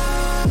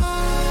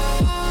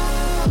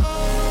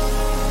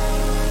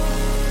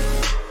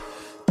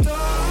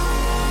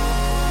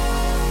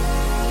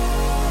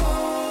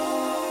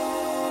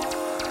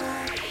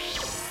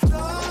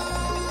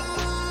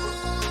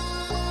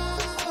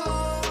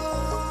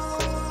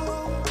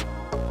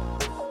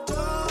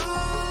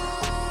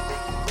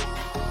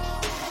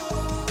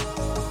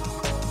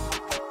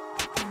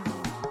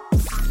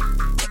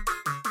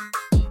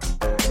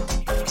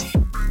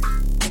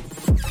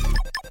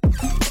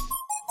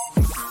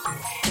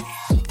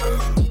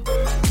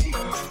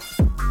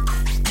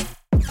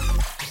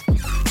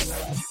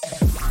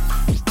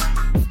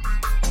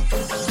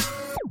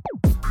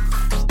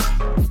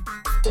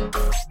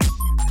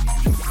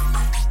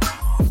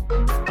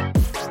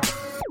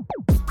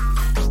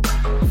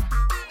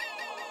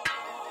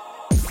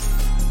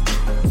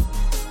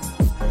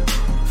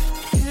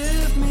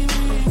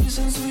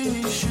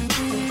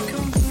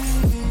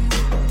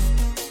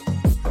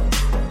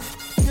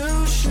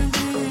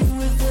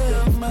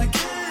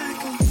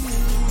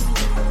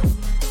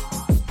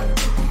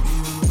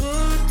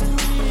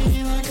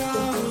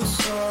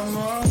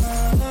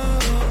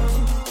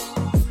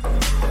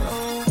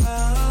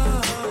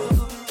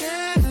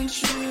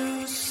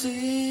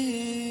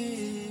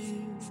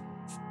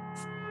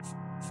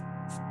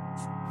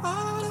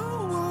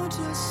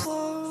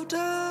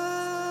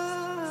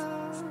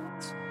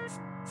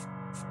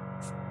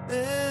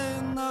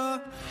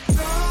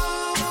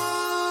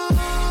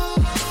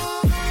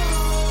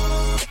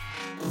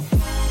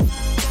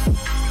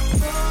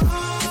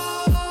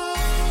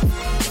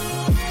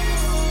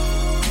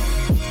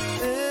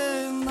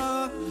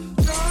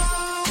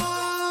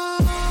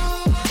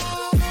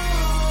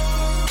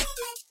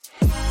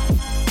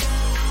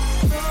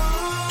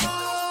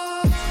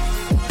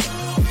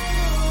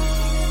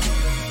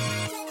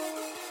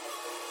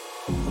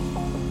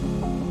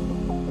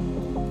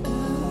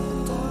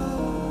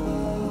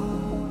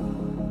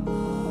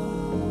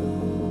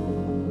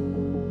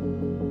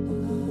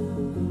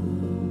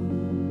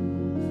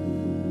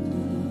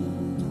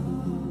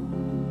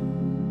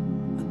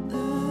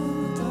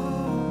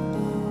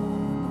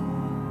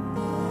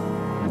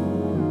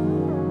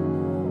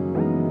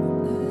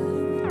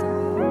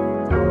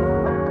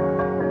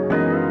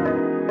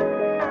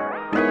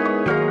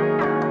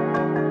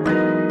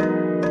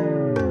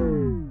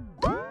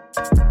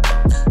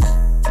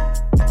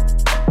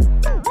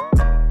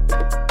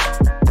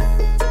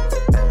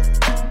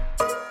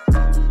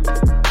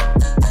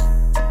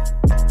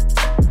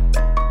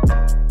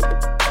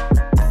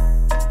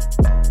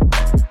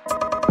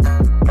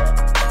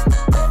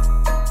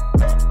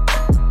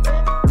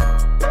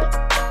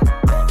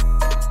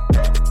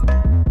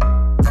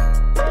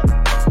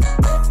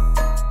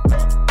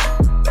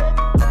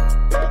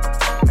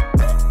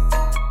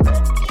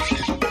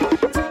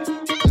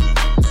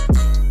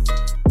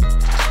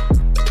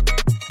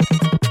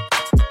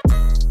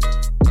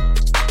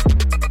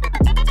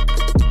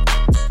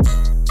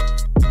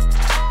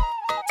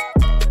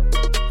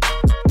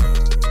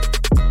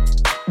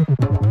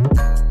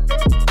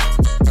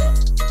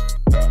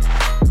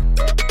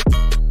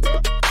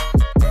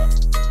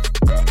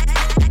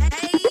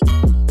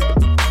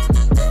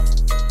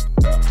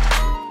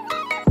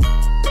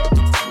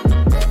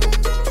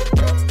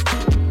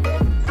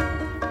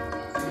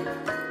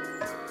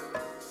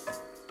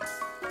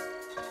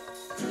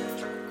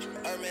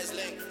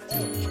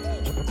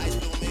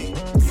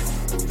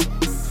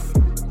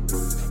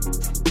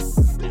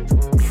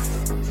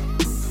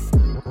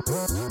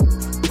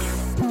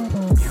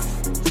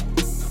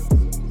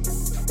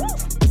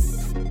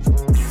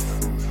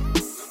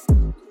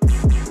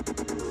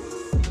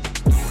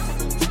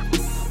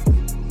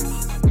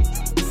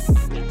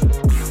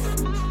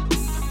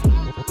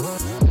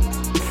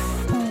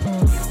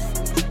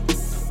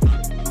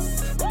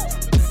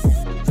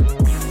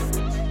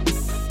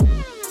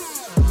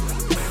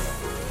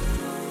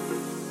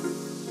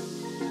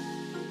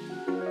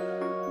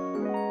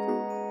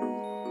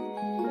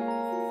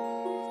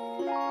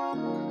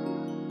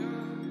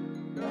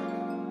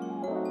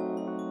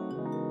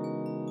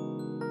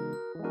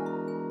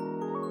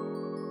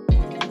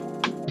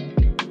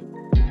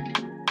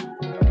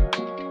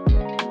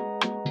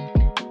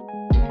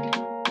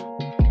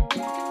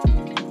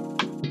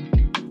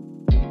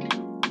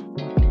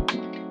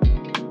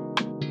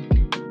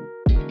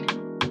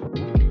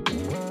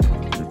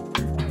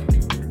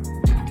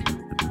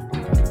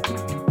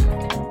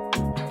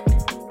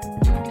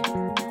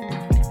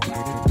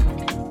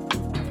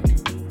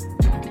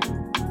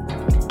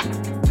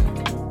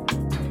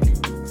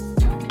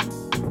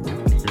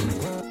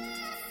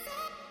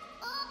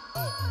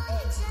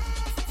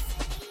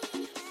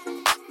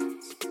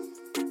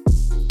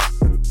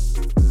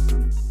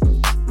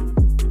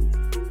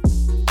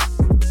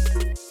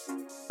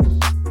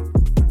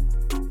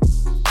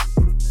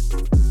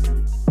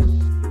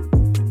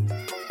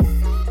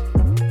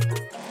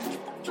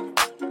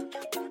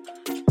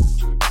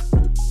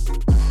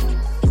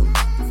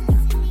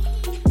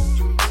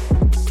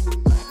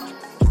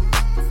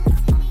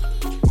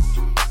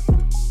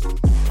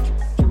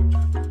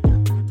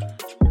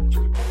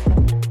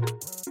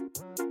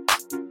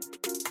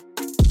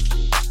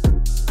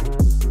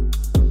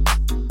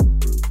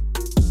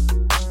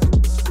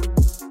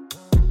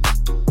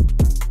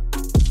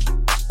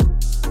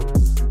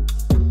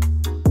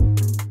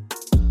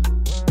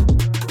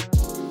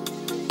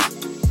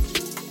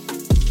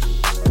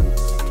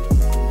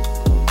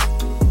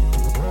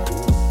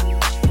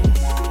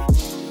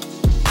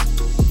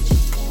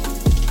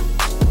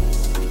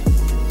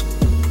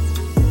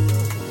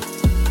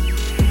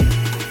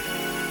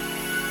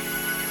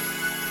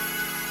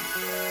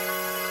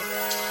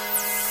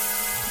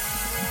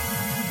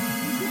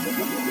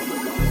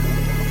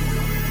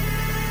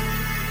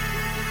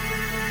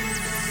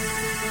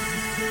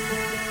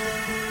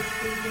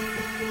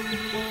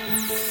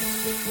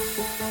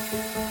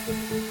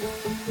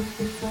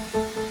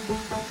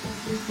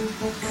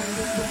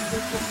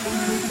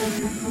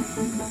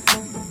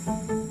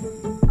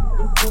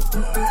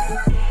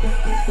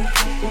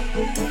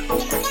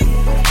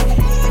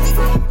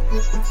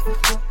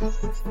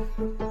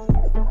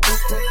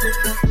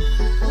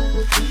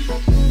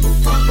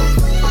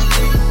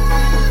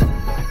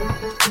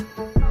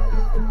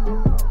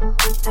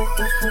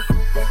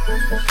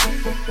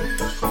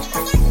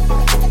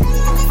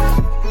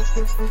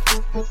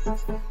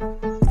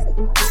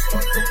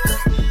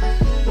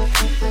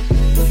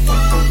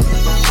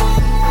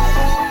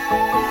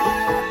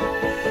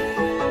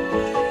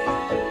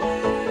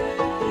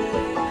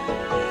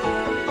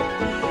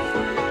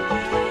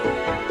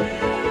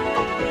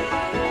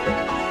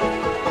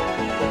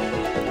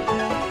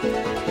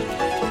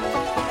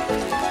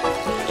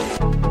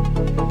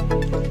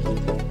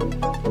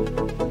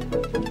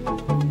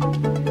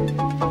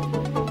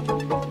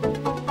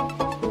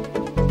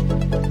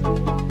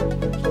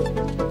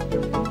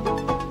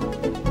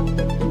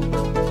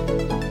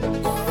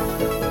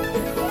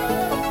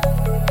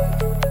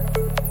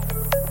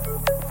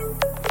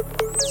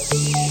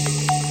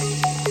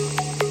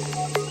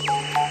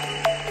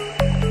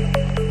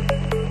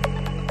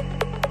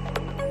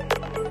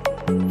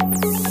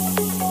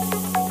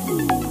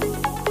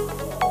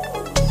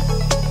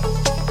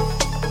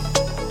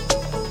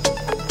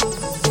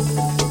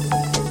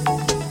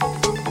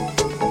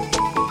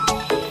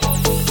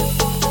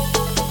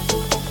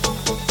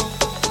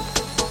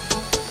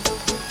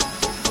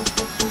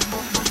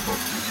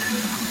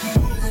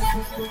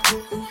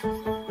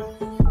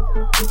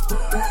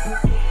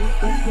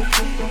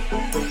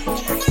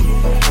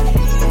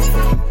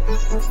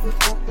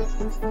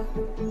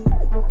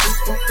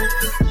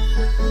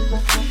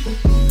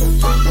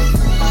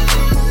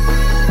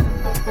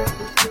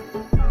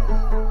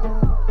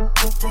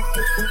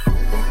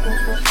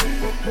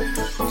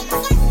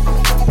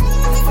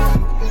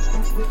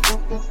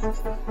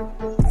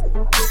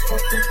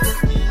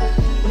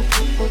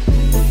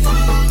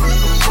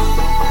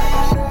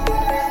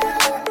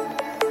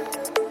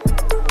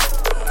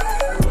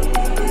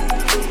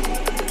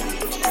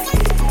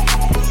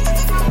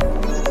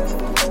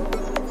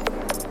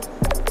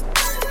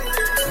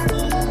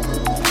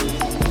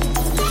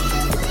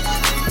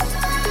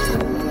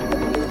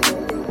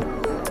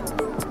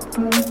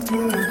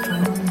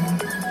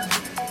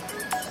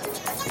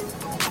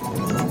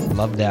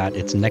 that,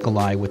 it's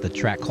Nikolai with a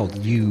track called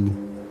You.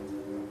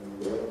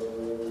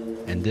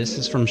 And this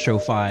is from Show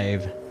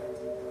 5.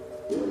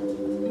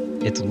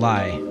 It's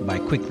Lie by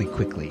Quickly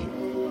Quickly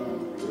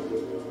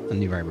on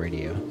New Vibe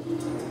Radio.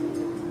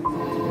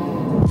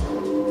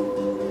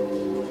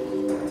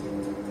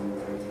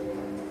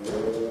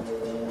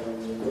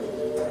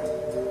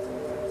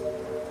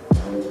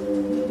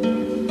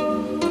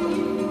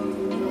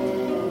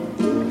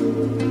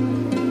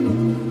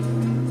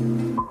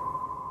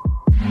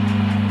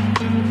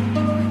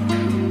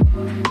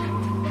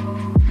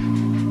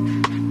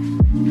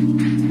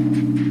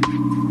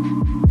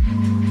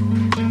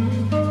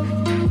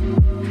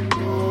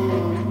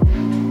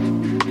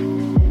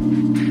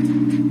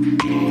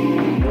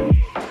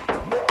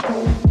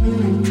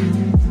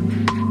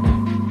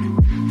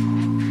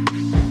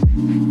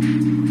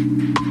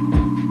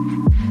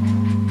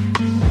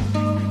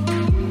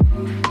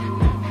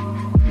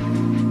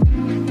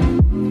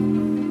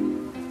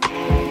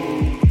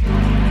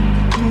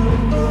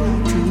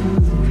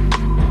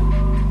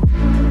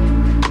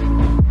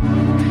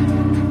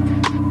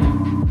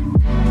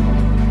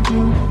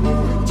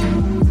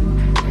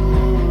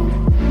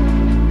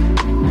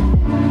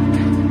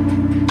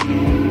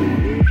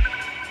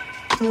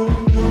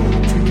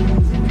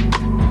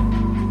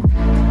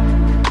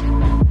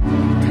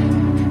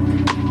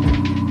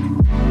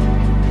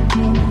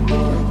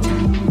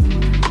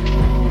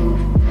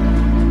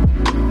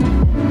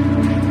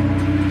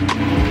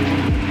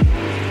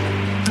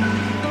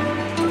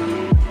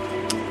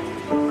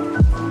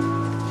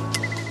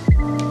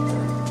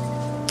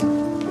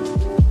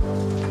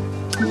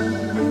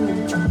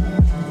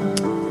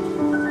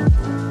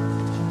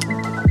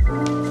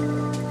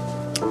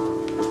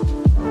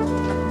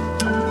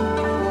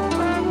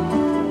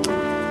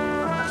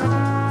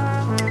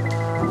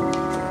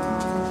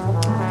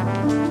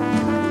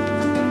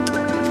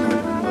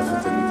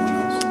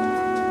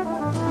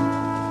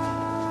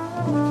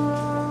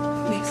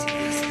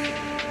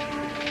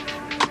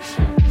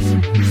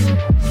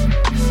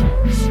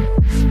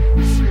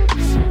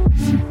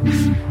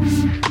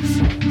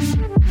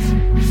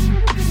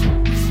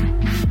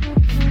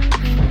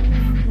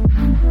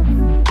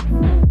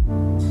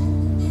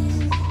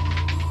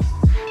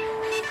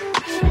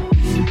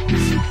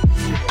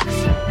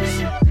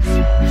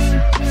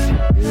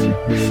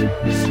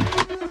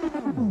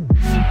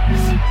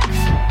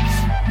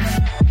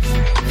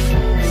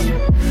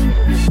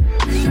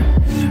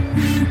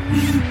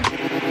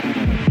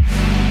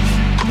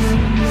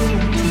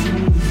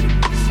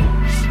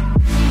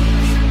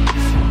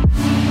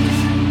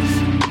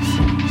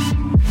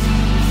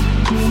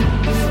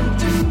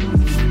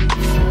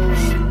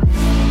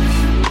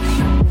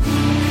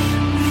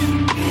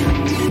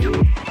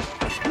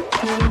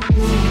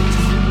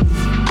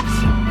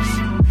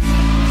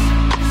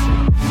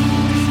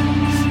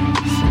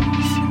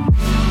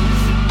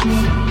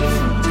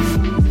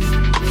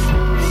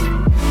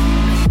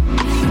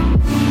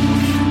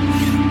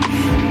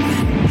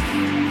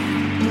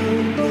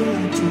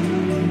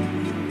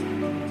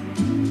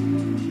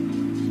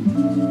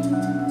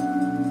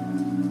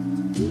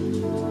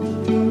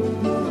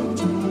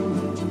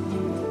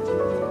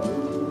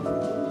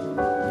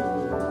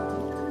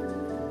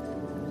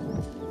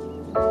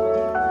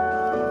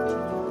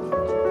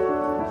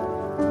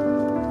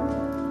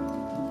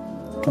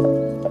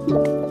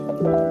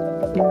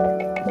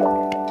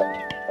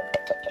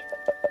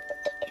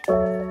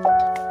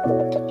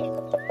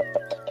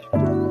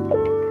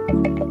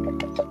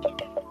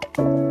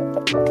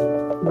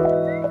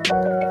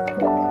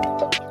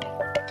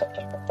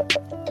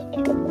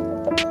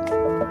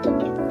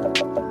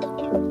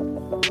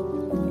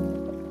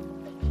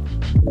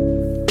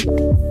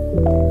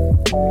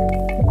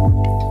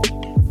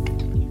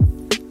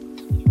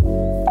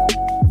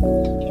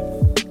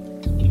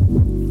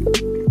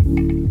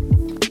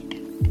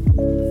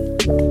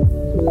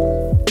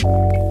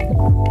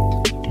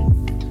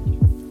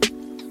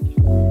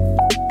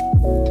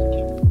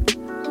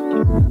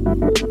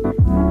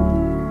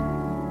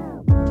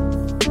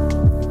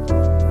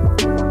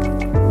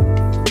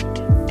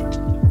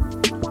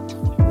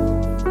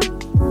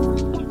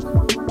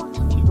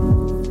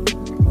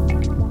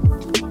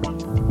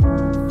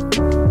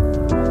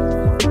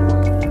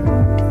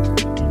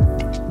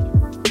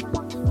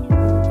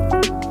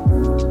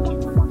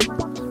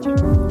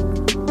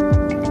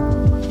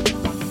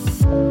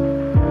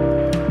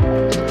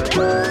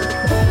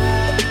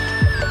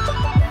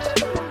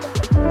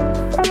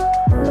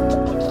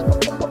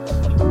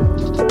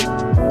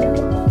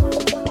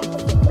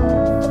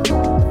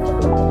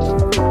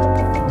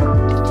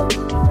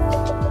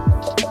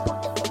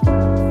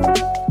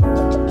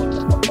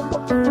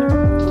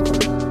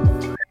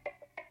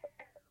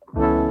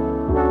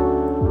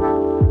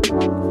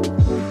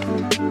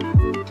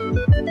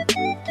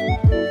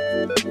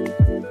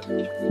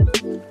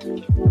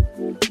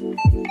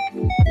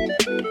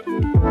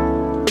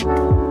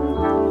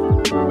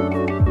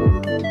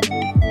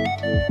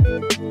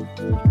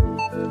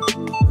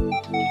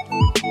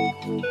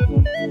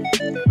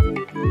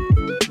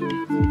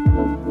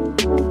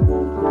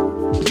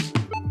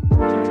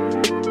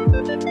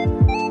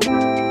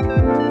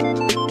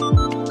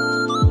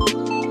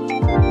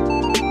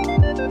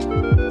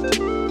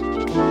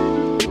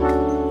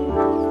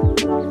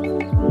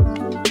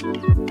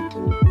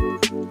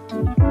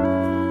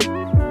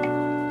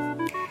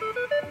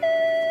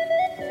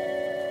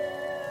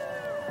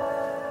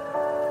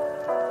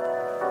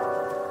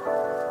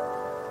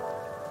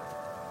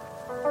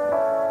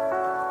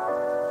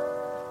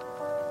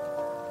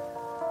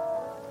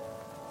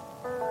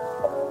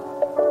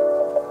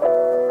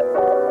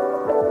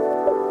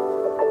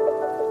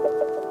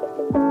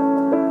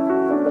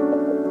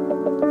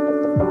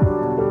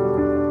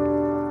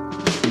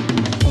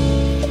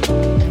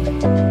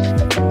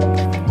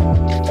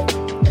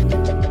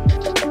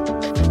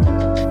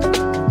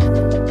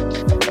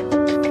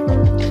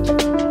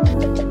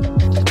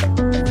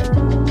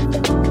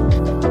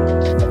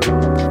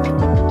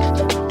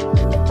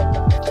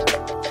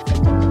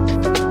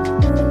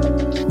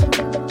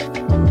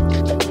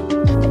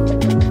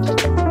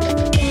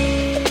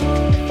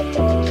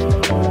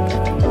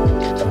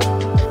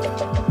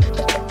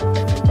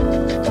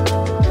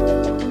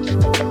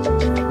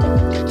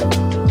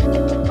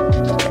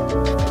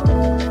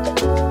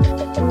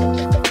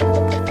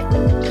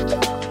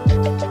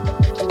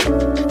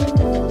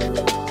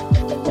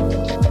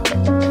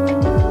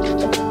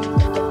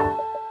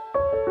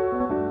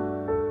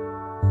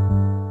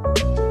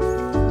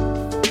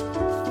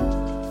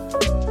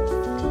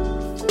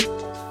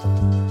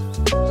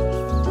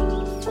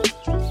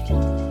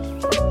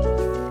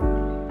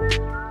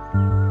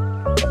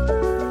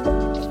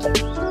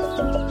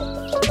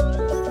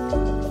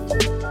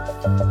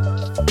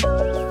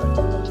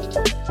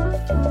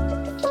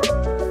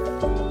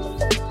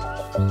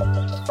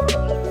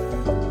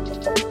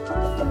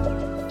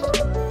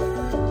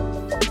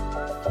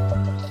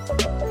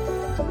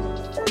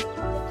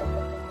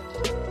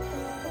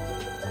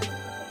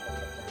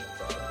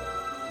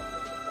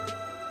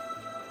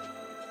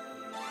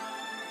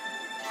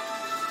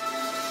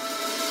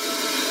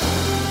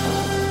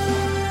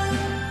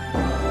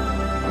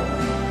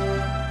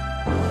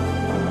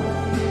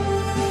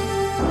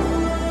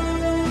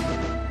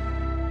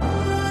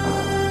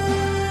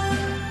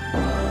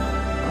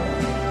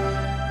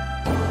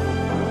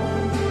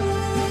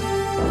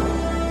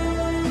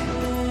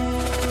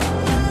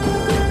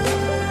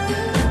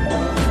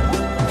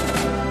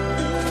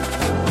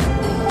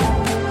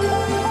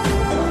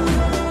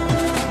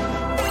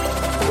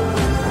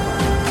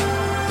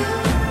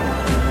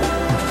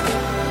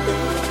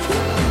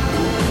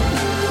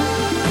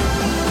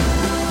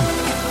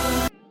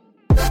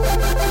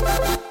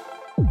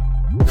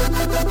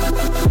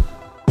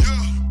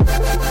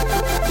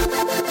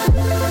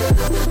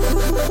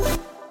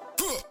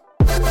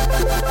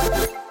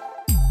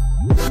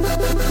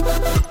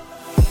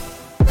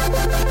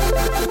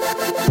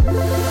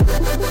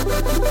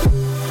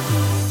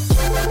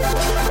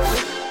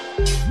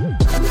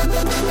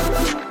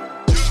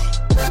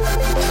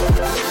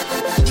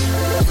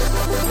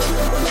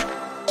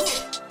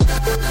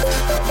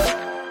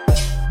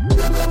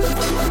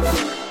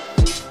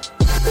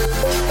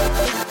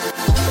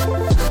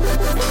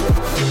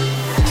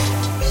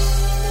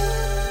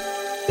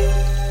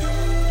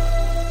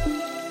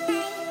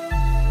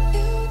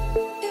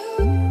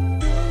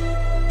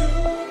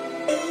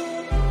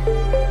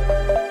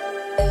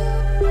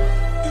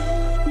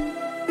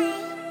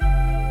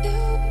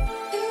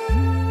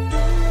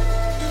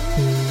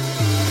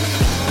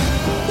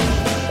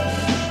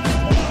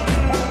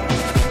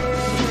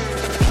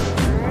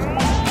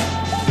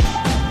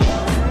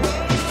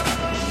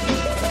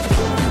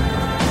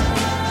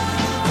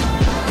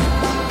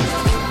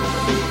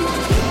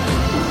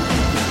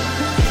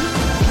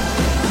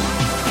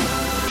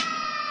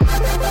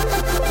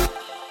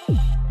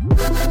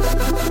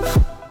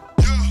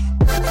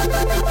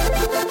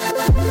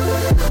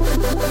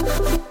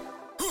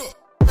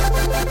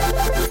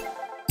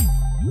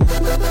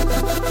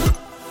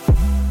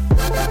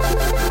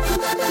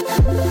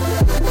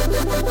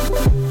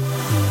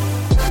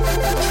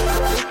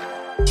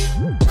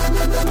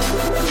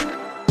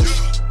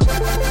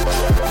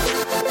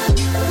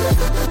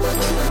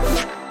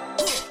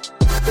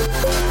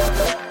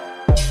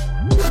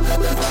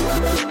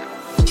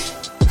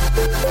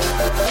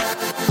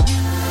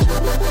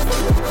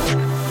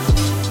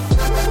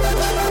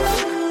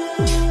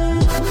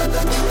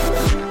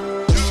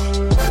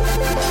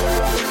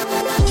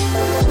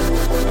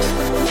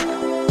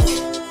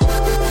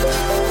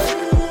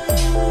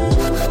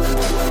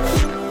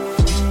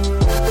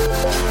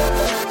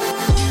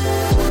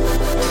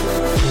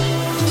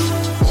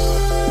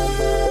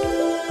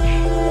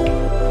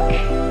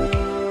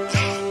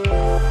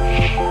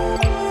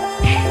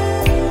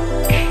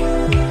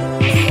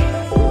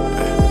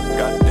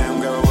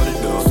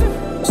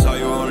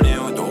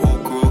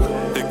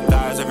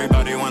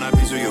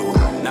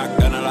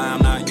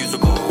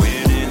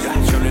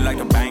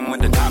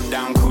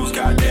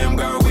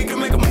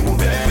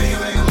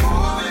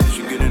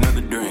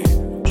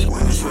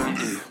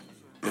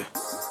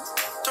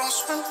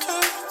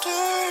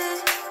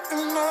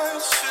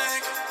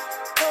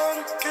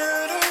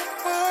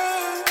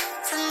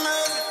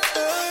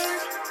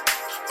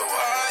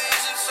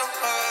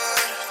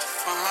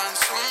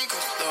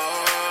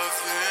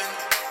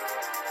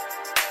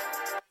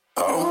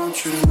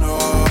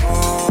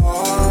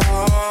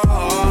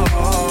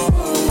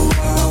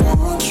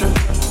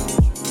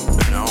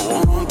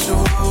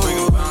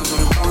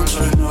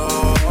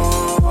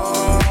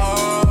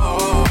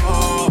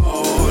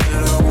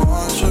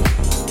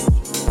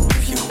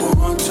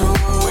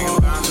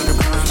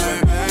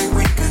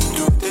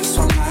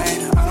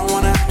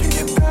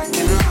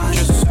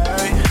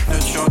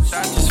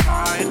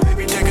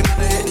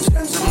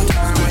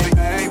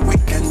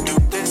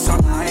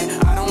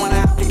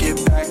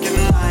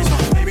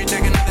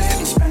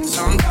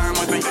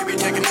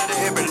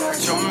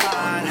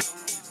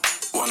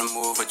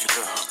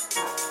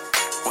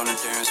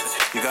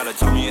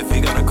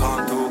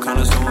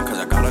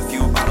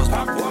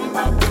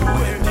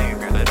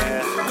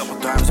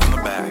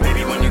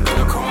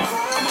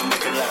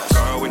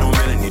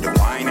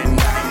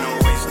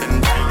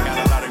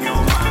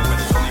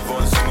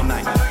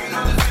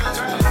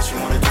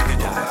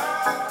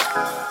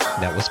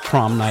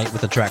 Prom Night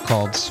with a track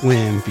called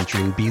Swim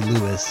featuring B.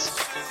 Lewis.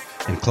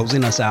 And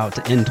closing us out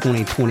to end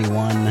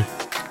 2021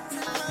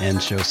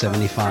 and show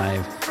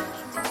 75.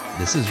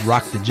 This is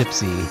Rock the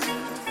Gypsy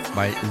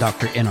by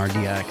Dr.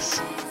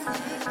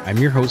 NRDX. I'm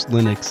your host,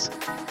 Linux.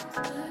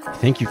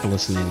 Thank you for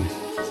listening,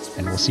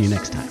 and we'll see you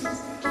next time.